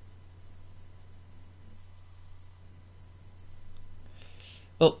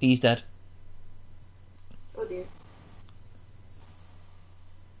 Oh, he's dead. Oh dear.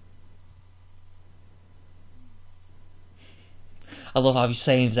 I love how he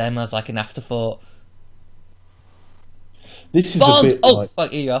saves them as like an afterthought. This is Bond! a bit like... Oh,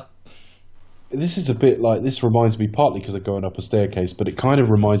 here you are. This is a bit like, this reminds me partly because they're going up a staircase, but it kind of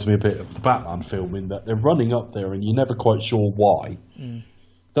reminds me a bit of the Batman film in that they're running up there and you're never quite sure why.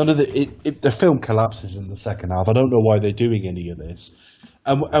 Don't know that the film collapses in the second half. I don't know why they're doing any of this.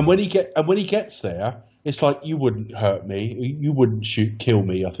 And when he gets there, it's like, you wouldn't hurt me, you wouldn't kill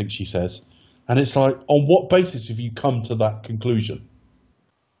me, I think she says. And it's like, on what basis have you come to that conclusion?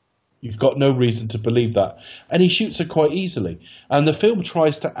 You've got no reason to believe that. And he shoots her quite easily. And the film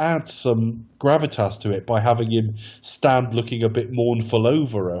tries to add some gravitas to it by having him stand looking a bit mournful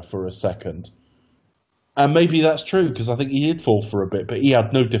over her for a second. And maybe that's true, because I think he did fall for a bit, but he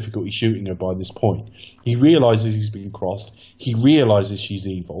had no difficulty shooting her by this point. He realises he's been crossed. He realises she's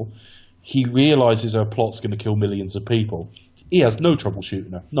evil. He realises her plot's going to kill millions of people. He has no trouble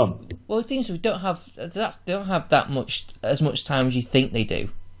shooting her. None. Well, the thing is, they don't have as much time as you think they do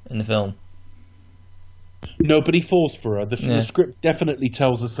in the film. Nobody falls for her. The Yeah. script definitely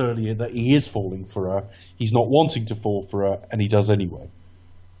tells us earlier that he is falling for her. He's not wanting to fall for her, and he does anyway.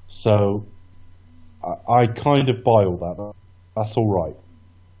 So I kind of buy all that. That's all right.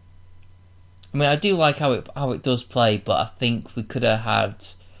 I mean, I do like how it does play, but I think we could have had...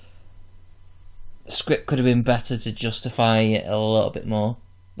 The script could have been better to justify it a little bit more.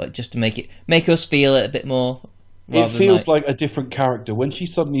 Like, just to make us feel it a bit more. It feels like a different character. When she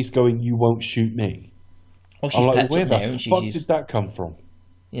suddenly is going, "You won't shoot me." Well, she's I'm like, pepped where up the here, fuck did that come from?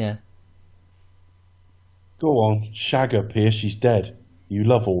 Yeah. Go on, shag her, Pierce. She's dead. You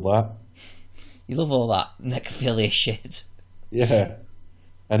love all that. You love all that necrophilia shit. Yeah.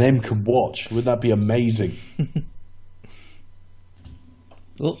 And M can watch. Wouldn't that be amazing?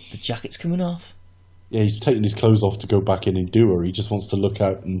 Oh, the jacket's coming off. Yeah, he's taking his clothes off to go back in and do her. He just wants to look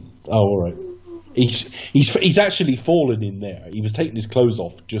out and... Oh, all right. He's actually fallen in there. He was taking his clothes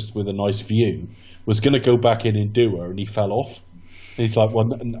off just with a nice view. Was going to go back in and do her, and he fell off. And he's like, well,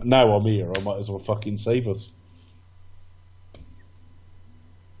 now I'm here. I might as well fucking save us.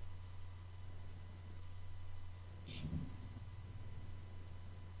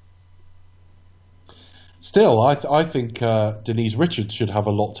 Still, I think Denise Richards should have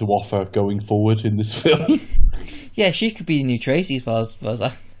a lot to offer going forward in this film. Yeah, she could be the new Tracy as far as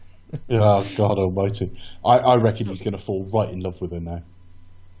I... Oh, God almighty. I reckon he's going to fall right in love with her now.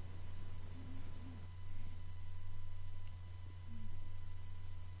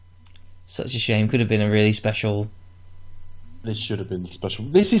 Such a shame. Could have been a really special... This should have been special.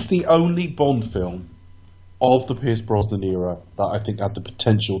 This is the only Bond film of the Pierce Brosnan era that I think had the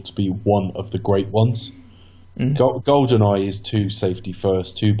potential to be one of the great ones. GoldenEye is too safety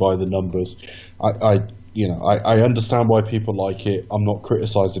first, too by the numbers. I understand why people like it. I'm not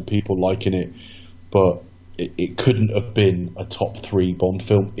criticising people liking it, but it couldn't have been a top 3 Bond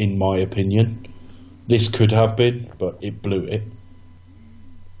film, in my opinion. This could have been, but it blew it.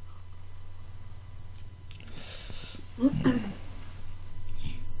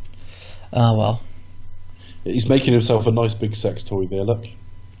 Oh, well. He's making himself a nice big sex toy there, look.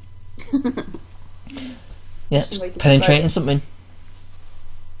 Yeah, penetrating something.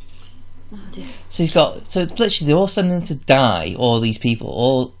 Oh dear. So it's literally they're all sending him to die, all these people,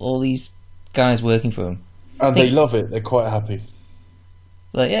 all these guys working for him. And they love it, they're quite happy.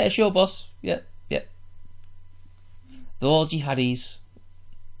 Like, yeah, sure, boss. Yeah. They're all jihadis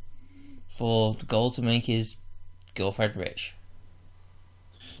for the goal to make his girlfriend rich.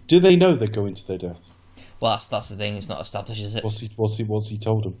 Do they know they're going to their death? Well, that's the thing. It's not established, is it? What's he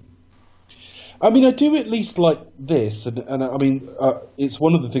told them? I mean, I do at least like this, and I mean, it's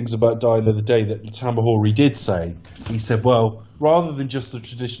one of the things about Die Another Day that Tamahori did say. He said, well, rather than just the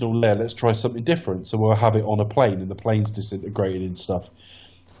traditional lair, let's try something different. So we'll have it on a plane, and the plane's disintegrated and stuff.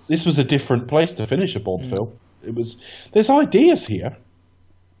 This was a different place to finish a Bond film. There's ideas here.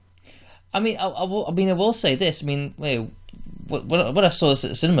 I mean, I will say this. I mean, when I saw this at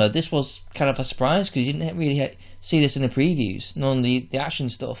the cinema, this was kind of a surprise because you didn't really see this in the previews. None of the action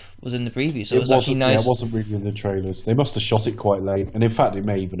stuff was in the previews, so it was actually nice. Yeah, it wasn't really in the trailers. They must have shot it quite late, and in fact, it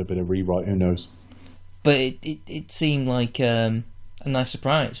may even have been a rewrite. Who knows? But it seemed like a nice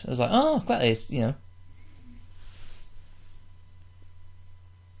surprise. I was like, oh, quite nice, an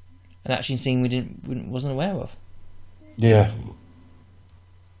action scene we wasn't aware of. Yeah.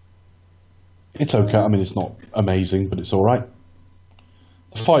 It's okay. I mean, it's not amazing, but it's all right.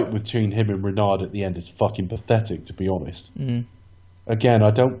 The fight between him and Renard at the end is fucking pathetic, to be honest. Mm. Again,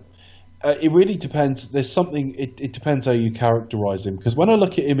 I don't... it really depends. There's something... It depends how you characterise him. Because when I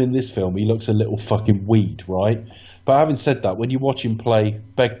look at him in this film, he looks a little fucking weed, right? But having said that, when you watch him play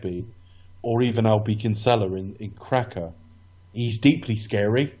Begbie, or even Albie Kinsella in Cracker, he's deeply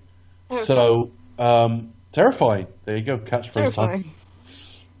scary. Okay. So, terrifying. There you go, catchphrase time.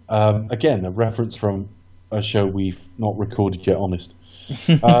 Again, a reference from a show we've not recorded yet, honest. It's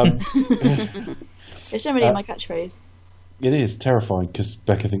generally my catchphrase. It is terrifying because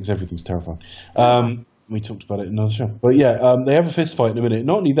Becca thinks everything's terrifying. We talked about it in another show. But yeah, they have a fist fight in a minute.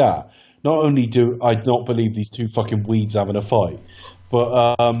 Not only that, not only do I not believe these two fucking weeds having a fight,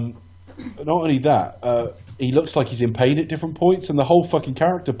 but not only that, he looks like he's in pain at different points, and the whole fucking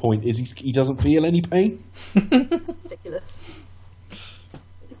character point is he doesn't feel any pain. Ridiculous.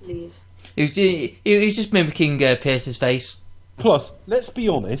 Please. He was just mimicking Pierce's face. Plus, let's be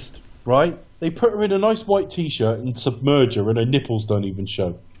honest, right? They put her in a nice white t-shirt and submerge her, and her nipples don't even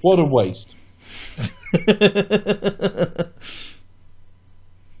show. What a waste.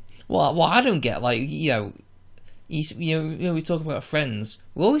 Well, I don't get, like, we talk about Friends.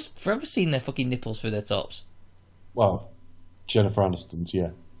 We've always forever seen their fucking nipples through their tops. Well, Jennifer Aniston's, yeah.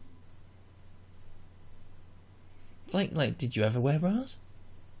 It's like, did you ever wear bras?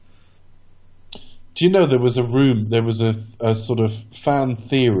 Do you know there was a sort of fan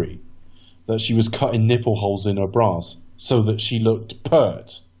theory that she was cutting nipple holes in her bras so that she looked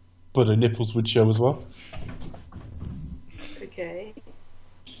pert, but her nipples would show as well? Okay.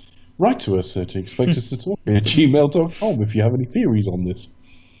 Write to us at expectustotalk@gmail.com if you have any theories on this.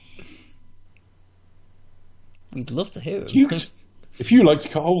 We'd love to hear You- them. If you like to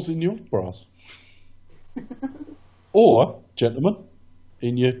cut holes in your bras. Or, gentlemen,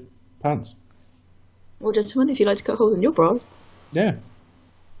 in your pants. Well, gentlemen, if you like to cut holes in your bras. Yeah.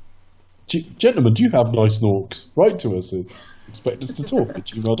 Gentlemen, do you have nice norks? Write to us at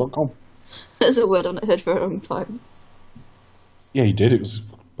expectustotalk@gmail.com. That's a word I've not heard for a long time. Yeah, you did. It was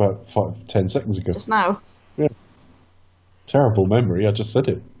about 10 seconds ago. Just now. Terrible memory. I just said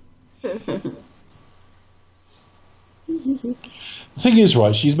it. The thing is,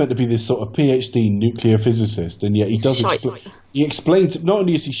 right, she's meant to be this sort of PhD nuclear physicist, and yet he does Shite. he explains, not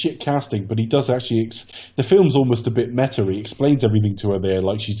only is he shit casting, but he does actually, the film's almost a bit meta. He explains everything to her there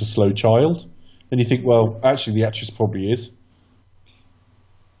like she's a slow child. And you think, well, actually the actress probably is.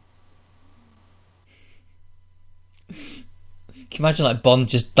 Can you imagine like Bond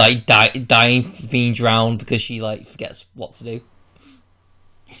just dying, being drowned because she like forgets what to do?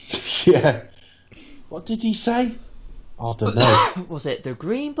 Yeah. What did he say? I don't know. Was it the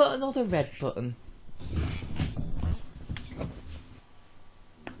green button or the red button?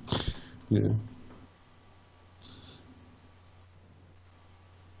 Yeah.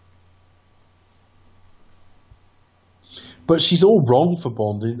 But she's all wrong for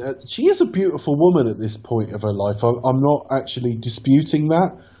Bond. She is a beautiful woman at this point of her life. I'm not actually disputing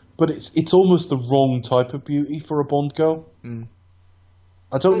that, but it's almost the wrong type of beauty for a Bond girl. Mm.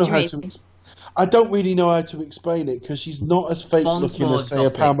 I don't know What do you how to. mean? I don't really know how to explain it because she's not as fake Bond's looking more as say a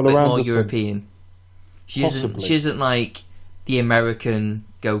exotic, Pamela but more Anderson. European. She isn't like the American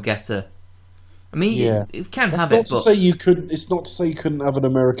go-getter. I mean, Yeah. you can That's have not it, to but say you couldn't. It's not to say you couldn't have an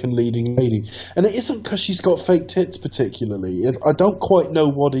American leading lady, and it isn't because she's got fake tits particularly. I don't quite know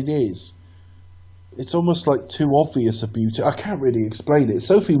what it is. It's almost like too obvious a beauty. I can't really explain it.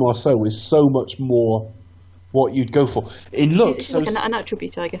 Sophie Marceau is so much more what you'd go for in looks. She's like a natural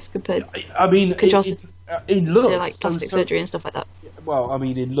beauty, I guess, compared I mean, contrasted in looks, to like plastic surgery and stuff like that. Well, I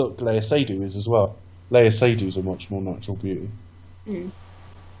mean, in look, Leia Seydoux is as well. Leia Seydoux a much more natural beauty.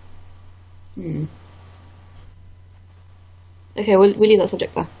 Okay, we'll leave that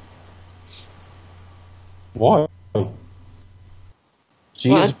subject there. Why? She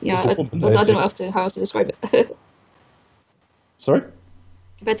Well, is a beautiful woman, I Leia don't know Seydoux. how else to describe it. Sorry?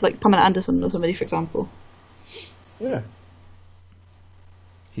 Compared to like Pamela Anderson or somebody, for example. Yeah.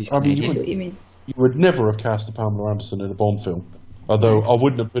 she's I mean, I Canadian. see what you mean. You would never have cast a Pamela Anderson in a Bond film. Although I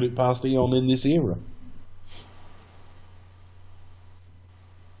wouldn't have put it past Eon in this era.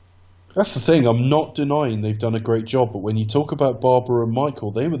 That's the thing, I'm not denying they've done a great job, but when you talk about Barbara and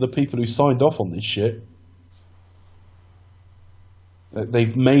Michael, they were the people who signed off on this shit.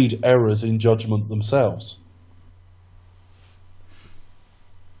 They've made errors in judgment themselves.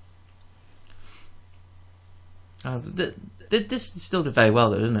 This still did very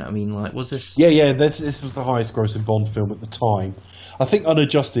well, though, didn't it? I mean, like, was this? Yeah, this was the highest grossing Bond film at the time. I think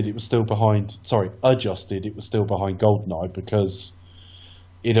unadjusted it was still behind, adjusted it was still behind GoldenEye because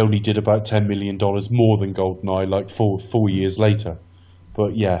it only did about $10 million more than GoldenEye like four years later.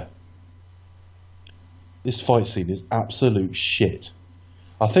 But yeah, this fight scene is absolute shit.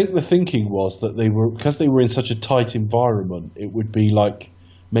 I think the thinking was that because they were in such a tight environment, it would be like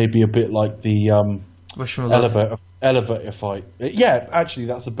maybe a bit like the Rush from Love? elevator fight. Yeah, actually,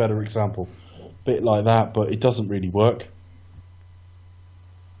 that's a better example. Bit like that, but it doesn't really work.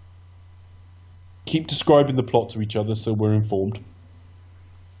 Keep describing the plot to each other so we're informed.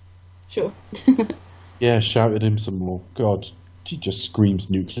 Sure. Yeah, shout at him some more. God, he just screams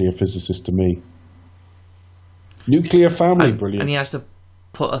nuclear physicist to me. Nuclear family, brilliant. And he has to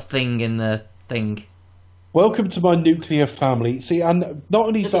put a thing in the thing. Welcome to my nuclear family. See, and not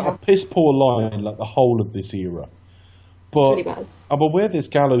only is that a piss poor line like the whole of this era, but Really bad. I'm aware there's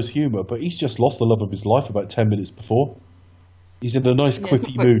gallows humour, but he's just lost the love of his life about 10 minutes before. He's in a nice Yeah, it's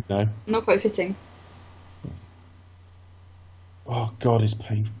quippy not mood now. Not quite fitting. Oh, God, his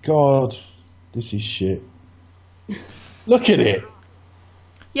pain. God, this is shit. Look at it.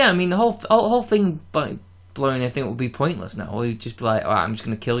 Yeah, I mean, the whole thing by blowing everything would be pointless now. Or he'd just be like, alright, I'm just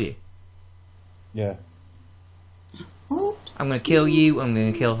going to kill you. Yeah. What? I'm going to kill you, I'm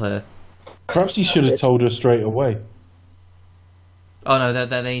going to kill her. Perhaps he should have told her straight away. Oh no,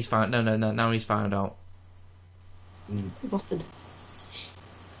 then he's found. No, now he's found out. Busted.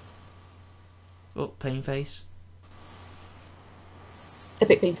 Oh, pain face.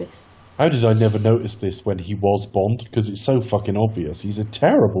 pick Babyface. How did I never notice this when he was Bond? Because it's so fucking obvious. He's a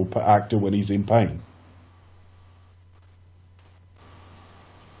terrible actor when he's in pain.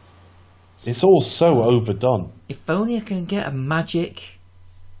 It's all so overdone. If only I can get a magic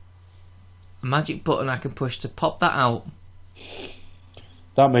button I can push to pop that out.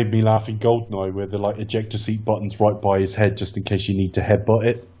 That made me laugh in Goldeneye, where the like ejector seat button's right by his head, just in case you need to headbutt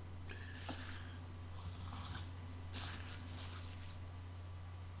it.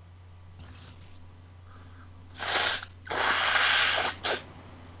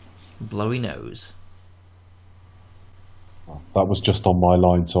 Blowy nose. That was just on my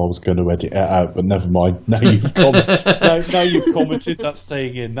line, so I was going to edit it out, but never mind. Now you've, now you've commented, that's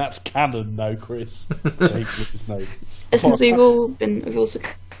staying in. That's canon now, Chris. Since we've also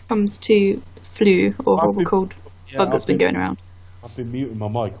come to flu or horrible cold bug that's been going around. I've been muting my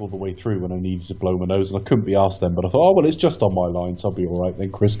mic all the way through when I needed to blow my nose, and I couldn't be asked then, but I thought, oh, well, it's just on my line, so I'll be alright.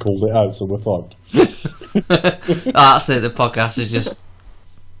 Then Chris called it out, so we're fucked. That's it, the podcast is just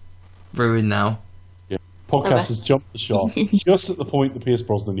ruined now. Podcast has jumped the shark just at the point the Pierce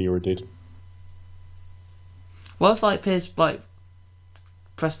Brosnan era did. What if Pierce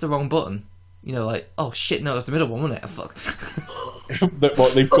pressed the wrong button? You know, oh shit, no, it was the middle one, wasn't it? Fuck.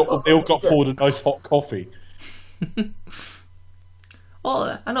 They all got poured a nice hot coffee.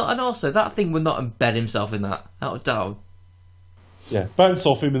 Oh, and also that thing would not embed himself in that. That was down. Yeah, bounce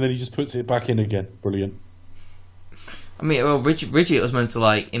off him and then he just puts it back in again. Brilliant. I mean, well, Richie was meant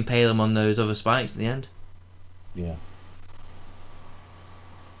to impale him on those other spikes in the end. Yeah.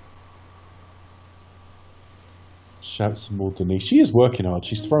 Shout some more, Denise. She is working hard.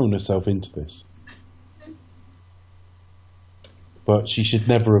 She's thrown herself into this. But she should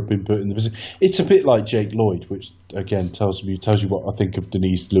never have been put in the position. It's a bit like Jake Lloyd, which again tells you what I think of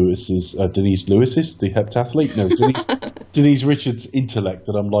Denise Lewis's, the heptathlete. No, Denise Richards' intellect,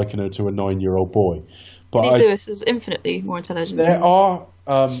 that I'm likening her to a 9-year-old boy. But Denise Lewis is infinitely more intelligent. There are.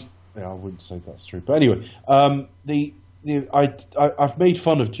 Yeah, I wouldn't say that's true, but anyway, I've made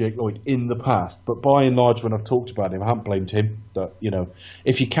fun of Jake Lloyd in the past, but by and large, when I've talked about him, I haven't blamed him. That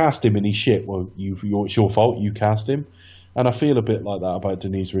if you cast him and he's shit, well, it's your fault. You cast him, and I feel a bit like that about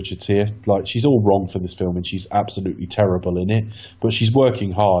Denise Richards here. Like, she's all wrong for this film, and she's absolutely terrible in it. But she's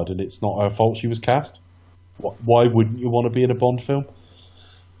working hard, and it's not her fault she was cast. Why wouldn't you want to be in a Bond film?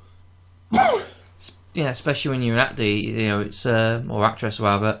 Yeah, especially when you're an actor, it's or actress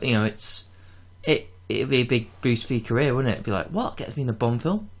rather. It'd be a big boost for your career, wouldn't it? It'd be like, what gets me in a Bond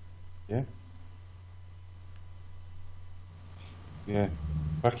film? Yeah. Yeah.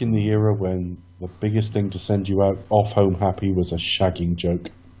 Back in the era when the biggest thing to send you out off home happy was a shagging joke.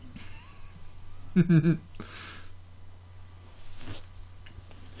 I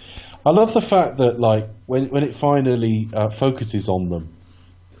love the fact that when it finally focuses on them,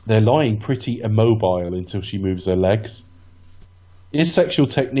 they're lying pretty immobile until she moves her legs. His sexual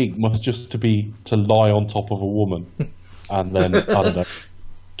technique must just be to lie on top of a woman and then, I don't know,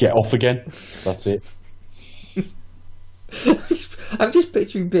 get off again. That's it. I'm just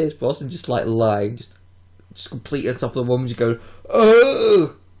picturing Pierce Brosnan just lying, just completely on top of the woman, just going,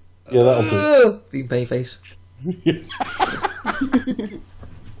 oh! Yeah, that'll do. The pay face. Here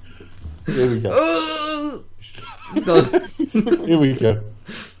we go. Oh! Here we go.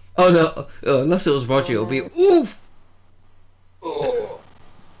 Oh no! Unless it was Roger, it'll be oof.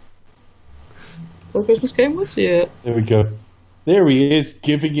 Oh, Christmas game, what's it? There we go. There he is,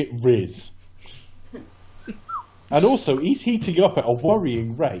 giving it Riz. And also, he's heating up at a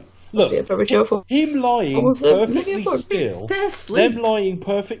worrying rate. Look, him lying perfectly still, them lying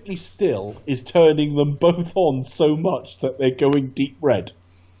perfectly still is turning them both on so much that they're going deep red.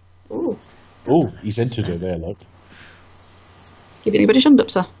 Ooh. Oh, he's entered her there, look. Keeping the British end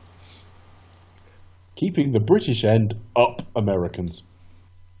up, sir. Keeping the British end up, Americans.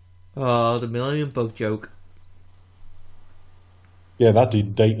 Oh, the Millennium Bug joke. Yeah, that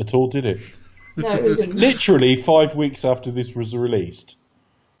didn't date at all, did it? No, it didn't. Literally 5 weeks after this was released,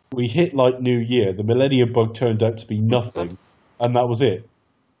 we hit New Year. The Millennium Bug turned out to be nothing, and that was it.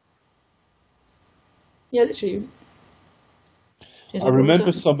 Yeah, literally. I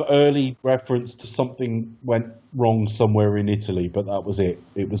remember some early reference to something went wrong somewhere in Italy, but that was it.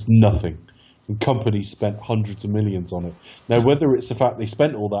 It was nothing. And companies spent hundreds of millions on it. Now, whether it's the fact they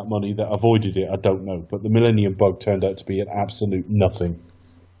spent all that money that avoided it, I don't know. But the Millennium Bug turned out to be an absolute nothing.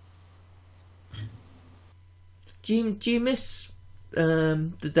 Do you miss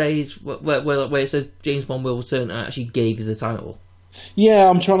the days where it said James Bond will return and actually gave you the title? Yeah,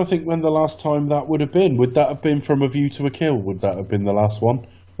 I'm trying to think when the last time that would have been. Would that have been from A View to a Kill? Would that have been the last one?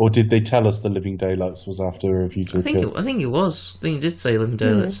 Or did they tell us The Living Daylights was after A View to a Kill? I think it was. I think it did say Living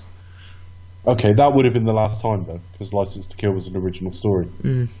Daylights. Okay, that would have been the last time, though, because License to Kill was an original story.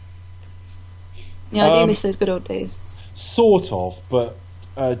 Yeah, I do miss those good old days. Sort of, but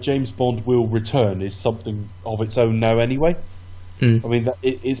James Bond Will Return is something of its own now anyway. I mean,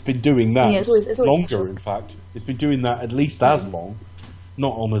 it's been doing that it's always longer, special. in fact. It's been doing that at least as long.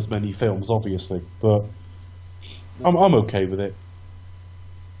 Not on as many films, obviously, but I'm okay with it.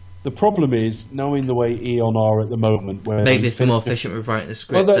 The problem is, knowing the way Eon are at the moment, where maybe if they're more efficient with writing the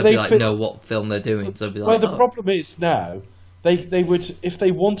script, they'll be like, know what film they're doing. So they'll be like, the problem is now, they would, if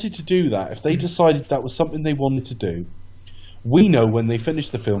they wanted to do that, if they decided that was something they wanted to do, we know when they finish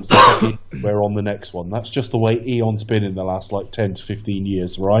the films, we're on the next one. That's just the way Eon's been in the last 10 to 15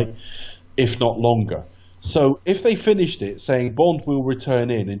 years, right? If not longer. So if they finished it saying Bond will return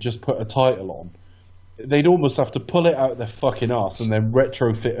in and just put a title on, they'd almost have to pull it out of their fucking arse and then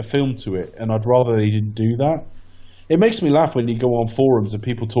retrofit a film to it, and I'd rather they didn't do that. It makes me laugh when you go on forums and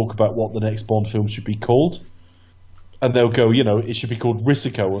people talk about what the next Bond film should be called, and they'll go, it should be called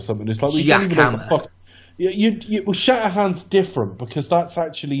Risico or something. It's like, we don't even know what the fuck. Well, Shatterhand's different, because that's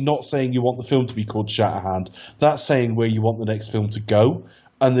actually not saying you want the film to be called Shatterhand. That's saying where you want the next film to go,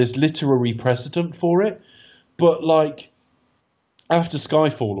 and there's literary precedent for it. But after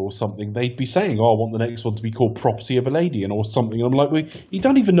Skyfall or something, they'd be saying, I want the next one to be called Property of a Lady or something. And I'm like, you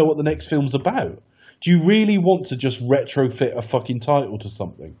don't even know what the next film's about. Do you really want to just retrofit a fucking title to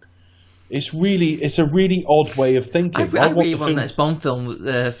something? It's a really odd way of thinking. I really want the next Bond film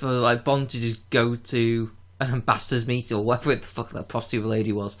for Bond to just go to Bastards Meet or whatever the fuck that Property of a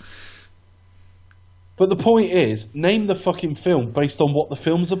Lady was. But the point is, name the fucking film based on what the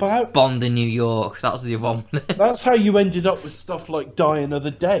film's about. Bond in New York. That was the other one. That's how you ended up with stuff like Die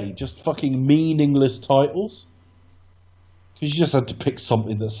Another Day. Just fucking meaningless titles. Because you just had to pick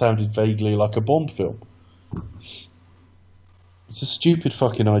something that sounded vaguely like a Bond film. It's a stupid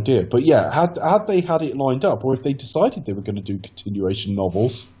fucking idea. But yeah, had they had it lined up, or if they decided they were going to do continuation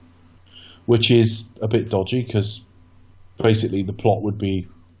novels, which is a bit dodgy, because basically the plot would be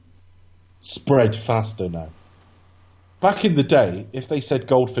spread faster now. Back in the day, if they said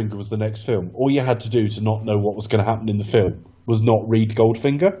Goldfinger was the next film, all you had to do to not know what was going to happen in the film was not read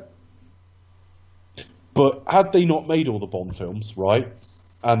Goldfinger. But had they not made all the Bond films, right,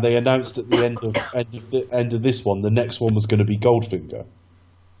 and they announced at the end of this one, the next one was going to be Goldfinger,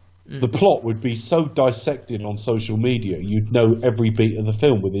 the plot would be so dissected on social media, you'd know every beat of the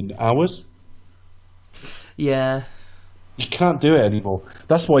film within hours. Yeah. You can't do it anymore.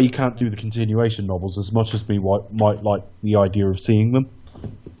 That's why you can't do the continuation novels as much as we might like the idea of seeing them.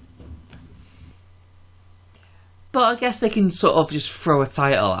 But I guess they can sort of just throw a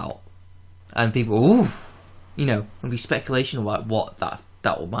title out, and people, there'll be speculation about what that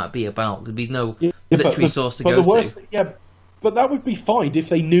might be about. There'd be no literary source to go to. Yeah, but that would be fine if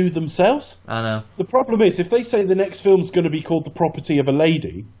they knew themselves. I know. The problem is, if they say the next film's going to be called The Property of a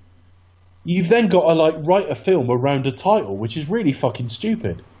Lady, you've then got to write a film around a title, which is really fucking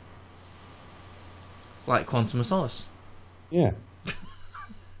stupid. Like Quantum of Solace. Yeah.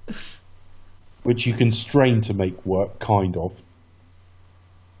 Which you can strain to make work, kind of.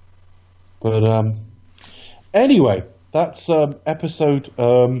 But anyway, that's episode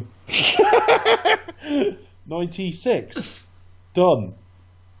 96 done.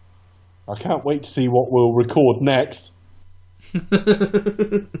 I can't wait to see what we'll record next.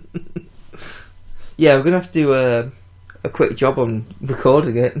 Yeah, we're gonna have to do a quick job on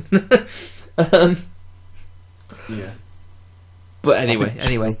recording it. Yeah. But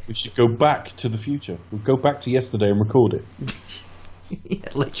anyway, we should go back to the future. We'll go back to yesterday and record it. Yeah,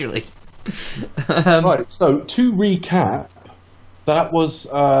 literally. Right. So to recap, that was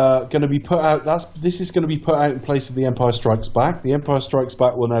going to be put out. This is going to be put out in place of The Empire Strikes Back. The Empire Strikes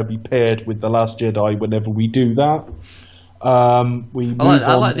Back will now be paired with The Last Jedi whenever we do that. I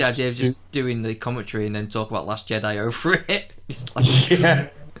like the idea of just doing the commentary and then talk about Last Jedi over it. Yeah.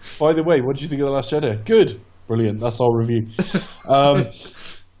 By the way, what did you think of The Last Jedi? Good. Brilliant. That's our review.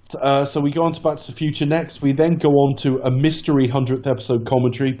 So we go on to Back to the Future next. We then go on to a mystery 100th episode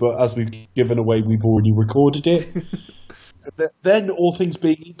commentary, but as we've given away, we've already recorded it. Then, all things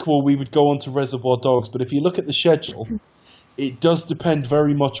being equal, we would go on to Reservoir Dogs. But if you look at the schedule, it does depend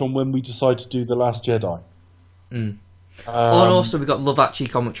very much on when we decide to do The Last Jedi. And also, we've got Love Actually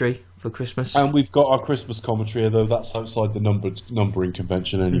commentary for Christmas. And we've got our Christmas commentary, although that's outside the numbering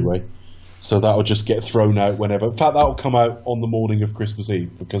convention anyway. So that'll just get thrown out whenever. In fact, that'll come out on the morning of Christmas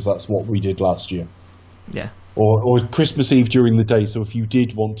Eve, because that's what we did last year. Yeah. Or Christmas Eve during the day. So if you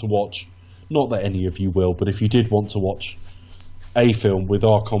did want to watch, not that any of you will, but if you did want to watch a film with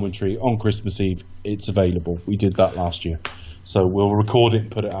our commentary on Christmas Eve, it's available. We did that last year. So we'll record it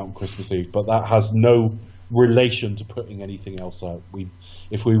and put it out on Christmas Eve. But that has no relation to putting anything else out.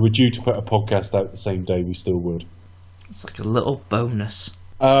 If we were due to put a podcast out the same day, we still would. It's like a little bonus.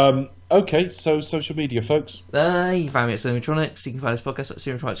 Okay, so social media, folks. You can find me at Cinematronics. You can find this podcast at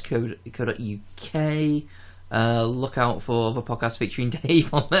cinematronics.co.uk. Look out for other podcasts featuring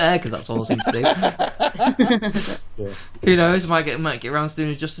Dave on there, because that's all I seem to do. Yeah. Who knows? Might get around to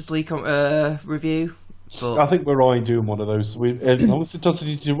doing a Justice League review. But I think we're eyeing doing one of those. As long as it doesn't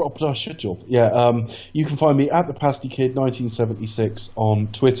need to up our schedule. Yeah, you can find me at the Pasty Kid 1976 on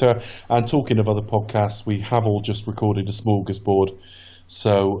Twitter. And talking of other podcasts, we have all just recorded a smorgasbord.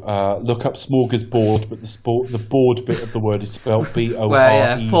 So look up smorgasbord, but the board bit of the word is spelled B-O-R-E. well,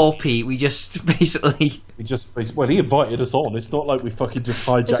 yeah, Paul Pete, we just basically... he invited us on. It's not like we fucking just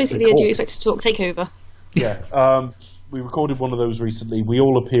hijacked It's basically the a Do call. You Expect to Talk takeover. Yeah, we recorded one of those recently. We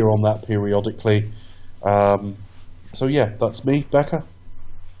all appear on that periodically. So yeah, that's me, Becca.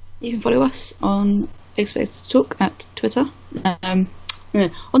 You can follow us on Expected to Talk at Twitter. On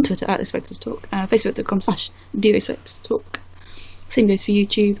Twitter at Expected to Talk. Facebook.com/Do You Expect to Talk. Same goes for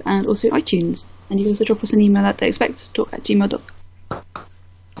YouTube and also iTunes. And you can also drop us an email at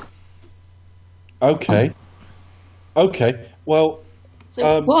expectedtotalk@gmail.com. Okay. Well,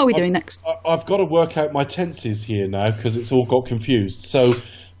 So what are we doing next? I've got to work out my tenses here now because it's all got confused. So,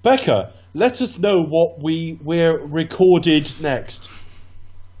 Becca, let us know what we're recorded next.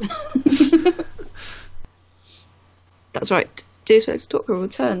 That's right. Do You Expect to Talk will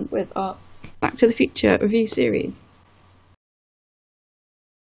return with our Back to the Future review series.